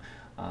time,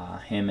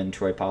 him and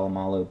Troy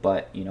Polamalu.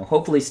 But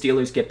hopefully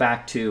Steelers get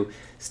back to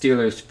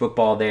Steelers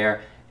football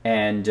there,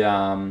 and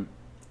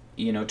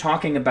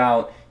talking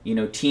about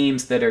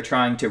teams that are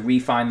trying to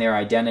refine their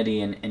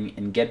identity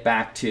and get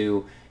back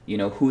to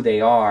who they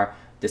are.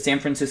 The San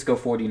Francisco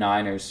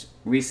 49ers,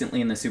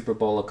 recently in the Super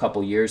Bowl a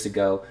couple years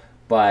ago.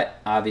 But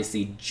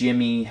obviously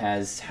Jimmy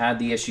has had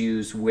the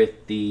issues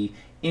with the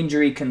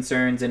injury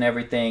concerns and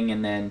everything,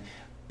 and then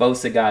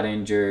Bosa got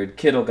injured,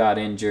 Kittle got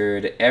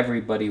injured,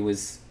 everybody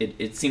was,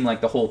 it seemed like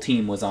the whole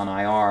team was on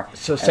IR.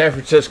 So San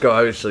Francisco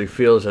obviously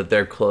feels that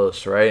they're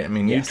close, right? I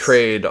mean, Yes. You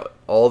trade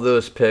all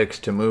those picks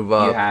to move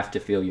up. You have to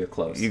feel you're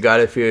close. You got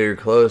to feel you're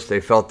close. They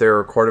felt they were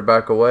a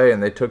quarterback away,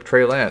 and they took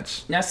Trey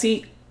Lance. Now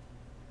see,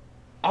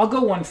 I'll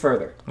go one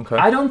further. Okay.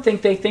 I don't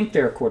think they think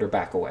they're a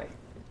quarterback away.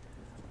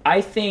 I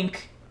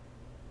think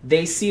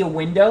they see a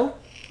window,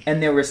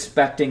 and they're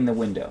respecting the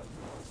window.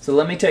 So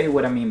let me tell you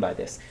what I mean by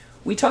this.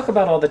 We talk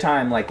about all the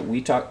time,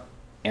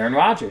 Aaron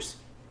Rodgers.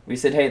 We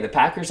said, hey, the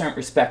Packers aren't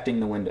respecting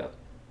the window.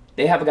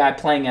 They have a guy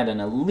playing at an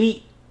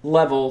elite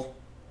level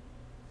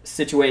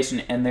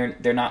situation, and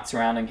they're not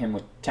surrounding him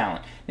with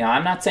talent. Now,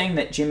 I'm not saying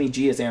that Jimmy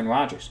G is Aaron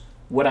Rodgers.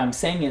 What I'm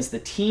saying is the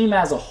team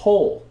as a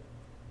whole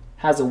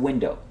has a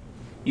window.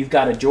 You've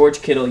got a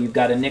George Kittle, you've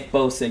got a Nick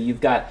Bosa,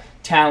 you've got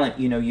talent.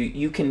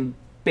 You can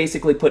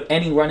basically put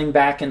any running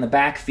back in the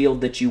backfield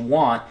that you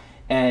want,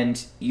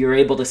 and you're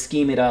able to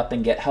scheme it up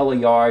and get hella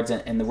yards,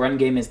 and the run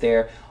game is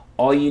there.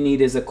 All you need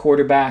is a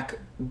quarterback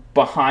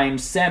behind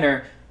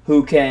center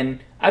who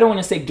can, I don't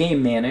want to say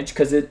game manage,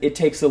 because it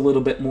takes a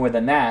little bit more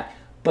than that,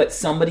 but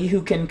somebody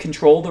who can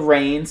control the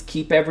reins,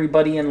 keep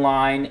everybody in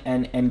line,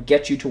 and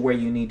get you to where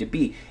you need to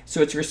be.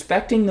 So it's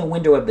respecting the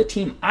window of the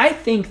team. I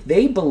think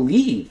they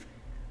believe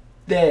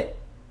that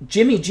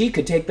Jimmy G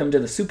could take them to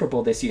the Super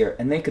Bowl this year,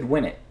 and they could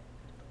win it.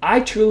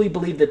 I truly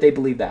believe that they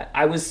believe that.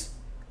 I was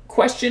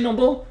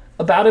questionable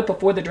about it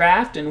before the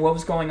draft and what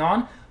was going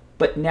on,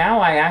 but now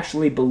I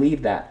actually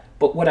believe that.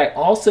 But what I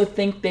also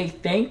think they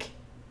think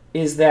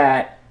is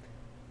that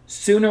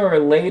sooner or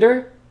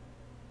later,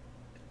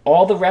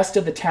 all the rest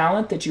of the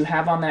talent that you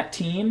have on that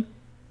team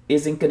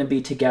isn't going to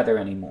be together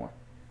anymore.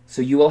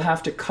 So you will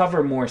have to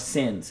cover more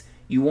sins.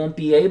 You won't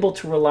be able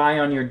to rely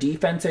on your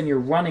defense and your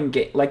running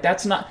game. Like,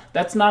 that's not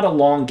a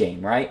long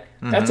game, right?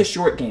 Mm-hmm. That's a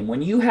short game.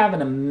 When you have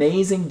an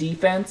amazing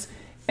defense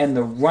and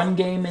the run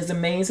game is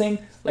amazing,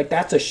 like,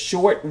 that's a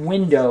short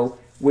window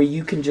where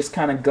you can just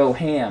kind of go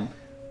ham.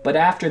 But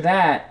after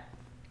that,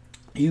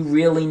 you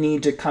really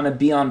need to kind of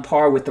be on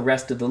par with the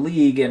rest of the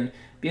league and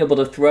be able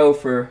to throw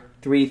for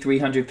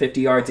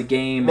 350 yards a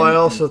game. Well, I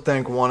also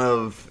think one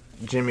of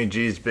Jimmy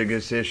G's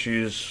biggest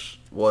issues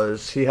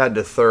was he had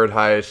the third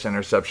highest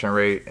interception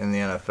rate in the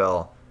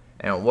NFL.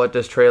 And what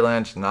does Trey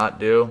Lance not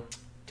do?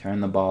 Turn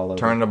the ball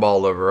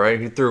over. Right?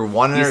 He threw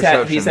one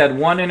interception. He's had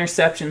one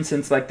interception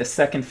since like the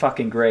second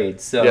fucking grade.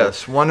 So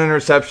yes, one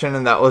interception,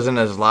 and that was in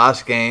his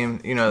last game.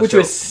 Which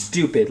was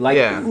stupid.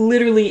 Like,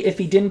 literally, if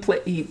he didn't play,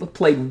 he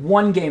played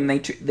one game.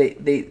 The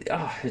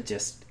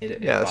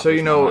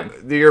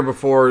year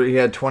before he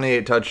had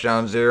 28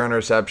 touchdowns, 0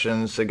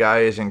 interceptions. The guy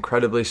is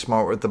incredibly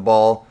smart with the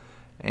ball,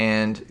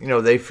 and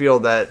they feel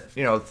that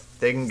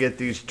they can get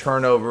these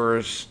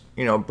turnovers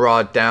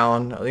brought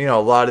down. A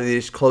lot of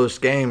these close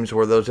games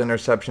where those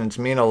interceptions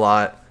mean a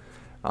lot,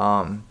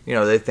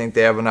 they think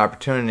they have an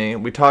opportunity.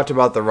 We talked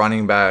about the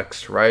running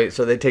backs, right?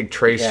 So they take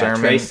Trey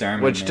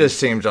Sermon, which just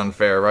seems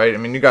unfair, right? I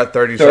mean, you got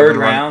 37 third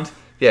round.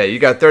 Yeah, you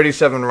got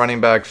 37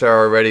 running backs there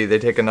already. They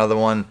take another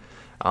one.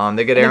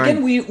 They get Aaron.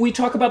 And again, we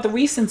talk about the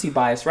recency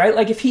bias, right?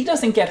 Like, if he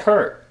doesn't get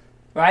hurt,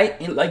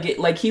 right?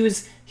 Like he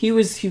was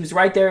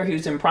right there. He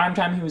was in prime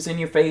time. He was in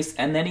your face,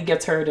 and then he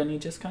gets hurt, and he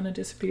just kind of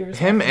disappears.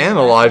 Him and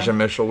Elijah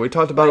Mitchell. We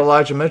talked about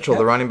Elijah Mitchell,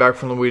 the running back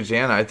from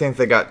Louisiana. I think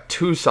they got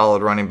 2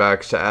 solid running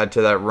backs to add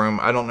to that room.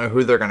 I don't know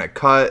who they're going to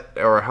cut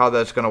or how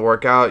that's going to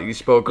work out. You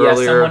spoke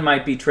earlier. Yeah, someone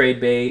might be trade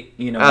bait.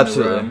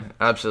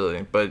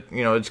 Absolutely. But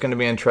it's going to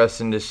be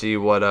interesting to see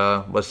what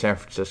San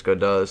Francisco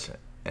does.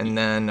 And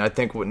then I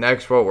think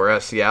we're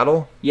at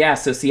Seattle. Yeah,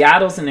 so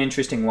Seattle's an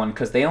interesting one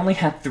because they only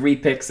had 3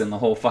 picks in the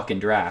whole fucking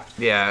draft.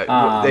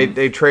 Yeah,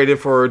 they traded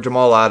for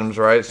Jamal Adams,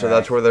 right? So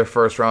that's where their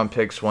first round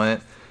picks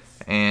went.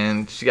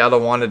 And Seattle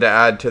wanted to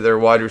add to their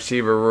wide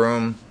receiver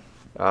room,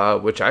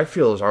 which I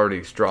feel is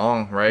already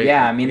strong, right?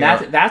 Yeah, I mean,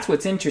 that's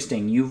what's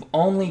interesting. You've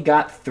only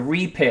got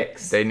 3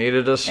 picks. They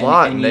needed a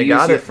slot, and they got it. You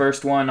used your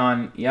first one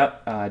on,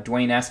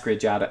 Dwayne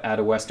Eskridge out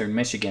of Western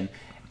Michigan.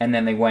 And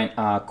then they went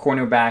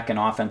cornerback and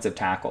offensive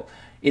tackle.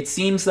 It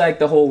seems like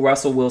the whole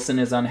Russell Wilson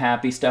is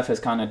unhappy stuff has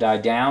kind of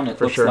died down. It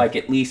looks like,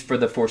 at least for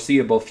the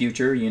foreseeable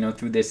future,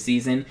 through this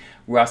season,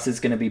 Russ is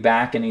going to be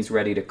back and he's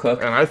ready to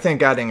cook. And I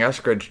think adding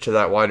Eskridge to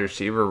that wide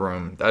receiver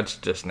room, that's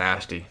just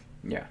nasty.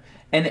 Yeah.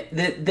 And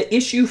the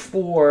issue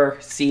for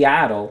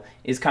Seattle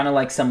is kind of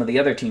like some of the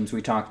other teams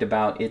we talked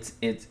about.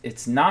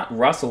 It's not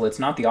Russell. It's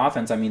not the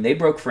offense. I mean, they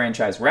broke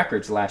franchise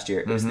records last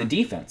year. It was the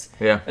defense.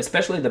 Yeah.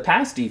 Especially the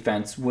pass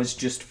defense was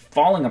just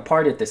falling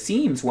apart at the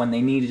seams when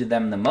they needed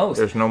them the most.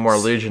 There's no more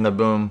Legion of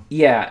Boom.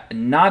 Yeah,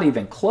 not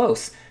even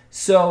close.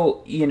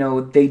 So,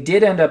 they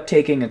did end up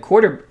taking a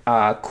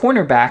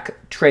cornerback,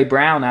 Trey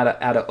Brown, out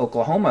of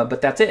Oklahoma, but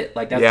that's it.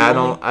 Like, that's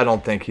I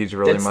don't think he's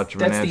really much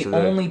of an answer. That's the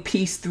only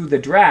piece through the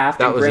draft.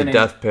 That was a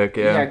death pick,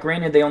 yeah. Yeah,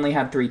 granted, they only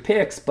had 3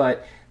 picks,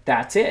 but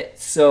that's it.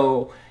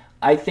 So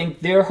I think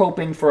they're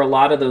hoping for a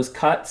lot of those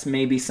cuts,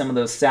 maybe some of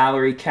those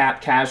salary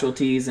cap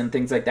casualties and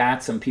things like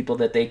that, some people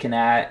that they can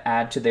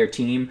add to their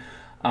team.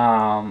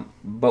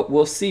 But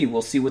we'll see.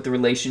 We'll see what the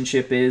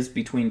relationship is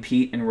between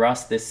Pete and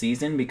Russ this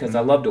season, because I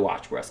love to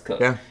watch Russ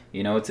cook. Yeah.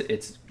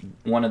 It's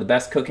one of the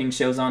best cooking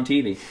shows on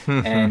TV,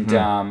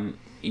 and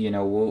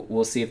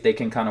we'll see if they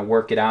can kind of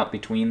work it out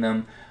between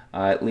them.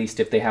 At least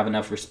if they have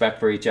enough respect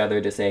for each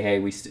other to say, hey,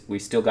 we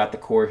still got the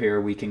core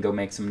here. We can go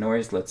make some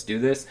noise. Let's do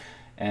this,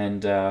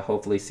 and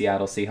hopefully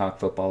Seattle Seahawks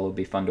football will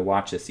be fun to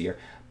watch this year.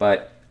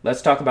 But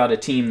let's talk about a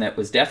team that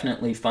was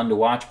definitely fun to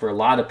watch for a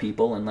lot of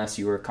people, unless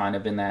you were kind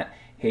of in that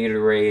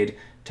haterade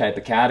type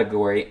of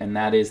category, and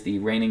that is the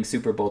reigning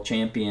Super Bowl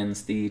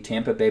champions, the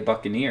Tampa Bay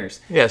Buccaneers.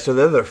 Yeah, so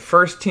they're the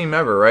first team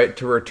ever, right,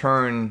 to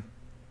return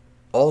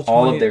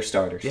all of their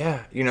starters.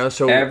 Yeah,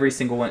 so every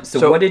single one.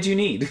 So what did you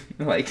need?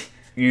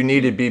 You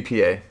needed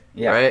BPA.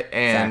 Yeah, right?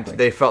 And exactly.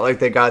 they felt like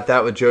they got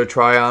that with Joe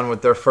Tryon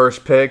with their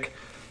first pick.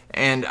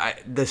 And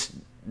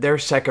their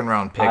second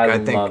round pick, I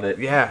think. Love it.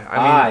 Yeah,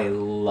 I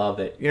love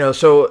it.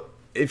 So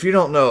if you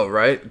don't know,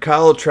 right,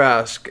 Kyle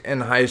Trask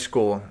in high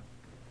school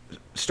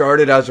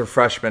started as a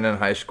freshman in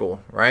high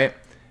school, right?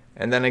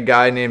 And then a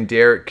guy named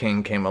Derek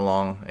King came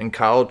along, and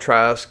Kyle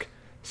Trask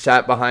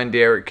sat behind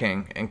Derek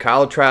King. And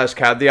Kyle Trask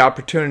had the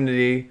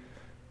opportunity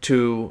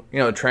to,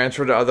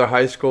 transfer to other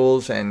high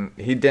schools, and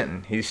he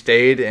didn't. He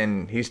stayed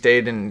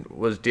and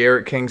was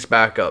Derek King's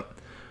backup.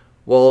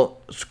 Well,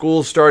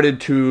 schools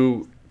started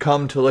to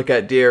come to look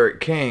at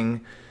Derek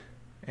King,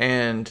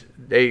 and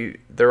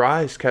their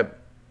eyes kept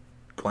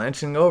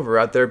glancing over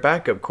at their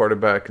backup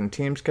quarterback, and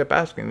teams kept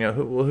asking,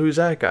 who's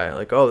that guy?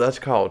 Like, oh, that's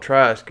Kyle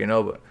Trask,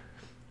 but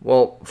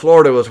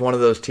Florida was one of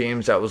those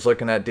teams that was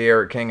looking at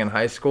Derek King in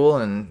high school,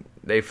 and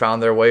they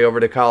found their way over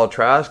to Kyle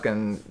Trask,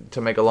 and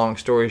to make a long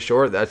story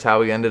short, that's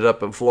how he ended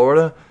up at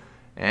Florida.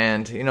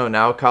 And,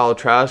 now Kyle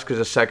Trask is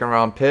a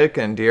second-round pick,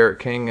 and Derek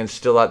King is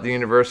still at the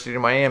University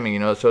of Miami,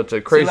 so it's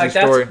a crazy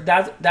story.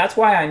 That's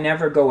why I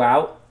never go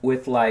out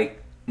with,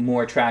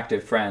 more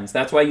attractive friends.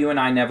 That's why you and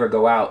I never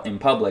go out in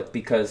public,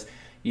 because,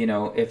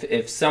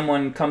 if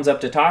someone comes up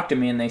to talk to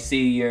me and they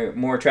see your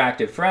more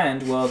attractive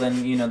friend, well,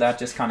 then, that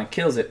just kind of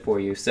kills it for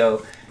you.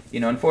 So,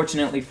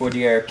 unfortunately for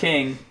Derek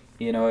King,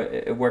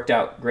 it worked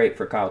out great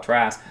for Kyle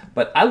Trask,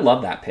 but I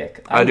love that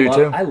pick. I do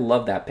too. I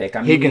love that pick.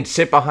 He can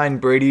sit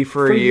behind Brady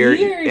for a year,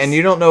 and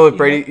you don't know if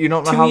Brady. You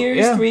don't know 2 how.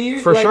 years, 3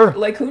 years, for sure.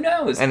 Who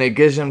knows? And it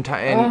gives him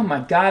time. Oh my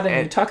God!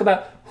 And you talk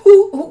about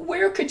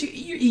where could you?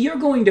 You're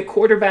going to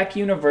quarterback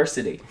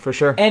university for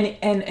sure.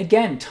 And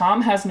again,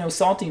 Tom has no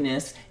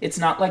saltiness. It's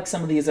not like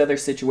some of these other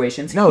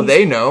situations. No,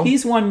 they know.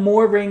 He's won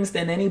more rings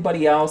than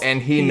anybody else,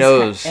 and he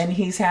knows, and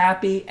he's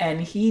happy,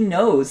 and he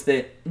knows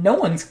that no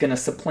one's going to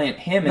supplant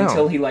him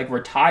until he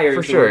retires.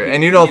 For sure.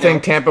 And you don't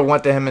think Tampa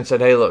went to him and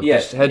said, "Hey, look,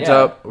 just heads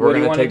up, we're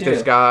going to take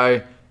this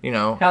guy."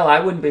 Hell, I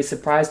wouldn't be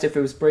surprised if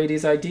it was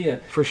Brady's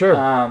idea. For sure.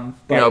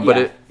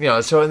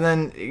 So and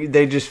then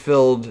they just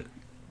filled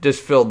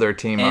their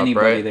team Anybody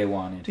up, right? They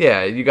wanted.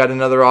 Yeah, you got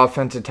another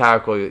offensive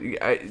tackle.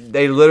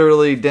 They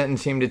literally didn't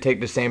seem to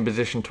take the same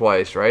position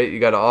twice, right? You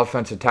got an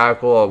offensive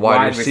tackle, a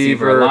wide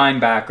receiver, a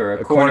linebacker,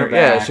 a cornerback.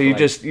 Yeah, so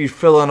you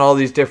fill in all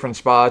these different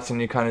spots,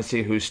 and you kind of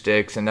see who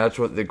sticks, and that's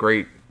what the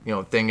great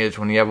thing is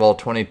when you have all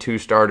 22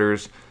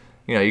 starters.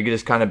 You can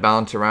just kind of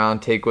bounce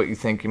around, take what you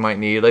think you might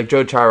need. Like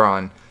Joe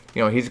Tryon,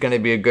 he's going to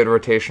be a good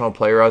rotational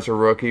player as a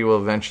rookie.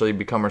 Will eventually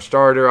become a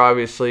starter,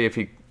 obviously, if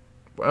he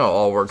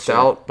all works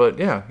out. But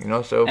yeah,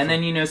 so. And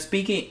then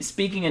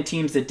speaking of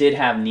teams that did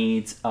have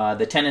needs,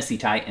 the Tennessee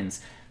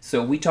Titans.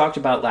 So we talked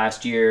about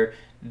last year,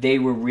 they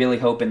were really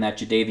hoping that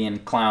Jadeveon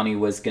Clowney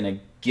was going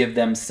to give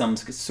them some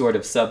sort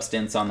of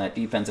substance on that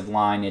defensive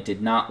line. It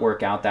did not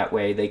work out that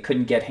way. They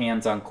couldn't get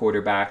hands on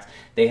quarterbacks.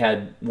 They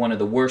had one of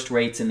the worst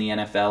rates in the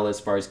NFL as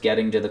far as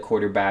getting to the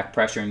quarterback,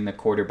 pressuring the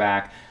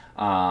quarterback.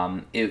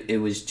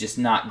 It was just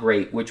not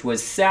great, which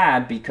was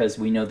sad because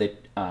we know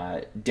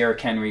that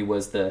Derrick Henry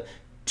was the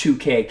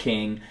 2K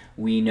king.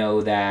 We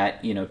know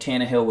that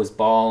Tannehill was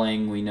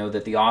balling. We know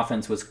that the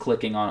offense was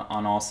clicking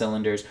on all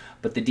cylinders,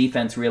 but the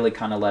defense really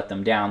kind of let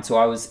them down. So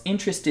I was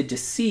interested to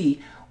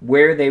see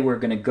where they were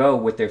going to go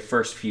with their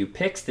first few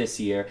picks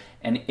this year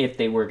and if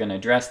they were going to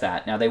address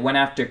that. Now, they went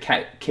after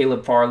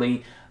Caleb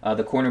Farley,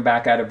 the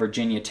cornerback out of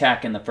Virginia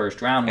Tech, in the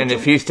first round. And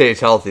if he stays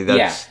healthy,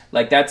 that's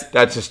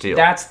a steal.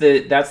 That's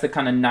the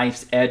kind of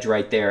knife's edge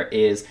right there.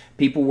 Is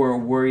people were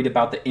worried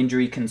about the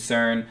injury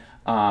concern.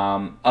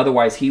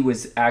 Otherwise, he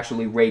was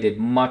actually rated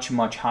much,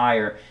 much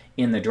higher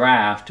in the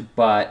draft,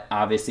 but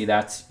obviously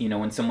that's,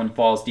 when someone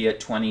falls to you at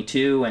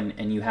 22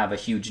 and you have a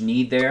huge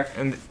need there.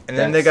 And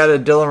then they got a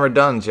Dylan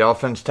Redunz, the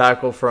offense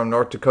tackle from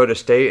North Dakota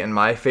State, and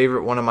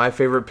one of my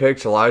favorite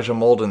picks, Elijah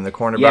Molden, the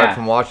cornerback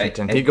from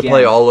Washington. He could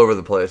play all over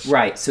the place.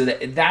 Right, so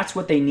that's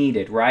what they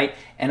needed, right?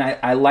 And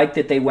I like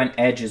that they went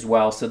edge as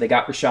well, so they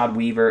got Rashad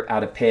Weaver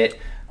out of Pitt.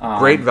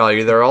 Great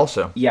value there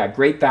also. Yeah,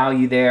 great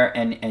value there,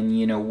 and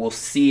we'll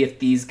see if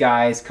these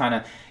guys kind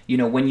of,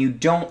 when you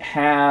don't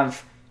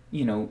have,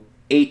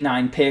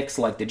 8-9 picks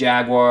like the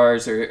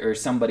Jaguars or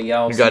somebody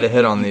else. You got to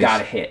hit on these. You got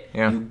to hit.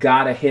 Yeah. You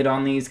got to hit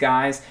on these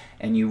guys,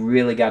 and you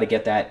really got to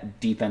get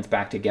that defense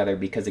back together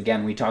because,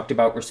 again, we talked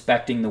about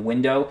respecting the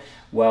window.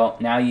 Well,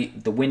 now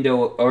the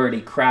window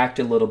already cracked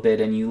a little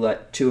bit, and you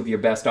let two of your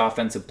best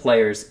offensive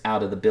players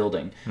out of the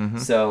building. Mm-hmm.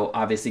 So,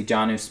 obviously,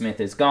 Jonnu Smith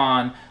is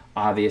gone.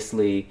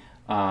 Obviously,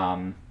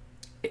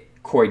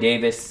 Corey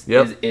Davis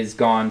is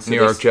gone. So New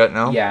York Jet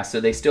now? Yeah, so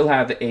they still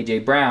have A.J.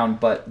 Brown,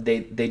 but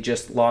they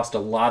just lost a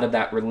lot of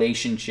that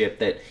relationship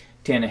that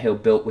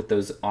Tannehill built with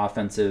those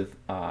offensive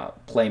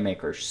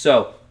playmakers.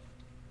 So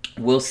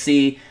we'll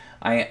see.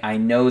 I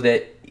know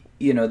that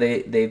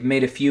they've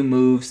made a few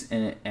moves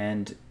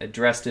and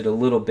addressed it a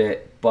little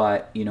bit,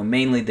 but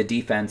mainly the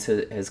defense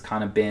has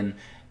kind of been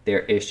their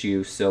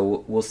issue.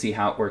 So we'll see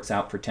how it works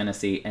out for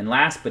Tennessee. And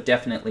last but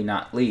definitely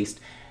not least,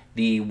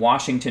 the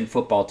Washington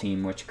football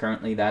team, which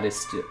currently that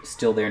is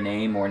still their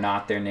name or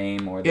not their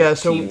name or their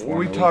team so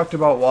formerly. we talked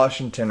about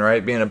Washington,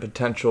 right, being a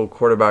potential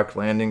quarterback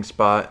landing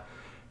spot.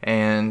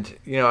 And,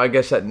 I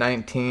guess at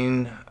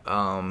 19,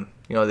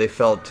 they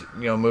felt,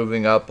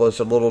 moving up was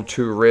a little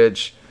too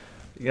rich.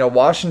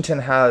 Washington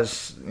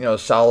has,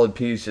 solid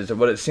pieces. And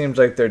what it seems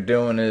like they're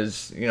doing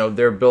is,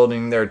 they're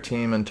building their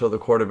team until the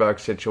quarterback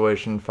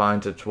situation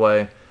finds its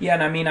way. Yeah,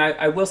 and I mean,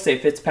 I will say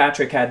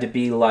Fitzpatrick had to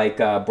be like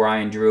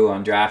Brian Drew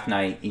on draft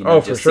night,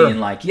 for sure. seeing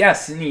like,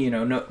 yes,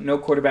 no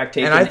quarterback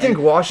taken. And I think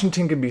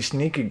Washington could be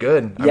sneaky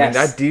good. I mean,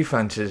 that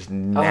defense is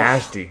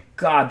nasty. Oh,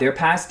 God, their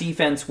pass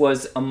defense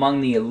was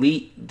among the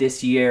elite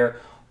this year,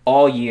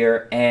 all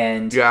year.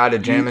 And you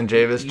added Jamin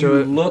Davis to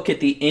it. You look at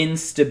the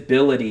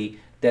instability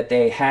that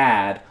they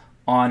had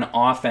on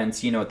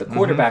offense, at the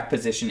quarterback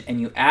position, and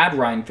you add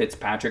Ryan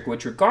Fitzpatrick,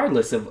 which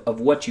regardless of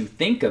what you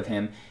think of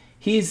him,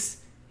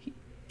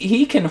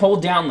 he can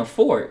hold down the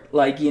fort.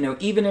 Like,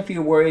 even if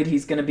you're worried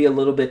he's going to be a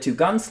little bit too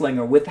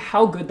gunslinger, with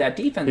how good that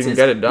defense is. He can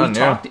get it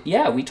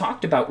done, we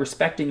talked about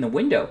respecting the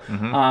window.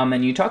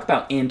 And you talk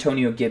about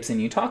Antonio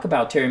Gibson, you talk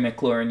about Terry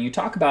McLaurin, you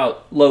talk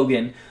about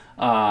Logan.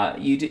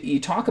 You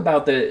talk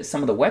about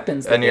some of the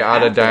weapons that and you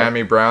added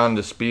Diami Brown,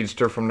 the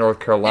speedster from North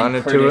Carolina,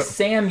 and Curtis to it.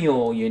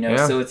 Samuel,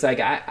 So it's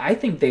like I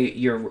think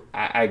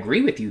I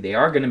agree with you. They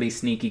are going to be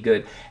sneaky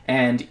good.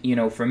 And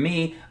for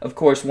me, of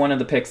course, one of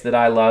the picks that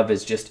I love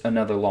is just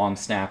another long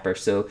snapper.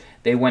 So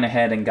they went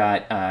ahead and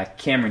got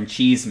Cameron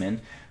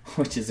Cheeseman,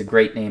 which is a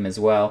great name as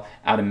well,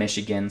 out of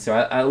Michigan. So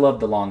I love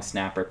the long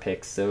snapper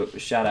picks. So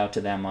shout out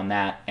to them on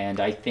that. And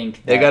I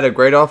think they got a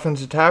great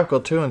offensive tackle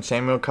too, and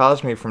Samuel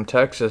Cosme from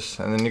Texas,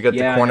 and then you got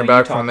the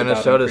cornerback from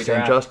Minnesota,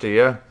 St.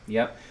 Justy.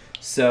 Yep.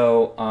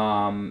 So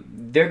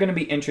they're going to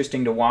be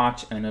interesting to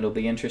watch, and it'll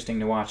be interesting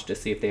to watch to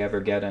see if they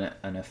ever get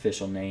an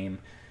official name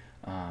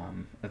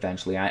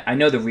eventually. I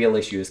know the real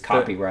issue is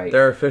copyright.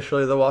 They're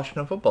officially the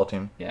Washington football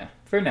team. Yeah,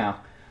 for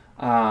now.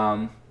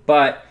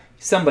 But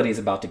somebody's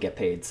about to get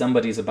paid.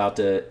 Somebody's about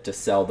to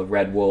sell the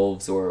Red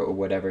Wolves or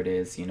whatever it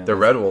is. The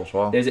Red Wolves,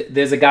 wow.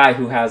 There's a guy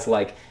who has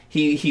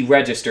he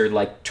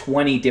registered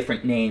 20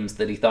 different names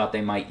that he thought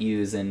they might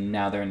use, and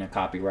now they're in a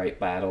copyright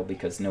battle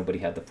because nobody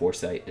had the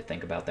foresight to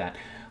think about that.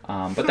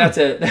 But that's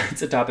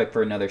a topic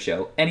for another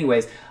show.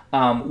 Anyways,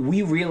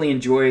 we really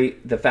enjoy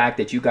the fact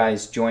that you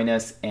guys join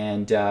us,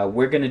 and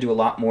we're going to do a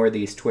lot more of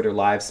these Twitter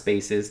live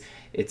spaces.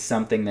 It's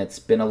something that's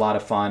been a lot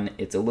of fun.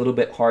 It's a little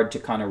bit hard to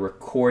kind of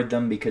record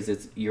them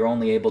because you're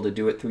only able to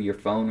do it through your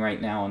phone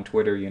right now on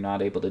Twitter. You're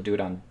not able to do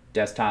it on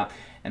desktop.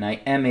 And I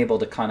am able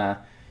to kind of,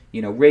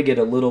 rig it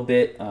a little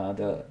bit.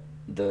 The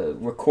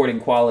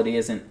recording quality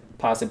isn't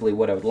possibly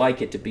what I would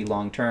like it to be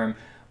long term,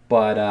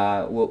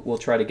 but we'll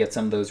try to get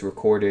some of those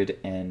recorded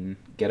and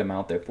get them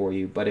out there for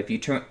you. But if you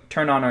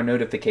turn on our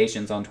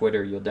notifications on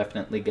Twitter, you'll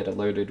definitely get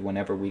alerted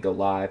whenever we go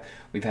live.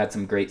 We've had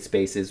some great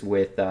spaces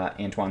with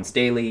Antoine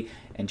Staley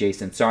and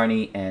Jason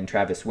Sarney, and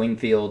Travis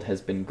Wingfield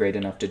has been great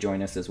enough to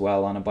join us as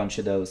well on a bunch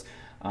of those.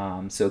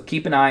 So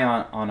keep an eye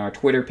on our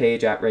Twitter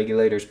page at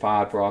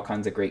RegulatorspOD for all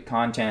kinds of great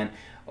content.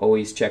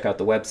 Always check out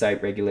the website,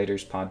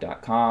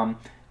 regulatorspod.com.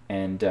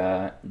 And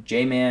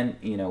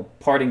J-Man,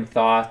 parting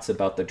thoughts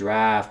about the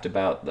draft,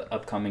 about the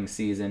upcoming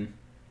season.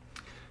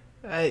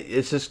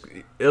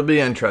 It'll be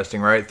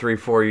interesting, right?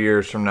 3-4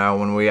 years from now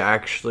when we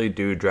actually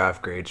do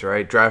draft grades,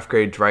 right? Draft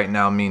grades right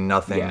now mean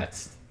nothing.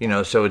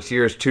 Yeah, so it's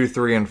years 2,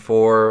 3, and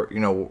 4,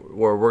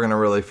 where we're going to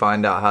really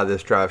find out how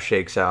this draft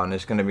shakes out, and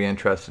it's going to be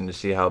interesting to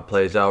see how it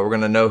plays out. We're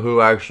going to know who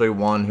actually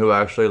won, who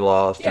actually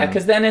lost. Yeah,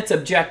 because then it's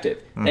objective.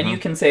 Mm-hmm. Then you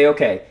can say,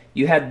 okay,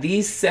 you had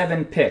these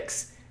 7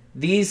 picks.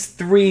 These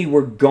 3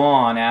 were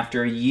gone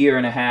after a year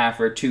and a half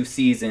or 2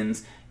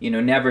 seasons,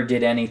 never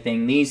did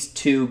anything. These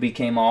 2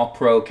 became all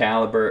pro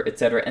caliber,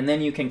 etc. And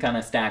then you can kind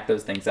of stack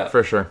those things up.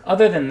 For sure.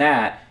 Other than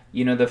that,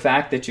 the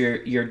fact that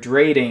you're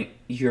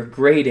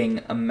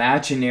grading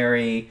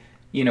imaginary,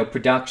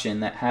 production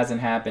that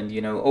hasn't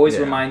happened, always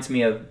reminds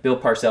me of Bill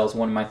Parcells,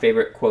 one of my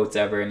favorite quotes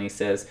ever, and he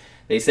says,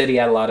 they said he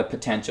had a lot of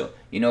potential.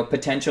 You know what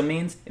potential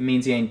means? It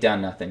means he ain't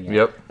done nothing yet.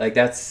 Yep.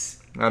 That's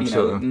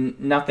absolutely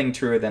nothing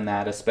truer than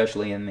that,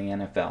 especially in the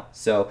NFL.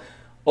 So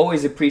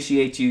always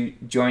appreciate you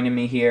joining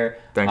me here.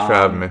 Thanks for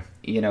having me.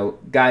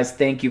 Guys,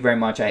 thank you very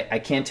much. I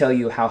can't tell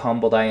you how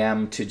humbled I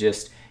am to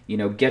just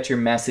get your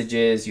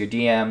messages, your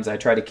DMs. I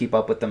try to keep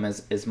up with them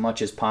as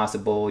much as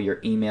possible, your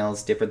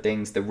emails, different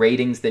things, the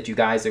ratings that you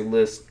guys are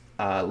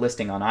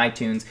listing on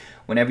iTunes.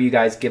 Whenever you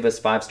guys give us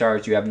 5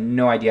 stars, you have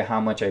no idea how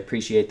much I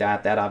appreciate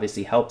that. That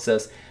obviously helps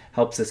us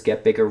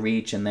get bigger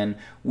reach, and then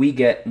we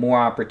get more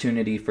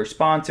opportunity for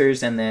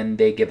sponsors, and then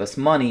they give us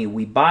money.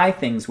 We buy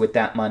things with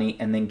that money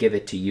and then give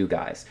it to you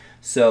guys.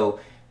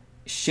 So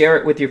share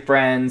it with your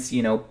friends,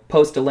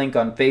 post a link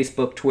on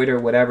Facebook, Twitter,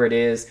 whatever it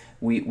is.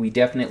 We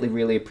definitely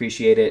really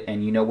appreciate it,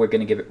 and we're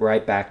going to give it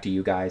right back to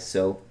you guys.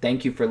 So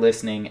thank you for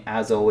listening.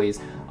 As always,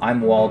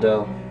 I'm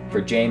Waldo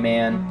for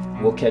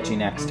J-Man. We'll catch you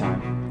next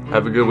time.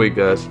 Have a good week,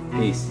 guys.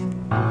 Peace.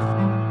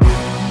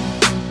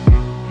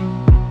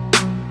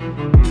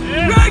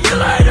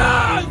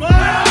 Regulator!